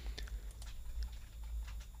MPJ,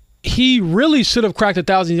 he really should have cracked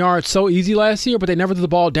 1,000 yards so easy last year, but they never threw the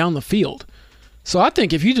ball down the field. So I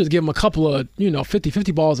think if you just give him a couple of,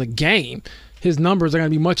 50-50 balls a game, his numbers are going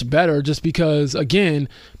to be much better, just because, again,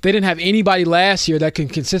 they didn't have anybody last year that can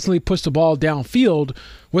consistently push the ball downfield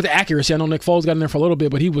with accuracy. I know Nick Foles got in there for a little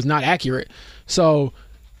bit, but he was not accurate. So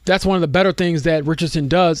that's one of the better things that Richardson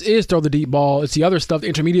does, is throw the deep ball. It's the other stuff, the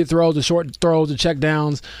intermediate throws, the short throws, the check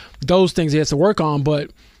downs, those things he has to work on. But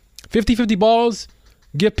 50-50 balls,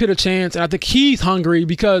 give Pitt a chance. And I think he's hungry,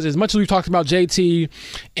 because as much as we've talked about JT,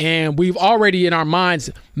 and we've already in our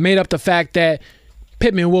minds made up the fact that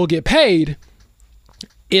Pittman will get paid,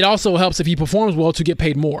 it also helps if he performs well to get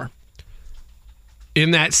paid more.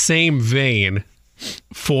 In that same vein,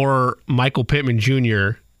 for Michael Pittman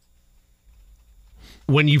Jr.,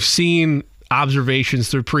 when you've seen observations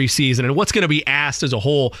through preseason and what's going to be asked as a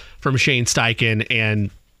whole from Shane Steichen and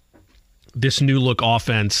this new look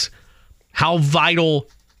offense, how vital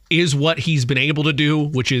is what he's been able to do,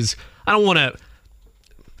 which is, I don't want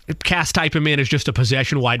to cast type him in as just a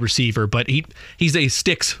possession wide receiver, but he's a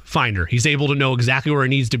sticks finder. He's able to know exactly where he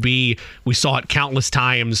needs to be. We saw it countless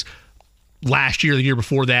times last year, the year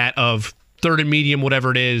before that, of third and medium,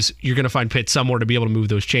 whatever it is, you're going to find Pitt somewhere to be able to move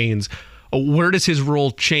those chains. Where does his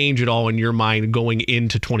role change at all in your mind going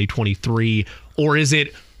into 2023? Or is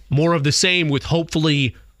it more of the same with,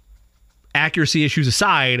 hopefully, accuracy issues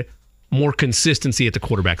aside, more consistency at the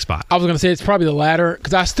quarterback spot? I was going to say it's probably the latter,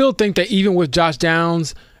 because I still think that even with Josh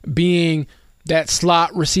Downs being that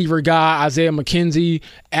slot receiver guy, Isaiah McKenzie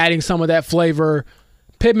adding some of that flavor,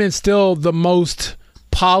 Pittman's still the most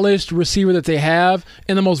polished receiver that they have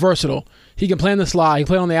and the most versatile. He can play on the slide. He can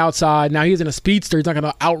play on the outside. Now, he's in a speedster. He's not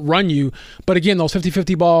going to outrun you. But again, those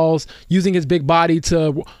 50-50 balls, using his big body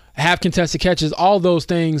to have contested catches, all those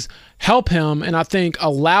things help him, and I think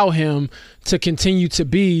allow him to continue to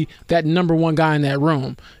be that number one guy in that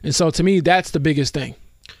room. And so to me, that's the biggest thing.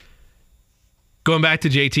 Going back to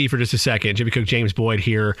JT for just a second, Jimmy Cook, James Boyd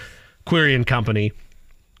here, Query and Company.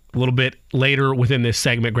 A little bit later within this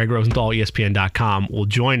segment, Gregg Rosenthal, ESPN.com, will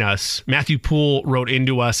join us. Matthew Poole wrote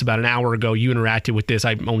into us about an hour ago. You interacted with this.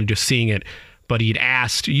 I'm only just seeing it. But he'd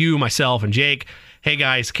asked you, myself, and Jake, hey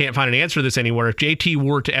guys, can't find an answer to this anywhere. If JT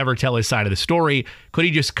were to ever tell his side of the story, could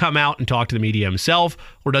he just come out and talk to the media himself,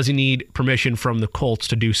 or does he need permission from the Colts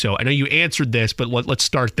to do so? I know you answered this, but let's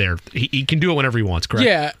start there. He can do it whenever he wants, correct?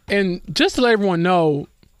 Yeah, and just to let everyone know,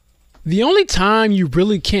 the only time you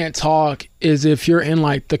really can't talk is if you're in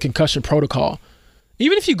like the concussion protocol.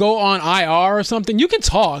 Even if you go on IR or something, you can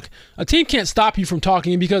talk. A team can't stop you from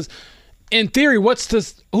talking, because in theory,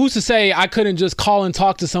 who's to say I couldn't just call and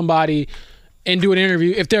talk to somebody and do an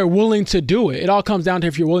interview if they're willing to do it. It all comes down to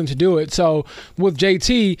if you're willing to do it. So with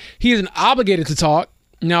JT, he isn't obligated to talk.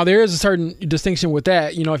 Now, there is a certain distinction with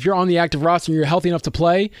that. You know, if you're on the active roster and you're healthy enough to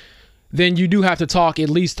play, then you do have to talk at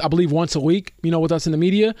least, I believe, once a week, you know, with us in the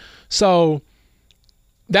media. So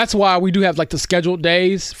that's why we do have like the scheduled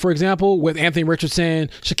days, for example, with Anthony Richardson,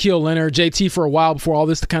 Shaquille Leonard, JT for a while before all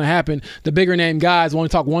this kind of happened. The bigger name guys only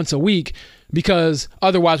talk once a week because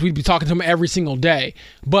otherwise we'd be talking to them every single day.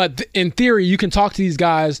 But in theory, you can talk to these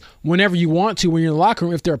guys whenever you want to when you're in the locker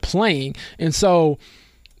room if they're playing. And so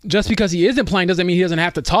just because he isn't playing doesn't mean he doesn't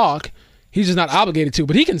have to talk. He's just not obligated to.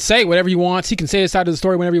 But he can say whatever he wants. He can say his side of the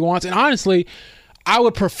story whenever he wants. And honestly, I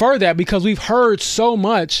would prefer that because we've heard so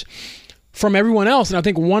much from everyone else. And I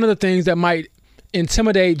think one of the things that might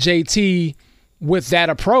intimidate JT with that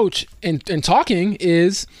approach and talking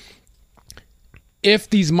is if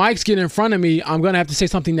these mics get in front of me, I'm going to have to say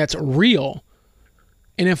something that's real.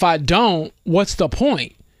 And if I don't, what's the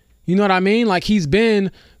point? You know what I mean? Like he's been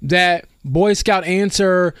that Boy Scout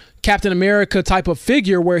answer, Captain America type of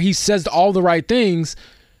figure where he says all the right things.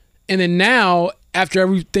 And then now, after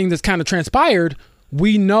everything that's kind of transpired,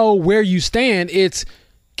 we know where you stand. It's,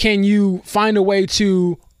 can you find a way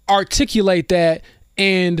to articulate that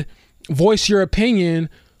and voice your opinion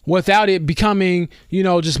without it becoming, you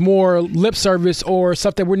know, just more lip service or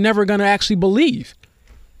stuff that we're never going to actually believe?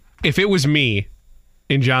 If it was me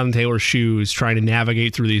in Jonathan Taylor's shoes trying to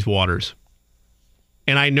navigate through these waters,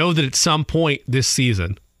 and I know that at some point this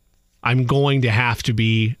season, I'm going to have to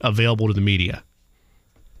be available to the media.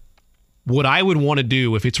 What I would want to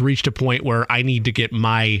do if it's reached a point where I need to get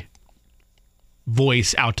my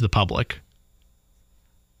voice out to the public,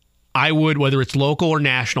 I would, whether it's local or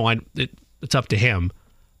national, it's up to him,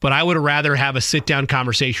 but I would rather have a sit-down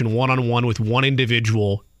conversation one-on-one with one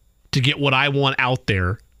individual to get what I want out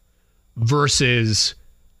there versus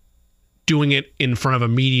doing it in front of a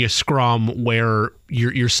media scrum where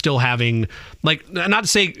you're still having, like, not to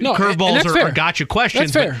say curveballs or gotcha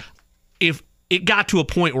questions, that's fair. but if it got to a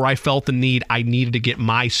point where I felt the need, I needed to get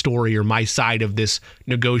my story or my side of this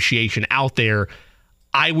negotiation out there,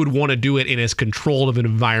 I would want to do it in as controlled of an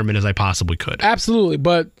environment as I possibly could. Absolutely.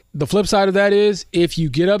 But the flip side of that is if you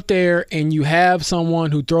get up there and you have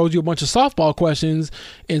someone who throws you a bunch of softball questions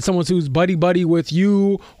and someone who's buddy-buddy with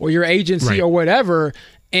you or your agency or whatever,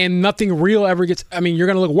 and nothing real ever gets, I mean, you're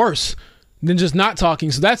going to look worse than just not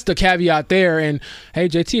talking. So that's the caveat there. And hey,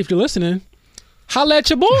 JT, if you're listening, holla at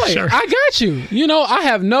your boy. Sure. I got you. You know, I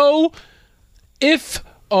have no if,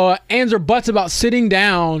 ands, or buts about sitting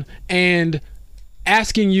down and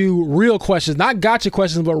asking you real questions, not gotcha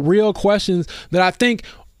questions, but real questions that I think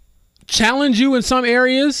challenge you in some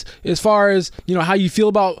areas as far as, you know, how you feel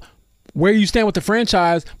about where you stand with the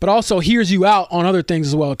franchise, but also hears you out on other things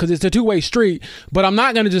as well, because it's a two-way street. But I'm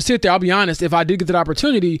not going to just sit there. I'll be honest, if I did get that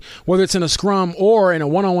opportunity, whether it's in a scrum or in a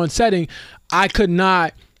one-on-one setting, I could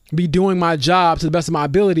not be doing my job to the best of my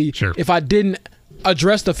ability if I didn't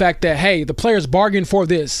address the fact that, hey, the players bargained for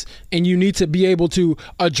this, and you need to be able to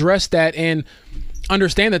address that and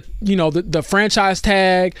understand that, you know, the franchise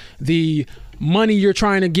tag, the money you're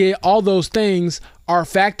trying to get, all those things are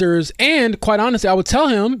factors. And quite honestly, I would tell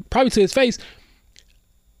him, probably to his face,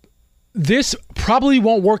 this probably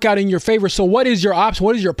won't work out in your favor. So what is your option?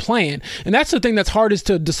 What is your plan? And that's the thing that's hardest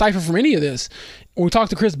to decipher from any of this. When we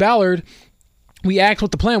talked to Chris Ballard, we asked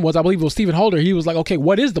what the plan was. I believe it was Stephen Holder. He was like, okay,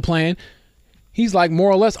 what is the plan? He's like,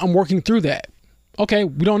 more or less, I'm working through that. Okay,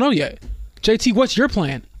 we don't know yet. JT, what's your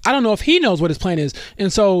plan? I don't know if he knows what his plan is.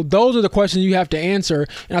 And so those are the questions you have to answer.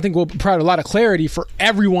 And I think we'll provide a lot of clarity for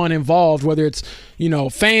everyone involved, whether it's, you know,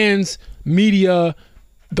 fans, media,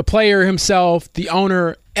 the player himself, the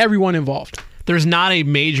owner, everyone involved. There's not a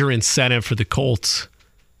major incentive for the Colts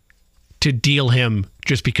to deal him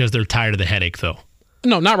just because they're tired of the headache, though.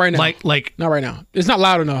 No, not right now. Like not right now. It's not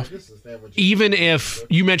loud enough. Even if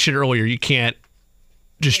you mentioned earlier, you can't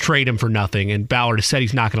just trade him for nothing, and Ballard has said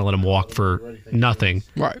he's not going to let him walk for nothing.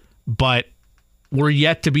 Right. But we're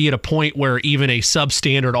yet to be at a point where even a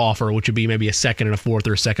substandard offer, which would be maybe a second and a fourth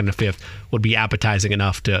or a second and a fifth, would be appetizing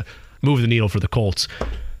enough to move the needle for the Colts.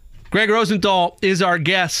 Gregg Rosenthal is our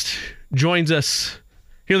guest, joins us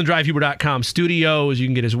here in the DriveHuber.com studios. You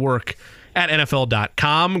can get his work at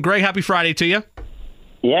NFL.com. Gregg, happy Friday to you.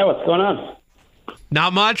 Yeah, what's going on?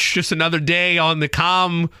 Not much, just another day on the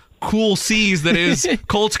calm, cool seas that is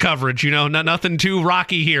Colts coverage. You know, nothing too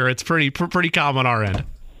rocky here. It's pretty calm on our end.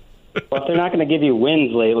 Well, if they're not going to give you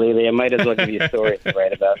wins lately, they might as well give you stories to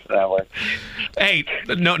write about for that one. Hey,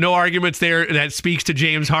 no arguments there. That speaks to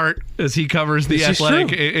James Hart as he covers the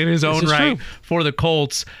Athletic in his own right for the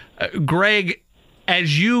Colts. Gregg,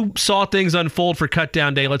 As you saw things unfold for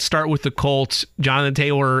cutdown day, let's start with the Colts. Jonathan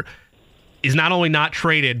Taylor is not only not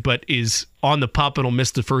traded, but is on the pup and will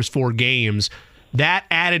miss the first 4 games. That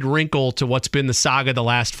added wrinkle to what's been the saga the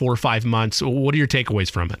last 4 or 5 months. What are your takeaways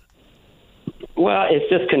from it? Well, it's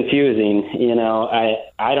just confusing.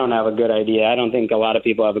 I don't have a good idea. I don't think a lot of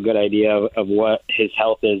people have a good idea of what his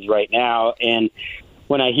health is right now. And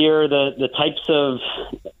when I hear the types of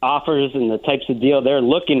offers and the types of deal they're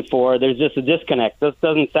looking for, there's just a disconnect. This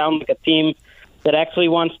doesn't sound like a team that actually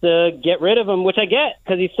wants to get rid of him, which I get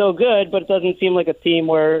because he's so good, but it doesn't seem like a team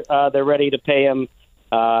where they're ready to pay him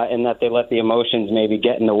and that they let the emotions maybe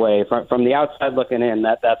get in the way. From the outside looking in,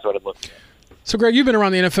 that's what it looks like. So, Greg, you've been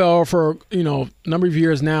around the NFL for a number of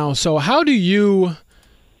years now. So how do you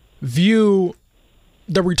view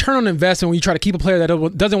the return on investment when you try to keep a player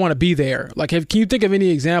that doesn't want to be there? Like, can you think of any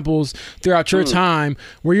examples throughout your time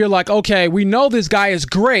where you're like, okay, we know this guy is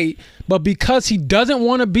great, but because he doesn't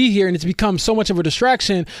want to be here and it's become so much of a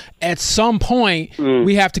distraction, at some point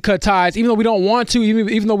we have to cut ties, even though we don't want to,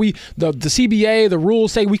 even though the CBA, the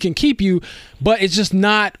rules say we can keep you, but it's just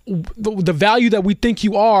not the value that we think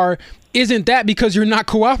you are isn't that because you're not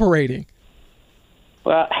cooperating.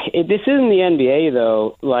 Well, this isn't the NBA,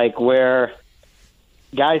 though, like where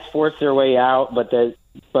guys force their way out, but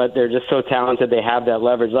they're just so talented they have that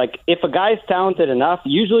leverage. Like, if a guy's talented enough,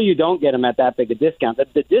 usually you don't get him at that big a discount.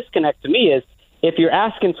 The disconnect to me is if you're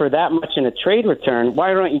asking for that much in a trade return,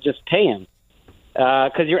 why don't you just pay him?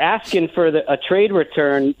 Because you're asking for a trade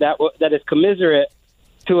return that is commensurate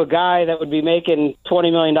to a guy that would be making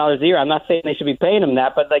 $20 million a year. I'm not saying they should be paying him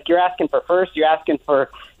that, but like you're asking for first, you're asking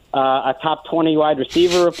for a top 20 wide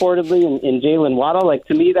receiver reportedly in Jalen Waddle. Like,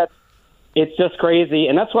 to me, it's just crazy.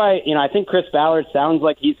 And that's why, I think Chris Ballard sounds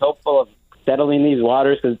like he's hopeful of settling these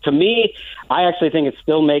waters. Because to me, I actually think it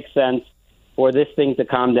still makes sense for this thing to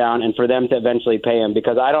calm down and for them to eventually pay him.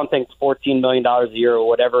 Because I don't think $14 million a year or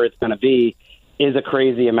whatever it's going to be is a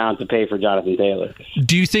crazy amount to pay for Jonathan Taylor.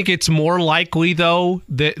 Do you think it's more likely, though,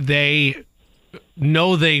 that they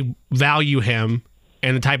know they value him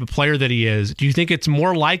and the type of player that he is? Do you think it's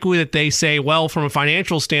more likely that they say, well, from a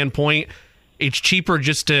financial standpoint, it's cheaper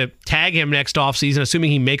just to tag him next offseason, assuming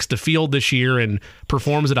he makes the field this year and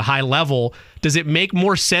performs at a high level? Does it make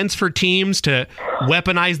more sense for teams to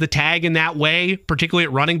weaponize the tag in that way, particularly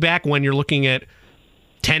at running back when you're looking at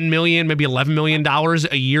 $10 million, maybe $11 million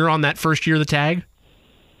a year on that first year of the tag?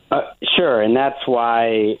 Sure, and that's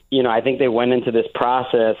why, I think they went into this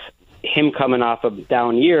process, him coming off a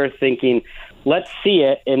down year, thinking, let's see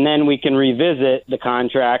it, and then we can revisit the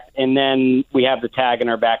contract, and then we have the tag in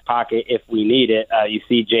our back pocket if we need it. You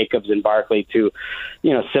see Jacobs and Barkley, two,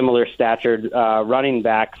 similar statured running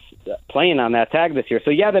backs playing on that tag this year.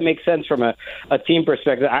 So, yeah, that makes sense from a team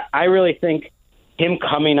perspective. I really think him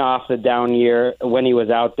coming off the down year when he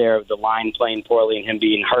was out there, the line playing poorly and him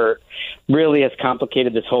being hurt, really has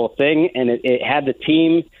complicated this whole thing, and it had the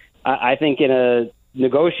team, I think, in a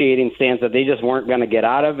negotiating stance that they just weren't going to get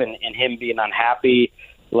out of, and him being unhappy.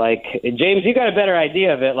 Like, James, you got a better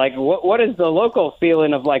idea of it. Like, what is the local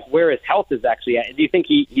feeling of, like, where his health is actually at? Do you think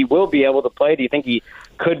he will be able to play? Do you think he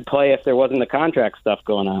could play if there wasn't the contract stuff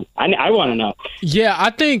going on? I want to know. Yeah,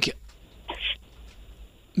 I think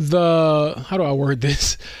how do I word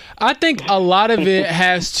this? I think a lot of it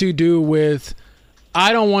has to do with,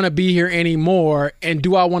 I don't want to be here anymore, and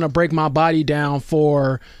do I want to break my body down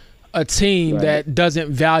for a team that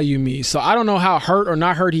doesn't value me? So I don't know how hurt or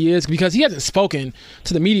not hurt he is, because he hasn't spoken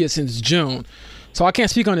to the media since June. So I can't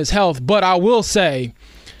speak on his health, but I will say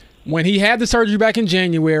when he had the surgery back in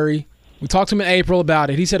January, we talked to him in April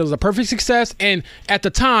about it. He said it was a perfect success, and at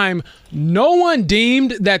the time, no one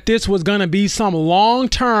deemed that this was going to be some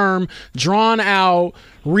long-term, drawn-out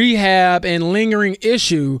rehab and lingering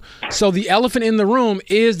issue. So the elephant in the room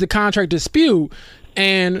is the contract dispute,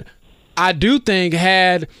 and I do think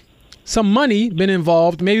had some money been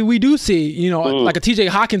involved, maybe we do see, like a TJ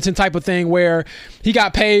Hawkinson type of thing where he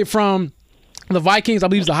got paid from the Vikings. I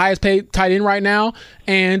believe he's the highest paid tight end right now,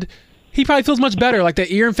 and he probably feels much better. Like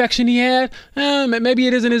that ear infection he had, maybe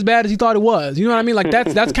it isn't as bad as he thought it was. You know what I mean? Like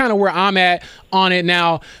that's kind of where I'm at on it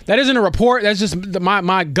now. That isn't a report. That's just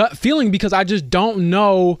my gut feeling, because I just don't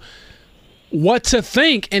know what to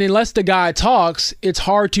think. And unless the guy talks, it's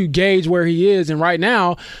hard to gauge where he is. And right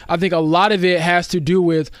now, I think a lot of it has to do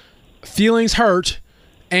with feelings hurt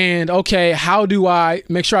and, okay, how do I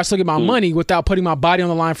make sure I still get my money without putting my body on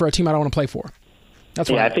the line for a team I don't want to play for? That's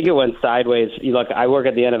I think it went sideways. Look, I work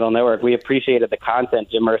at the NFL Network. We appreciated the content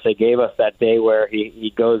Jim Irsay gave us that day, where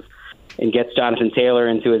he goes and gets Jonathan Taylor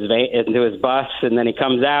into his bus, and then he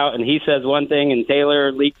comes out and he says one thing and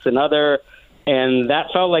Taylor leaks another. And that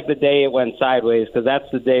felt like the day it went sideways, because that's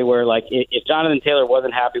the day where, like, if Jonathan Taylor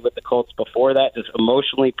wasn't happy with the Colts before that, just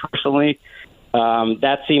emotionally, personally,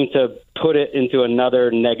 that seemed to put it into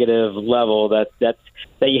another negative level that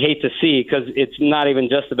you hate to see, because it's not even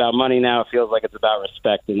just about money now. It feels like it's about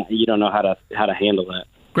respect, and you don't know how to handle that.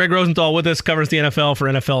 Gregg Rosenthal with us, covers the NFL for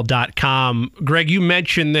NFL.com. Gregg, you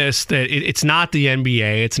mentioned this, that it's not the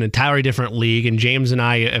NBA. It's an entirely different league, and James and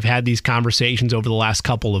I have had these conversations over the last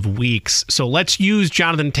couple of weeks. So let's use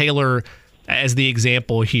Jonathan Taylor as the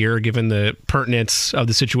example here, given the pertinence of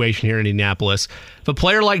the situation here in Indianapolis. If a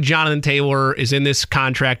player like Jonathan Taylor is in this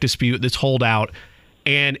contract dispute, this holdout,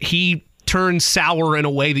 and he turns sour in a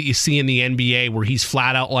way that you see in the NBA, where he's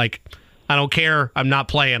flat out like, I don't care, I'm not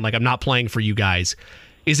playing, like I'm not playing for you guys.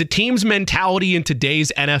 Is a team's mentality in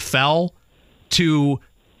today's NFL to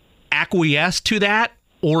acquiesce to that?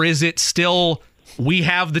 Or is it still, we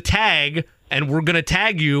have the tag and we're going to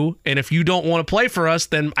tag you, and if you don't want to play for us,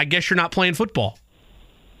 then I guess you're not playing football?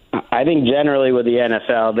 I think generally with the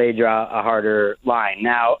NFL, they draw a harder line.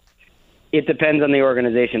 Now, it depends on the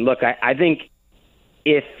organization. Look, I think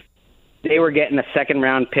if they were getting a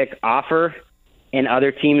second-round pick offer and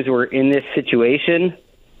other teams were in this situation,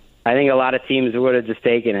 I think a lot of teams would have just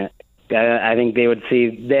taken it. I think they would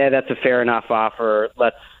see, that's a fair enough offer.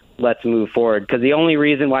 Let's move forward. Because the only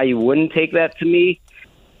reason why you wouldn't take that, to me,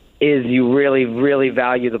 is you really, really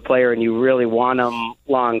value the player and you really want them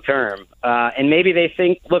long term. And maybe they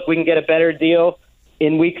think, look, we can get a better deal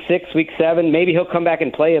in week 6, week 7. Maybe he'll come back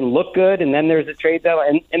and play and look good, and then there's a trade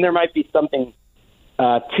deadline, and there might be something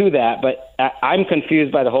to that. But I'm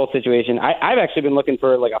confused by the whole situation. I've actually been looking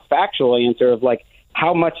for like a factual answer of like,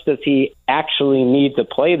 how much does he actually need to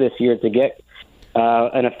play this year to get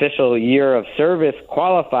an official year of service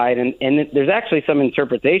qualified? And there's actually some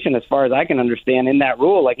interpretation, as far as I can understand, in that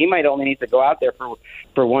rule. Like, he might only need to go out there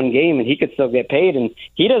for one game, and he could still get paid. And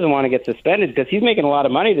he doesn't want to get suspended because he's making a lot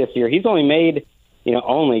of money this year. He's only made,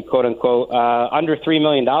 only, quote unquote, under $3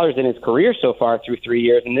 million in his career so far through 3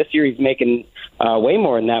 years. And this year he's making way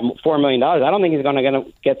more than that, $4 million. I don't think he's going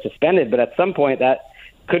to get suspended, but at some point that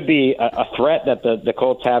could be a threat that the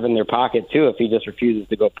Colts have in their pocket, too, if he just refuses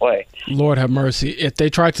to go play. Lord have mercy. If they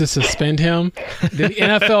tried to suspend him, the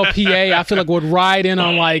NFLPA, I feel like, would ride in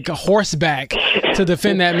on, like, a horseback to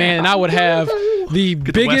defend that man, and I would have the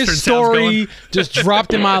biggest story just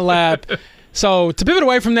dropped in my lap. So to pivot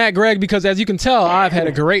away from that, Gregg, because as you can tell, I've had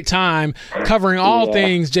a great time covering all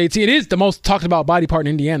things JT. It is the most talked about body part in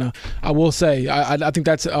Indiana, I will say. I think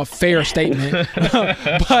that's a fair statement.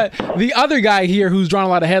 But the other guy here who's drawn a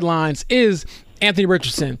lot of headlines is Anthony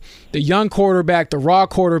Richardson, the young quarterback, the raw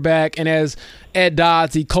quarterback, and as Ed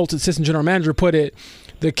Dodds, the Colts assistant general manager, put it,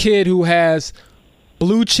 the kid who has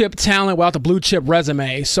blue chip talent without the blue chip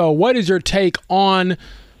resume. So what is your take on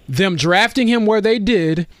them drafting him where they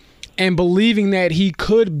did and believing that he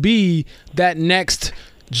could be that next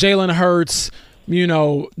Jalen Hurts,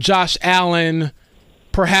 Josh Allen,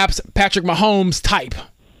 perhaps Patrick Mahomes type?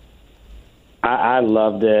 I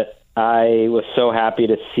loved it. I was so happy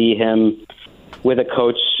to see him with a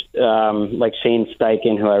coach like Shane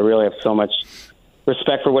Steichen, who I really have so much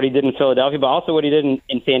respect for what he did in Philadelphia, but also what he did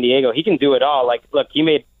in San Diego. He can do it all. Like, look,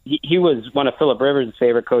 he was one of Phillip Rivers'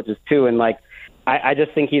 favorite coaches too, and like, I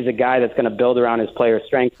just think he's a guy that's going to build around his player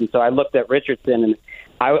strengths. And so I looked at Richardson, and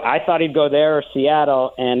I thought he'd go there or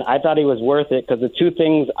Seattle, and I thought he was worth it, because the two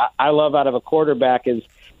things I love out of a quarterback is,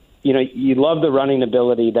 you love the running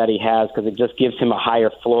ability that he has, because it just gives him a higher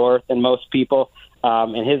floor than most people.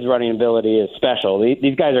 And his running ability is special.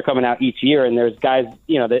 These guys are coming out each year, and there's guys,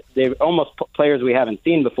 they're almost players we haven't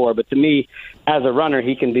seen before. But to me, as a runner,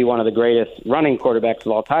 he can be one of the greatest running quarterbacks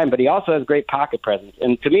of all time. But he also has great pocket presence.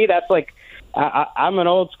 And to me, that's like, I'm an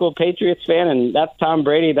old school Patriots fan, and that's Tom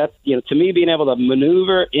Brady. That's, to me, being able to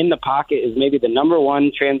maneuver in the pocket is maybe the number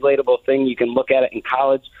one translatable thing. You can look at it in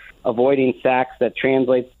college, avoiding sacks that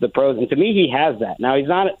translates to the pros. And to me, he has that. Now, he's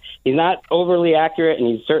not overly accurate, and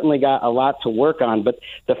he's certainly got a lot to work on. But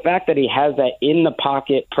the fact that he has that in the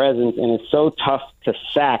pocket presence and is so tough to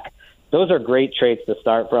sack, those are great traits to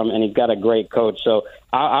start from, and he's got a great coach. So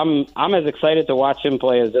I'm as excited to watch him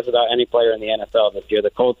play as just about any player in the NFL this year. The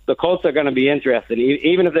Colts are going to be interested.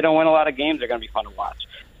 Even if they don't win a lot of games, they're going to be fun to watch.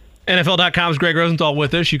 NFL.com's Gregg Rosenthal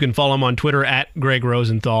with us. You can follow him on Twitter at Gregg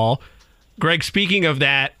Rosenthal. Gregg, speaking of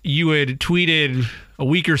that, you had tweeted a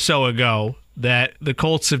week or so ago that the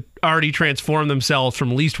Colts have already transformed themselves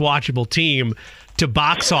from least watchable team to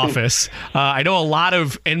box office. I know a lot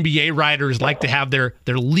of NBA writers like to have their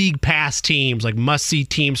league pass teams, like must-see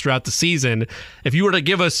teams throughout the season. If you were to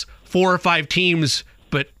give us 4 or 5 teams,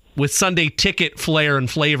 but with Sunday ticket flair and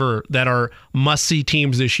flavor, that are must-see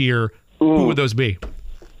teams this year, who would those be?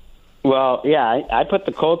 Well, yeah, I put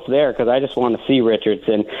the Colts there because I just want to see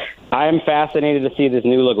Richardson. I'm fascinated to see this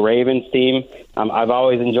new look Ravens team. I've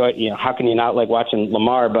always enjoyed, how can you not like watching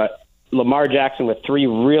Lamar? But Lamar Jackson with 3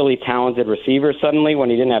 really talented receivers suddenly when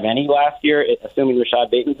he didn't have any last year, assuming Rashad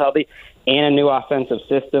Bateman's healthy, and a new offensive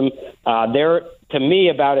system. They're, to me,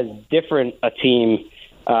 about as different a team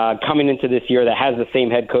coming into this year that has the same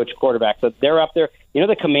head coach quarterback. So they're up there.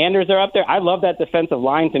 The Commanders are up there. I love that defensive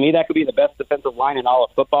line. To me, that could be the best defensive line in all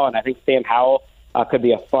of football, and I think Sam Howell could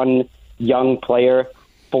be a fun young player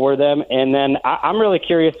for them. And then I'm really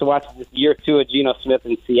curious to watch this year 2 of Geno Smith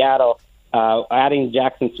in Seattle, adding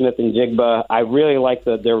Jackson Smith and Jigba. I really like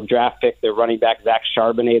their draft pick, their running back, Zach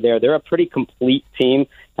Charbonnet there. They're a pretty complete team.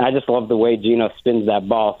 And I just love the way Geno spins that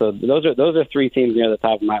ball. So those are 3 teams near the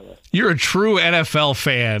top of my list. You're a true NFL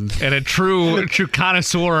fan and a true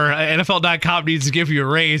connoisseur. NFL.com needs to give you a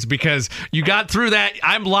raise because you got through that.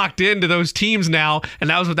 I'm locked into those teams now, and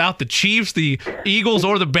that was without the Chiefs, the Eagles,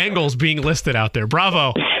 or the Bengals being listed out there.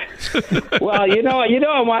 Bravo. Well,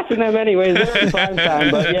 I'm watching them anyways. They're in prime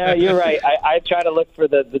time, but yeah, you're right. I try to look for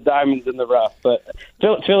the diamonds in the rough, but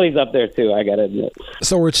Philly's up there too, I got to admit.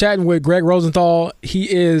 So we're chatting with Gregg Rosenthal. He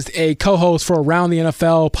is a co-host for Around the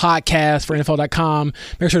NFL podcast for NFL.com.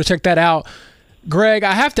 Make sure to check that out. Gregg,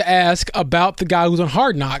 I have to ask about the guy who's on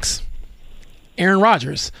Hard Knocks, Aaron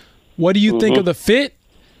Rodgers. What do you think of the fit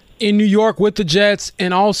in New York with the Jets,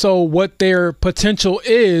 and also what their potential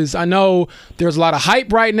is? I know there's a lot of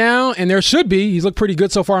hype right now, and there should be. He's looked pretty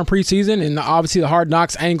good so far in preseason, and obviously the Hard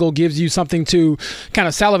Knocks angle gives you something to kind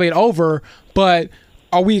of salivate over, but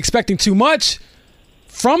are we expecting too much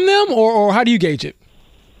from them, or how do you gauge it?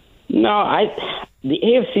 No, the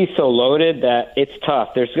AFC is so loaded that it's tough.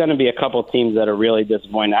 There's going to be a couple teams that are really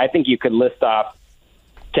disappointed. I think you could list off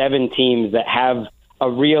 7 teams that have a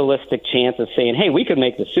realistic chance of saying, hey, we could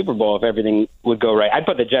make the Super Bowl if everything would go right. I'd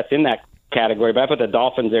put the Jets in that category, but I put the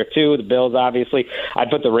Dolphins there too, the Bills, obviously. I'd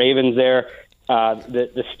put the Ravens there.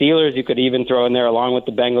 The Steelers you could even throw in there along with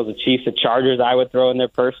the Bengals, the Chiefs, the Chargers I would throw in there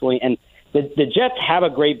personally. And the Jets have a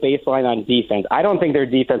great baseline on defense. I don't think their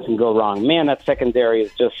defense can go wrong. Man, that secondary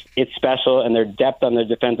is it's special, and their depth on their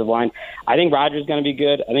defensive line. I think Rodgers is going to be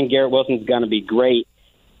good. I think Garrett Wilson's going to be great.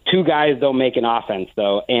 2 guys don't make an offense,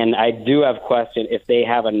 though, and I do have question if they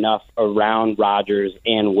have enough around Rodgers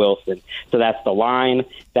and Wilson. So that's the line,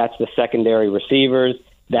 that's the secondary receivers,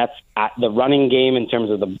 that's the running game in terms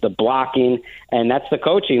of the blocking, and that's the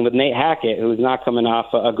coaching with Nate Hackett, who's not coming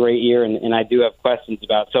off a great year, and I do have questions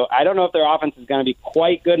about. So I don't know if their offense is going to be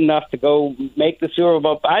quite good enough to go make the Super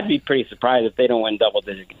Bowl, but I'd be pretty surprised if they don't win double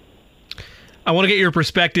digits. I want to get your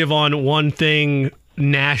perspective on one thing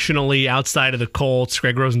nationally outside of the Colts.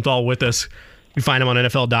 Gregg Rosenthal with us. You find him on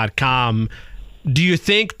NFL.com. Do you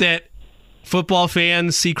think that football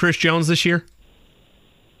fans see Chris Jones this year?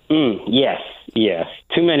 Yes.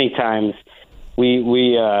 Too many times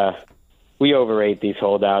we overrate these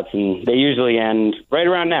holdouts, and they usually end right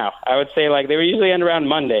around now. I would say they usually end around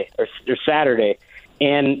Monday or Saturday.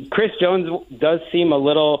 And Chris Jones does seem a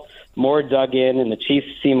little more dug in, and the Chiefs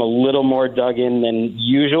seem a little more dug in than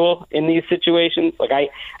usual in these situations. I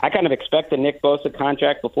kind of expect a Nick Bosa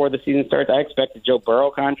contract before the season starts. I expect a Joe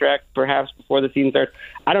Burrow contract perhaps before the season starts.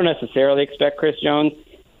 I don't necessarily expect Chris Jones,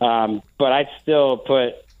 but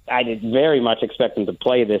I did very much expect him to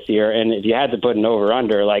play this year. And if you had to put an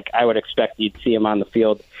over-under, I would expect you'd see him on the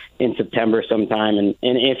field in September sometime. And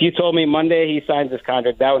if you told me Monday he signs his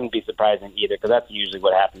contract, that wouldn't be surprising either, because that's usually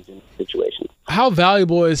what happens in these situations. How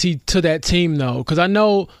valuable is he to that team, though? Because I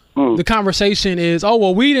know the conversation is,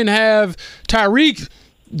 we didn't have Tyreek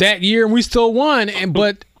that year and we still won.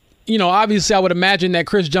 But, obviously I would imagine that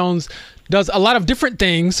Chris Jones does a lot of different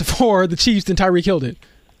things for the Chiefs than Tyreek Hill did.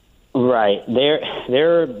 Right.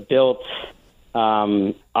 They're built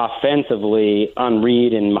offensively on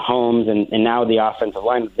Reed and Mahomes, and now the offensive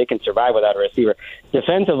line, they can survive without a receiver.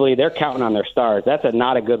 Defensively, they're counting on their stars. That's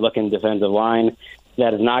not a good-looking defensive line.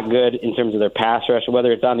 That is not good in terms of their pass rush,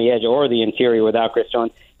 whether it's on the edge or the interior without Chris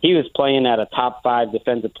Jones. He was playing at a top 5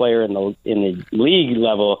 defensive player in the league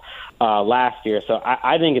level last year. So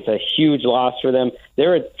I think it's a huge loss for them.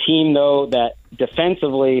 They're a team, though, that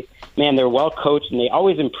defensively, man, they're well coached, and they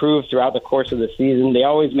always improve throughout the course of the season. They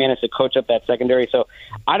always manage to coach up that secondary. So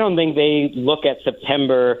I don't think they look at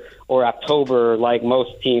September or October like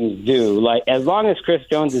most teams do. As long as Chris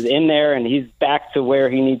Jones is in there and he's back to where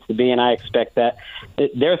he needs to be, and I expect that,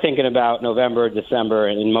 they're thinking about November, December,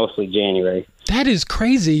 and mostly January. That is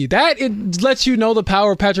crazy. It lets you know the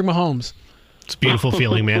power of Patrick Mahomes. It's a beautiful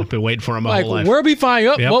feeling, man. Been waiting for him my whole life. We'll be fine.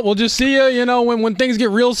 Yep. Yep. Well, we'll just see you, when things get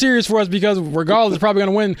real serious for us, because regardless, it's probably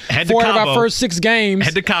going to win 4 out of our first 6 games.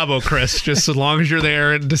 Head to Cabo, Chris. Just as long as you're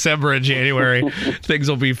there in December and January, things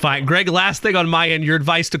will be fine. Greg, last thing on my end, your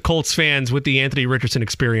advice to Colts fans with the Anthony Richardson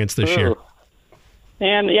experience this year.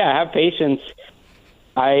 And, have patience.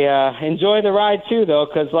 I enjoy the ride, too, though,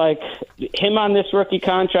 because, him on this rookie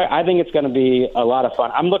contract, I think it's going to be a lot of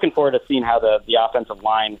fun. I'm looking forward to seeing how the offensive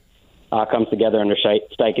line comes together under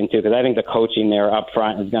Steichen, too, because I think the coaching there up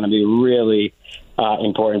front is going to be really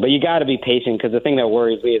important. But you got to be patient, because the thing that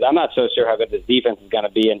worries me is I'm not so sure how good this defense is going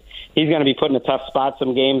to be, and he's going to be put in a tough spot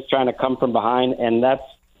some games trying to come from behind, and that's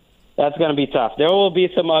going to be tough. There will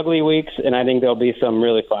be some ugly weeks, and I think there'll be some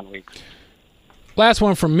really fun weeks. Last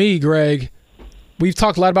one from me, Greg. We've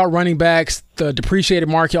talked a lot about running backs, the depreciated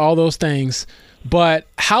market, all those things. But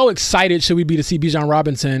how excited should we be to see Bijan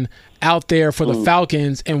Robinson out there for the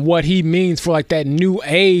Falcons, and what he means for that new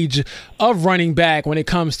age of running back when it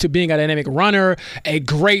comes to being a dynamic runner, a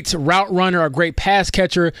great route runner, a great pass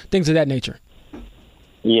catcher, things of that nature?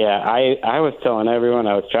 Yeah, I was telling everyone,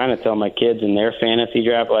 I was trying to tell my kids in their fantasy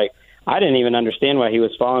draft, I didn't even understand why he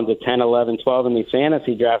was falling to 10, 11, 12 in these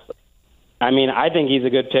fantasy drafts. I mean, I think he's a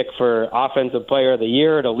good pick for Offensive Player of the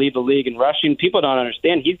Year, to lead the league in rushing. People don't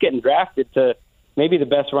understand. He's getting drafted to maybe the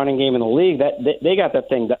best running game in the league. That they got that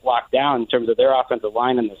thing locked down in terms of their offensive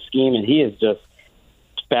line and the scheme, and he is just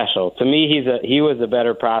special. To me, he was a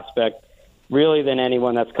better prospect, really, than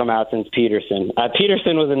anyone that's come out since Peterson.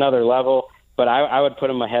 Peterson was another level, but I would put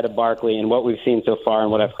him ahead of Barkley in what we've seen so far and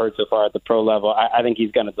what I've heard so far at the pro level. I think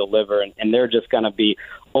he's going to deliver, and they're just going to be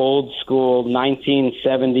old school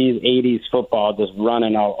 1970s, 80s football just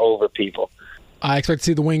running all over people. I expect to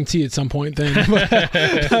see the wing tee at some point then.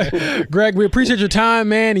 Greg, we appreciate your time,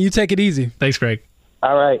 man, and you take it easy. Thanks, Greg.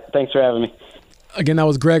 All right. Thanks for having me. Again, that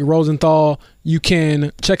was Gregg Rosenthal. You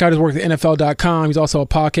can check out his work at NFL.com. He's also a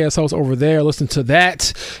podcast host over there. Listen to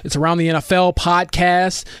that. It's Around the NFL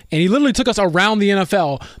podcast. And he literally took us around the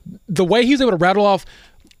NFL. The way he was able to rattle off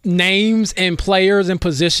names and players and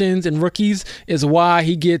positions and rookies is why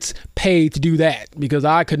he gets paid to do that, because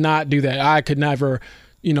I could not do that. I could never,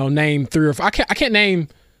 name 3 or 4. I can't name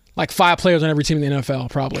 5 players on every team in the NFL,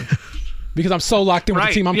 probably. Because I'm so locked in with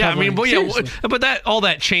the team I'm covering. But that all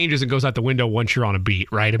that changes and goes out the window once you're on a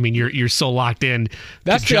beat, right? I mean, you're so locked in.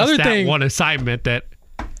 That's to the just other that thing. One assignment that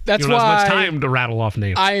that's you don't why have as much time to rattle off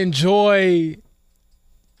names. I enjoy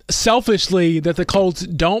selfishly that the Colts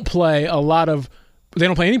don't play a lot of. They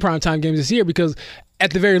don't play any primetime games this year, because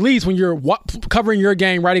at the very least, when you're covering your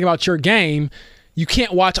game, writing about your game, you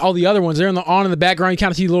can't watch all the other ones. They're on in the background. You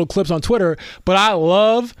kind of see little clips on Twitter. But I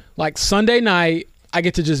love Sunday night. I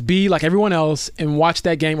get to just be like everyone else and watch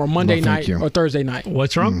that game, or Monday night or Thursday night.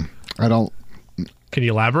 What's wrong? I don't. Can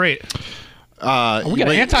you elaborate? We got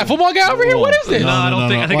an anti-football guy over here? What is this? No, I don't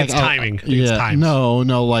think. I think it's timing. It's times. No.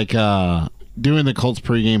 Doing the Colts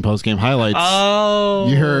pregame, postgame highlights. Oh.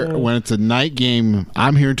 You hear when it's a night game,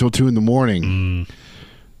 I'm here until 2 a.m.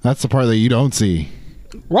 That's the part that you don't see.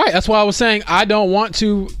 Right. That's why I was saying I don't want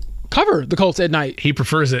to cover the Colts at night. He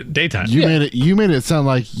prefers it daytime. You made it sound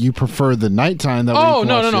like you prefer the nighttime. No.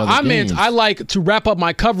 I meant I like to wrap up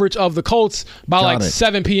my coverage of the Colts by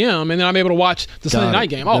 7 p.m. and then I'm able to watch the Sunday night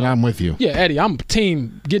game. Then I'm with you. Yeah, Eddie, I'm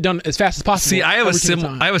team get done as fast as possible. See, I have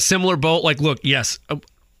a similar boat. Look, yes,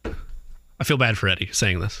 I feel bad for Eddie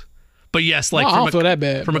saying this. But yes, I don't feel that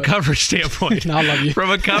bad. From a coverage standpoint. No, I love you. From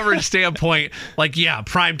a coverage standpoint,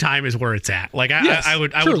 prime time is where it's at. I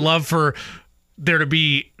would love for there to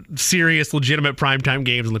be serious, legitimate primetime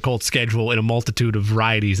games in the Colts schedule in a multitude of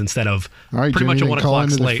varieties instead of pretty much a 1 o'clock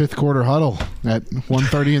slate. The 5th quarter huddle at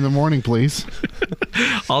 1:30 in the morning, please.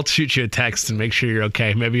 I'll shoot you a text and make sure you're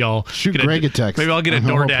okay. Maybe I'll shoot Greg a text. Maybe I'll get a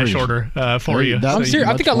DoorDash order for you. I'm serious.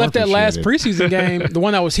 I think I left that last preseason game, the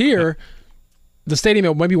one that was here, the stadium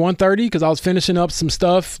at maybe 1:30, because I was finishing up some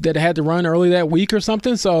stuff that I had to run early that week or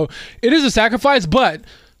something. So it is a sacrifice, but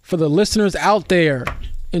for the listeners out there,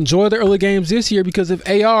 enjoy the early games this year, because if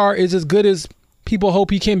AR is as good as people hope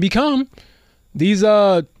he can become, these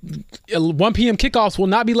 1 p.m. kickoffs will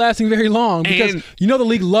not be lasting very long, because the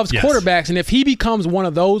league loves quarterbacks, and if he becomes one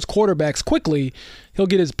of those quarterbacks quickly, he'll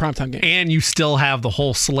get his primetime game. And you still have the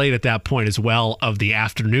whole slate at that point as well of the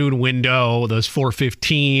afternoon window, those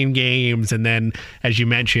 4:15 games, and then, as you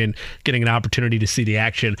mentioned, getting an opportunity to see the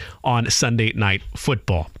action on Sunday Night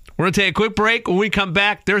Football. We're going to take a quick break. When we come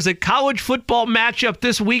back, there's a college football matchup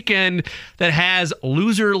this weekend that has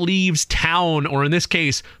loser leaves town, or in this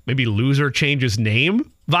case, maybe loser changes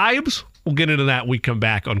name vibes. We'll get into that when we come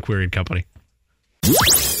back on Query & Company.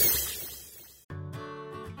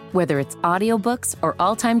 Whether it's audiobooks or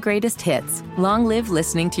all-time greatest hits, long live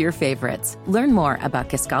listening to your favorites. Learn more about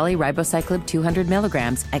Kisqali Ribociclib 200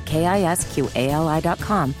 milligrams at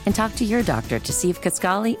KISQALI.com and talk to your doctor to see if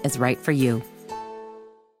Kisqali is right for you.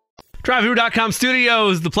 DriveThru.com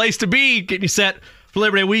studios, the place to be, getting you set for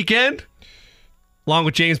Labor Day weekend. Along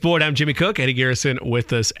with James Boyd, I'm Jimmy Cook. Eddie Garrison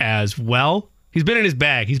with us as well. He's been in his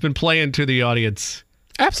bag. He's been playing to the audience.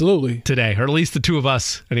 Absolutely. Today, or at least the two of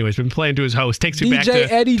us. Anyways, been playing to his host. Takes you back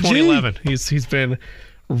to Eddie 2011. He's been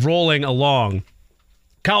rolling along.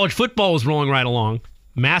 College football is rolling right along.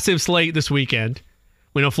 Massive slate this weekend.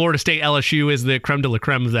 We know Florida State LSU is the creme de la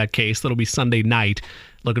creme of that case. That'll be Sunday night.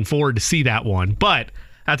 Looking forward to see that one. But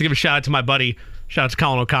I have to give a shout out to my buddy. Shout out to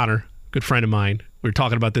Colin O'Connor, good friend of mine. We were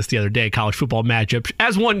talking about this the other day, college football matchups.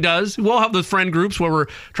 As one does, we'll have those friend groups where we're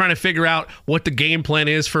trying to figure out what the game plan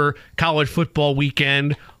is for college football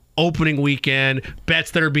weekend, opening weekend,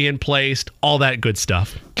 bets that are being placed, all that good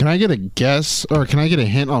stuff. Can I get a guess, or can I get a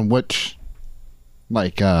hint on which,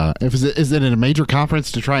 is it in a major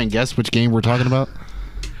conference to try and guess which game we're talking about?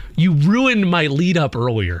 You ruined my lead up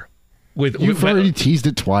earlier. You've already teased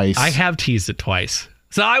it twice. I have teased it twice.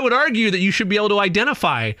 So I would argue that you should be able to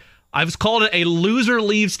identify. I've called it a loser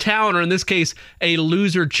leaves town, or in this case, a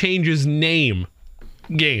loser changes name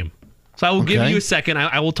game. So I will give you a second.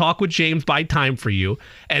 I will talk with James by time for you,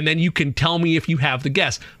 and then you can tell me if you have the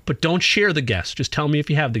guess. But don't share the guess. Just tell me if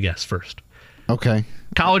you have the guess first. Okay.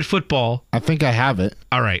 College football. I think I have it.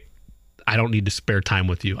 All right. I don't need to spare time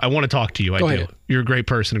with you. I want to talk to you. Go I ahead. do. You're a great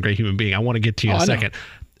person, a great human being. I want to get to you in a second.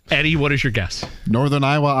 Eddie, what is your guess? Northern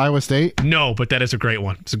Iowa State? No, but that is a great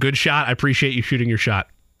one. It's a good shot. I appreciate you shooting your shot.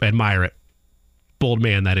 I admire it. Bold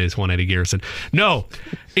man, that is, one Eddie Garrison. No,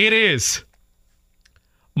 it is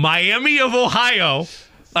Miami of Ohio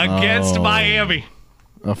against Miami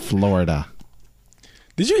Of Florida.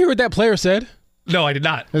 Did you hear what that player said? No, I did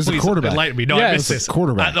not. It's the quarterback. Enlighten me. No, I missed this.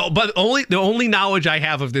 Quarterback. But the only knowledge I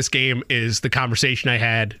have of this game is the conversation I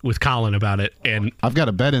had with Colin about it. And I've got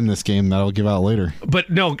a bet in this game that I'll give out later. But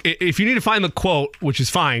no, if you need to find the quote, which is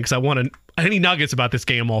fine, because I want any nuggets about this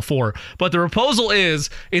game, all for. But the proposal is,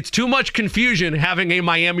 it's too much confusion having a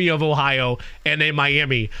Miami of Ohio and a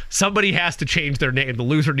Miami. Somebody has to change their name. The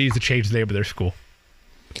loser needs to change the name of their school.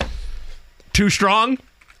 Too strong?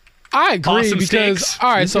 I agree, Awesome because stakes.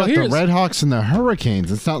 all right, You've so got here's the Red Hawks and the Hurricanes.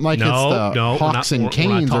 It's not like it's the Hawks and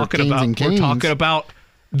Canes or Canes and Canes. We're talking about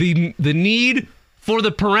the need for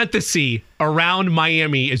the parenthesis around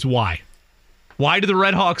Miami is why. Why do the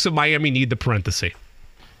Red Hawks of Miami need the parenthesis?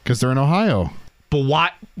 Because they're in Ohio.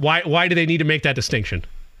 But why do they need to make that distinction?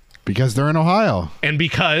 Because they're in Ohio. And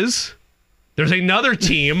because there's another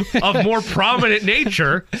team of more prominent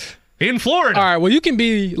nature in Florida. all right. Well, you can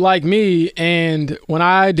be like me, and when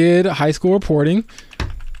I did high school reporting,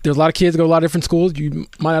 there's a lot of kids that go to a lot of different schools you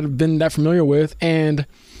might not have been that familiar with, and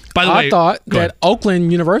By the way, I thought go that ahead.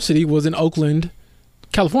 Oakland University was in Oakland,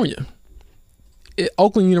 California.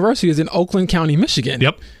 Oakland University is in Oakland County, Michigan.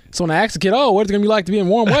 Yep. So when I asked the kid, "Oh, what's it gonna be like to be in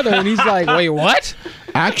warm weather?" and he's like, "Wait, what?"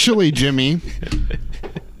 Actually, Jimmy,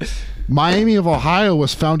 Miami of Ohio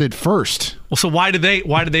was founded first. Well, so why did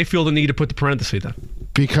they feel the need to put the parenthesis then?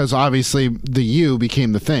 Because obviously the U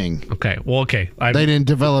became the thing. Okay. Well, okay. They didn't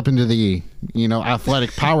develop into the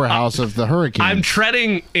athletic powerhouse of the Hurricanes. I'm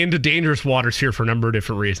treading into dangerous waters here for a number of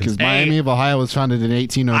different reasons. Because Miami of Ohio was founded in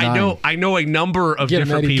 1809. I know a number of Get 'em,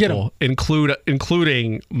 different Eddie, get 'em. people,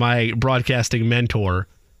 including my broadcasting mentor,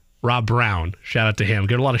 Rob Brown. Shout out to him.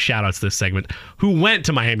 Get a lot of shout outs this segment, who went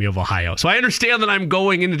to Miami of Ohio. So I understand that I'm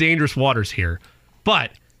going into dangerous waters here.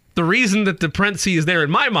 But the reason that the parenthesis is there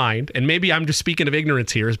in my mind, and maybe I'm just speaking of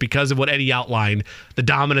ignorance here, is because of what Eddie outlined, the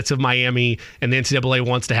dominance of Miami, and the NCAA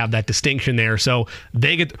wants to have that distinction there. So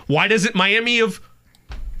why doesn't Miami of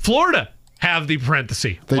Florida have the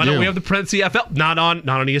parenthesis? Why don't we have the parenthesis FL? Not on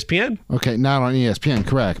ESPN. Okay, not on ESPN,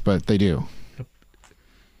 correct, but they do.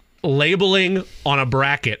 Labeling on a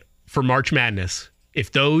bracket for March Madness,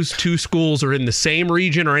 if those two schools are in the same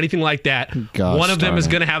region or anything like that, one of them is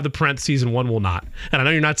going to have the parentheses and one will not. And I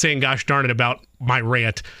know you're not saying gosh darn it about my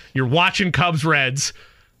rant. You're watching Cubs Reds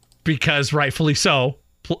because rightfully so,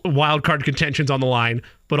 wild card contention's on the line,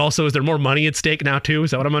 but also is there more money at stake now too?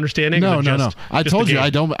 Is that what I'm understanding? No. I told you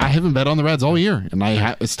I haven't bet on the Reds all year, and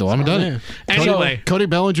I still haven't done it. Anyway, Cody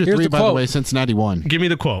Bellinger 3, by the way, Cincinnati 1. Give me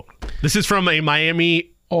the quote. This is from a Miami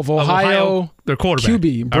of Ohio, their quarterback.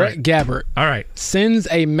 QB, Brett Gabbert. All right. Sends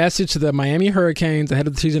a message to the Miami Hurricanes ahead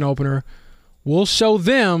of the season opener. We'll show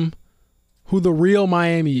them who the real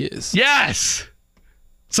Miami is. Yes.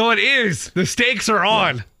 So it is. The stakes are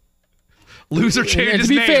on. Loser changed And his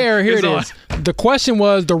to be name. fair, here it is. The question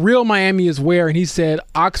was, the real Miami is where? And he said,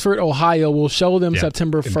 Oxford, Ohio will show them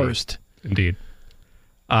September 1st. Indeed.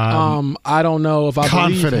 I don't know if I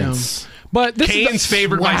believe him. But this Canes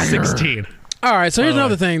favored by 16. All right, so here's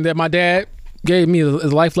another thing that my dad gave me as a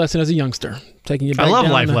life lesson as a youngster. Taking it back I love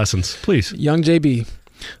down life to lessons. Please. Young JB.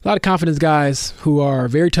 A lot of confidence guys who are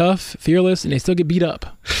very tough, fearless, and they still get beat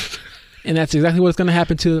up. And that's exactly what's going to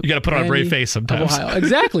happen to You got to put on a brave face sometimes. Ohio.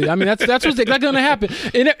 Exactly. I mean, that's what's exactly going to happen.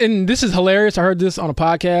 And this is hilarious. I heard this on a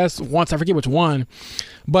podcast once. I forget which one.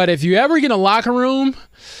 But if you ever get in a locker room,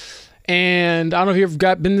 and I don't know if you've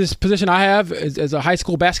been in this position I have as a high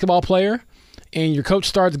school basketball player, and your coach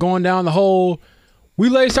starts going down the whole, we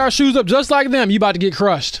lace our shoes up just like them, you about to get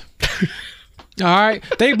crushed. All right,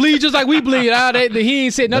 they bleed just like we bleed. He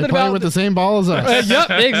ain't said nothing about with the same ball as us. Yep,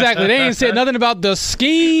 exactly. They ain't said nothing about the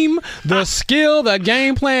scheme, the skill, the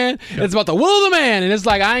game plan. It's about the will of the man, and it's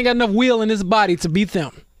like I ain't got enough will in this body to beat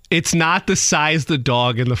them. It's not the size of the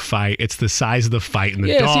dog in the fight. It's the size of the fight in the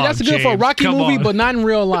dog. Yeah, see, that's good for a Rocky movie, but not in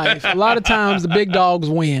real life. A lot of times the big dogs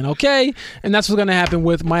win, okay? And that's what's going to happen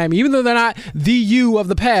with Miami. Even though they're not the U of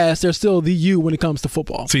the past, they're still the U when it comes to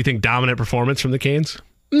football. So you think dominant performance from the Canes?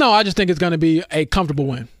 No, I just think it's going to be a comfortable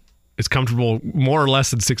win. It's comfortable more or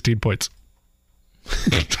less than 16 points.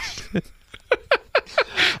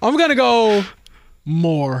 I'm going to go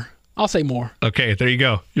more. I'll say more. Okay, there you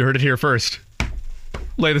go. You heard it here first.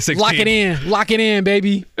 Lay the 16. Lock it in. Lock it in,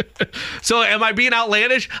 baby. So am I being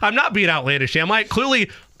outlandish? I'm not being outlandish. Am I? Clearly,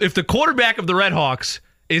 if the quarterback of the Red Hawks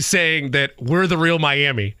is saying that we're the real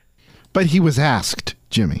Miami. But he was asked,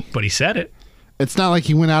 Jimmy. But he said it. It's not like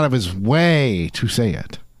he went out of his way to say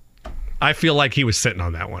it. I feel like he was sitting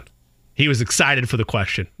on that one. He was excited for the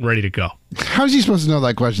question, ready to go. How's he supposed to know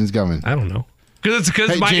that question's coming? I don't know. Because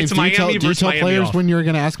it's James, Miami do you versus tell Miami players off. when you're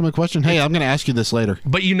going to ask them a question? Hey, I'm going to ask you this later.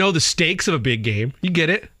 But you know the stakes of a big game. You get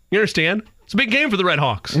it. You understand? It's a big game for the Red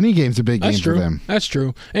Hawks. Any game's a big game true. for them. That's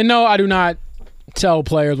true. And no, I do not tell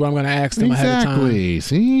players what I'm going to ask them ahead of time. Exactly.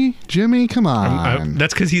 See? Jimmy, come on.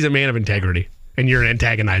 That's because he's a man of integrity, and you're an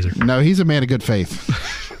antagonizer. No, he's a man of good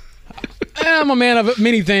faith. I'm a man of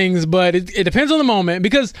many things, but it depends on the moment.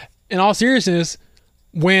 Because in all seriousness,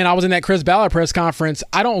 when I was in that Chris Ballard press conference,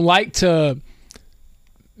 I don't like to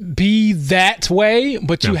be that way,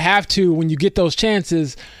 but you have to, when you get those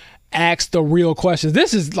chances, ask the real questions.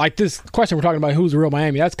 This is like this question we're talking about, who's the real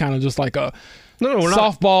Miami? That's kind of just like a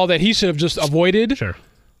softball that he should have just avoided. Sure.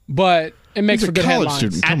 But it makes for good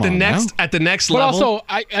headlines. At the next but level. But also,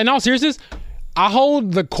 in all seriousness, I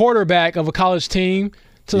hold the quarterback of a college team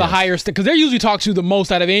to the higher because they're usually talked to the most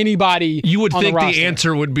out of anybody. You would on think the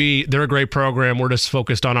answer would be they're a great program. We're just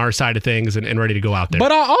focused on our side of things and ready to go out there.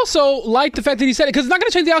 But I also like the fact that he said it because it's not going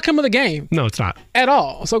to change the outcome of the game. No, it's not at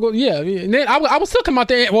all. So yeah, and then I would still come out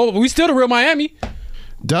there. Well, we still the real Miami.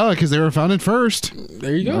 Duh, because they were founded first.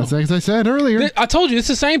 There you go. That's as I said earlier. I told you it's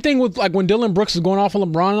the same thing with like when Dylan Brooks was going off on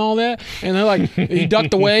LeBron and all that, and they're like he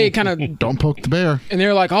ducked away, kind of don't poke the bear, and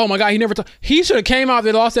they're like, oh my god, he never. He should have came out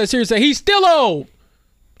there, lost that series, and say he's still old.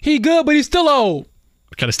 He good, but he's still old.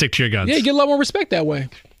 Got to stick to your guns. Yeah, you get a lot more respect that way,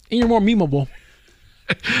 and you're more memeable.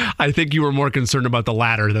 I think you were more concerned about the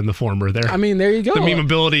latter than the former there. I mean, there you go. The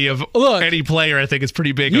memeability of any player, I think, is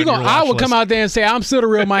pretty big. I would come out there and say, I'm still the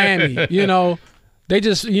real Miami. They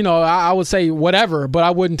just, I would say whatever, but I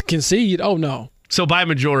wouldn't concede. Oh, no. So by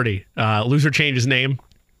majority, loser changed his name.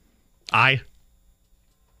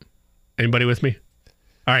 Anybody with me?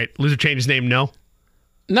 All right. Loser changed his name. No.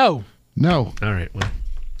 No. All right. Well,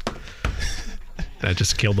 that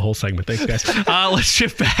just killed the whole segment. Thanks, guys. Let's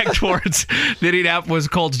shift back towards the Indianapolis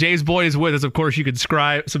Colts. James Boyd is with us. Of course, you can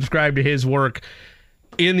subscribe to his work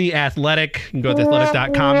in The Athletic. You can go to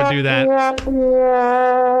athletic.com and do that.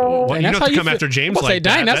 Well, you don't have to come after James like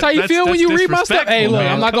that. That's how you feel when you read my stuff. Hey, look,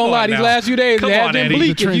 I'm not going to lie. These last few days, it has been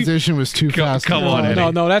bleak. The transition was too fast. Come on,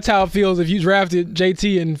 Eddie. No, that's how it feels if you drafted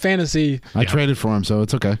JT in fantasy. I traded for him, so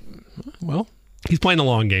it's okay. Well, he's playing the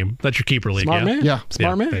long game. That's your keeper league. Smart man. Yeah.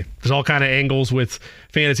 Smart man. Hey, there's all kind of angles with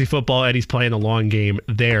fantasy football. Eddie's playing the long game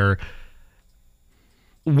there.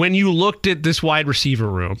 When you looked at this wide receiver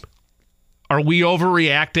room, are we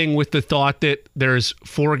overreacting with the thought that there's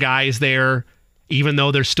 4 guys there, even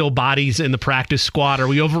though there's still bodies in the practice squad? Are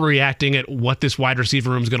we overreacting at what this wide receiver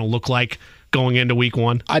room is going to look like going into week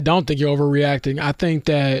 1? I don't think you're overreacting. I think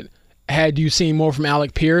that had you seen more from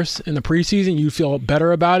Alec Pierce in the preseason, you'd feel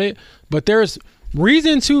better about it. But there's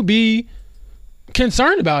reason to be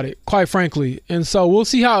concerned about it, quite frankly. And so we'll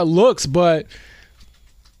see how it looks. But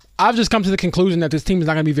I've just come to the conclusion that this team is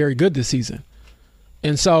not going to be very good this season.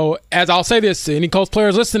 And so, as I'll say this to any Colts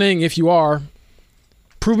players listening, if you are,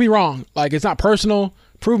 prove me wrong. Like, it's not personal.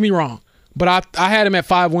 Prove me wrong. But I had him at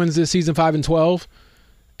 5 wins this season, 5-12.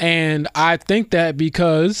 And I think that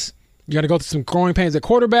because you're going to go through some growing pains at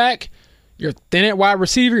quarterback, you're thin at wide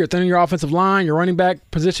receiver, you're thin in your offensive line, your running back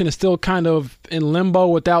position is still kind of in limbo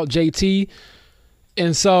without JT.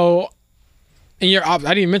 And so, I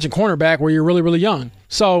didn't even mention cornerback where you're really, really young.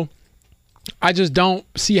 So I just don't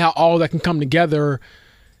see how all that can come together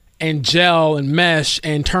and gel and mesh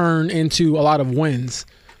and turn into a lot of wins.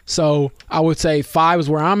 So I would say 5 is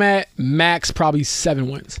where I'm at. Max probably 7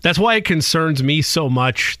 wins. That's why it concerns me so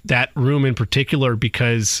much, that room in particular,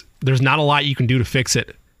 because there's not a lot you can do to fix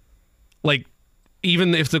it. Like,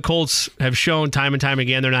 even if the Colts have shown time and time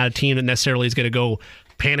again, they're not a team that necessarily is going to go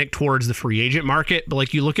panic towards the free agent market. But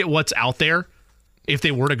like, you look at what's out there, if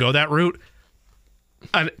they were to go that route,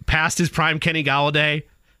 past his prime Kenny Galladay,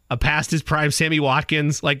 past his prime Sammy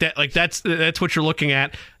Watkins, that's what you're looking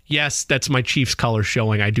at. Yes, that's my Chiefs color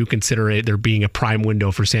showing. I do consider it there being a prime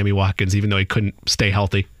window for Sammy Watkins, even though he couldn't stay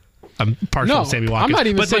healthy. I'm partial to Sammy Watkins. I'm not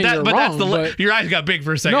even saying you're wrong. Your eyes got big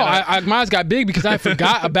for a second. No, my eyes got big because I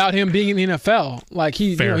forgot about him being in the NFL. Like,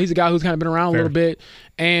 he's a guy who's kind of been around a little bit.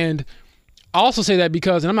 And I also say that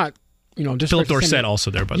because, and I'm not, disrespecting Philip Dorsett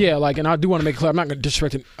also there, by the way. Yeah, and I do want to make it clear, I'm not going to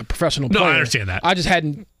disrespect a professional player. No, I understand that. I just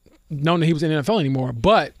hadn't known that he was in the NFL anymore.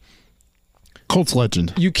 But Colts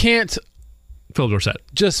legend. You can't Philip Dorsett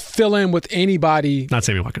just fill in with anybody. Not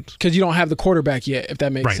Sammy Watkins. Because you don't have the quarterback yet, if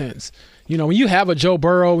that makes sense. When you have a Joe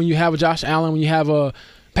Burrow, when you have a Josh Allen, when you have a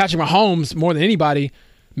Patrick Mahomes more than anybody,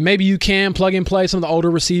 maybe you can plug and play some of the older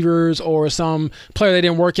receivers or some player that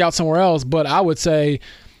didn't work out somewhere else. But I would say,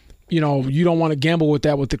 you don't want to gamble with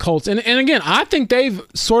that with the Colts. And again, I think they've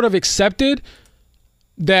sort of accepted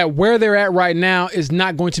that where they're at right now is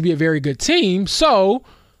not going to be a very good team. So,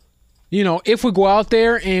 if we go out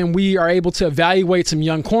there and we are able to evaluate some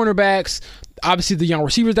young cornerbacks, obviously the young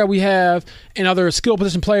receivers that we have, and other skill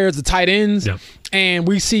position players, the tight ends, and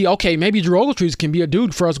we see, okay, maybe Drew Ogletree can be a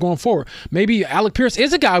dude for us going forward. Maybe Alec Pierce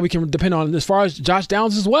is a guy we can depend on as far as Josh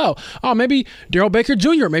Downs as well. Oh, maybe Darrell Baker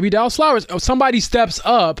Jr., maybe Dallas Flowers. Somebody steps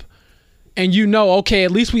up, and okay,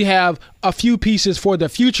 at least we have a few pieces for the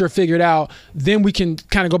future figured out. Then we can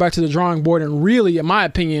kind of go back to the drawing board and really, in my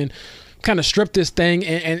opinion, kind of strip this thing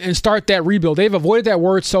and start that rebuild. They've avoided that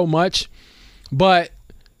word so much, but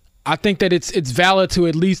I think that it's valid to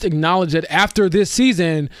at least acknowledge that after this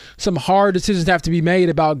season, some hard decisions have to be made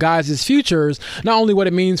about guys' futures, not only what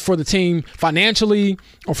it means for the team financially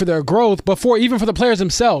or for their growth, but even for the players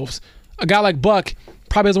themselves. A guy like Buck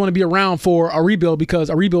probably doesn't want to be around for a rebuild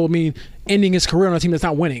because a rebuild would mean ending his career on a team that's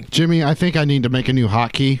not winning. Jimmy, I think I need to make a new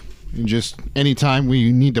hotkey. Just anytime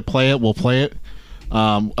we need to play it, we'll play it.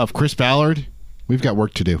 Of Chris Ballard, we've got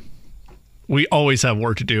work to do. We always have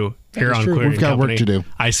work to do here on Query We've got Company. work to do.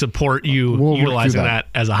 I support you utilizing that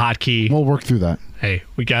as a hotkey. We'll work through that. Hey,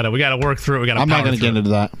 we gotta work through it. I'm not going to get into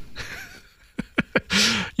that.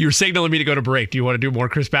 You're signaling me to go to break. Do you want to do more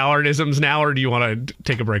Chris Ballardisms now, or do you want to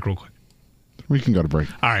take a break real quick? We can go to break.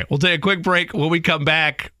 All right, we'll take a quick break. When we come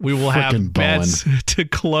back, we will have bets to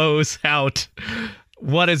close out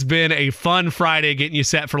what has been a fun Friday, getting you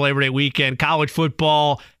set for Labor Day weekend. College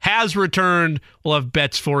football has returned. We'll have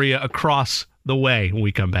bets for you across the way when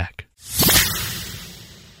we come back.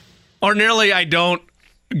 Ordinarily, I don't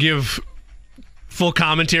give full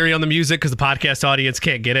commentary on the music because the podcast audience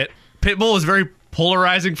can't get it. Pitbull is very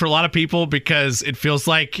polarizing for a lot of people because it feels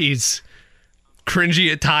like he's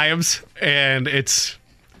cringy at times, and it's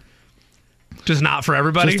just not for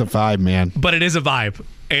everybody. Just a vibe, man. But it is a vibe.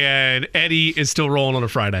 And Eddie is still rolling on a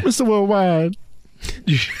Friday. Mr. Worldwide.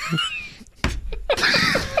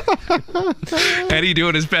 Eddie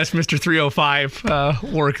doing his best Mr.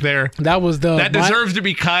 305 work there. That deserves to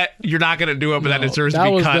be cut. You're not going to do it, but that deserves to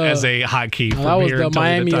be cut as a hotkey. That was the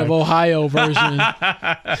Miami of Ohio version.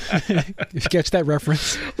 If you catch that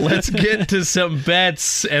reference. Let's get to some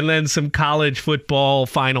bets and then some college football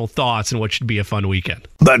final thoughts and what should be a fun weekend.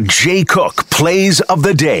 The Jay Cook Plays of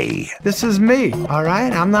the Day. This is me, all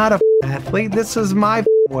right? I'm not a athlete. This is my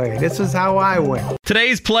way. This is how I win.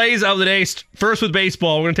 Today's plays of the day, first with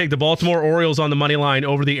baseball. We're going to take the Baltimore Orioles on the money line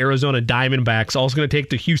over the Arizona Diamondbacks. Also going to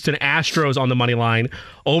take the Houston Astros on the money line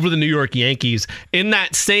over the New York Yankees. In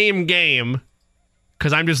that same game,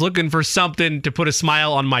 because I'm just looking for something to put a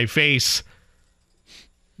smile on my face,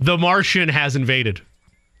 the Martian has invaded.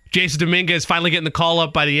 Jason Dominguez finally getting the call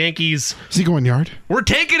up by the Yankees. Is he going yard? We're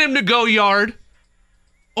taking him to go yard.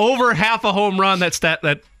 Over half a home run.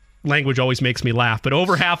 That language always makes me laugh, but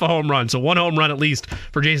over half a home run. So one home run at least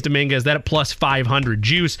for Jason Dominguez. That at plus 500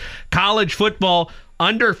 juice. College football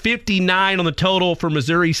under 59 on the total for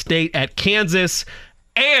Missouri State at Kansas.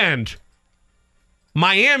 And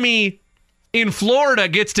Miami in Florida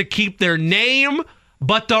gets to keep their name,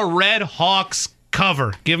 but the Red Hawks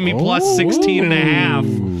cover. Give me plus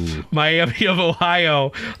 16.5. Miami of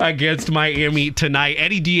Ohio against Miami tonight.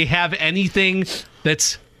 Eddie, do you have anything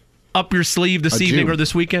that's up your sleeve this evening or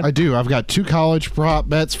this weekend? I do. I've got 2 college prop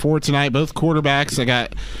bets for tonight, both quarterbacks. I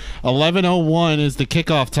got 11:01 is the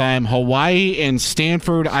kickoff time. Hawaii and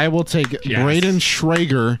Stanford. I will take Braden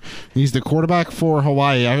Schrager. He's the quarterback for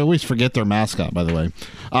Hawaii. I always forget their mascot, by the way.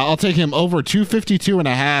 I'll take him over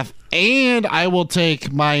 252.5, and I will take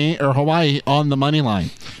Hawaii on the money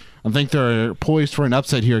line. I think they're poised for an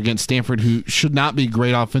upset here against Stanford, who should not be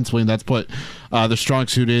great offensively, and that's what the strong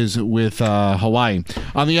suit is with Hawaii.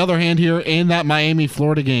 On the other hand here, in that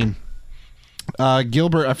Miami-Florida game,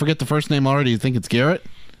 Gilbert, I forget the first name already. You think it's Garrett?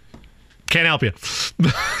 Can't help you.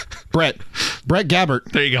 Brett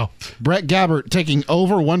Gabbert. There you go. Brett Gabbert taking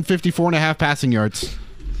over 154.5 passing yards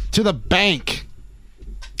to the bank.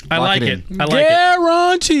 I like it.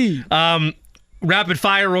 Guarantee. Rapid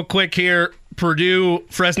fire real quick here. Purdue,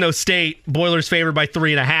 Fresno State, Boilers favored by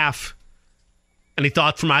 3.5. Any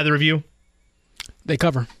thoughts from either of you? They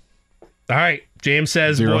cover. All right. James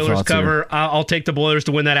says Boilers cover. I'll take the Boilers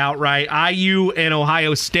to win that outright. IU and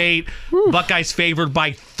Ohio State. Buckeyes favored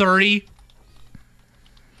by 30.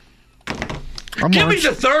 Give me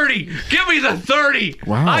the 30. Give me the 30.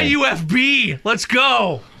 Wow. IUFB. Let's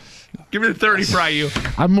go. Give me the 30 for IU.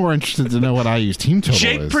 I'm more interested to know what IU's team total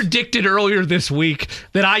Jake is. predicted earlier this week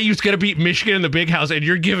that IU's going to beat Michigan in the Big House, and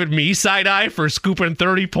you're giving me side eye for scooping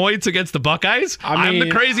 30 points against the Buckeyes? I'm the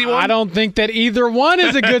crazy one. I don't think that either one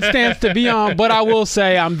is a good stance to be on, but I will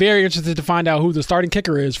say I'm very interested to find out who the starting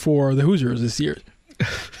kicker is for the Hoosiers this year.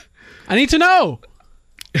 I need to know.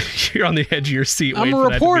 You're on the edge of your seat. I'm a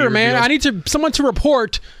reporter, man. I need someone to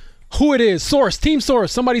report who it is. Source, team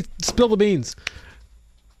source. Somebody spill the beans.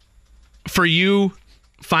 For you,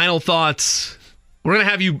 final thoughts. We're going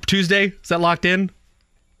to have you Tuesday. Is that locked in?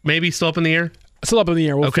 Maybe still up in the air? Still up in the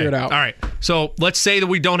air. We'll figure it out. All right. So let's say that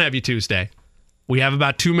we don't have you Tuesday. We have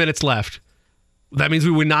about 2 minutes left. That means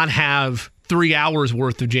we would not have 3 hours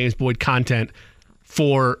worth of James Boyd content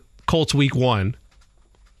for Colts Week 1.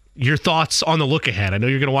 Your thoughts on the look ahead? I know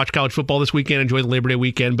you're going to watch college football this weekend, enjoy the Labor Day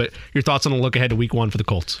weekend, but your thoughts on the look ahead to Week 1 for the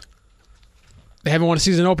Colts? They haven't won a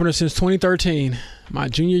season opener since 2013, my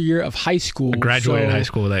junior year of high school. I graduated high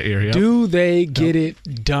school that year, yeah. Do they get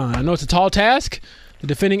it done? I know it's a tall task. The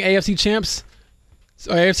defending AFC champs,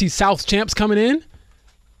 or AFC South champs coming in.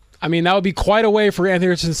 I mean, that would be quite a way for Anthony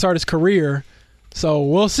Richardson to start his career. So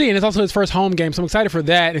we'll see. And it's also his first home game, so I'm excited for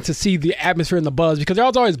that and to see the atmosphere and the buzz, because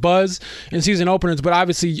there's always buzz in season openers, but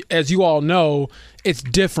obviously, as you all know, it's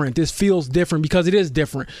different. This feels different because it is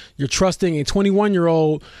different. You're trusting a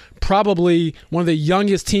 21-year-old, probably one of the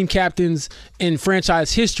youngest team captains in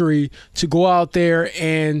franchise history, to go out there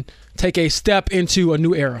and take a step into a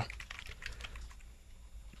new era.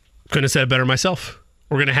 Couldn't have said it better myself.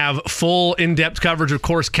 We're going to have full in-depth coverage, of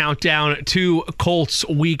course, countdown to Colts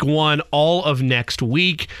Week 1 all of next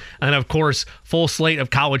week. And, of course, full slate of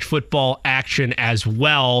college football action as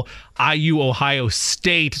well. IU Ohio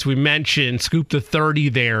State, as we mentioned, scooped the 30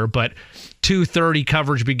 there, but 2:30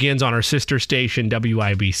 coverage begins on our sister station,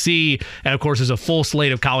 WIBC. And, of course, there's a full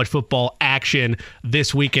slate of college football action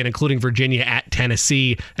this weekend, including Virginia at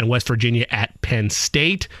Tennessee and West Virginia at Penn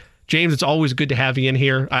State. James, it's always good to have you in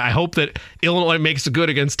here. I hope that Illinois makes it good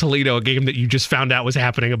against Toledo, a game that you just found out was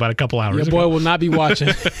happening about a couple hours ago. Your boy will not be watching.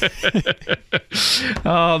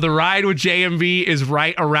 The ride with JMV is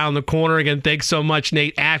right around the corner. Again, thanks so much,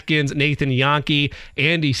 Nate Atkins, Nathan Jahnke,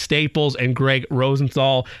 Andy Staples, and Gregg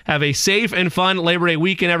Rosenthal. Have a safe and fun Labor Day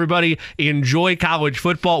weekend, everybody. Enjoy college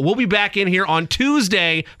football. We'll be back in here on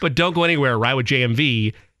Tuesday, but don't go anywhere. Ride with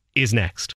JMV is next.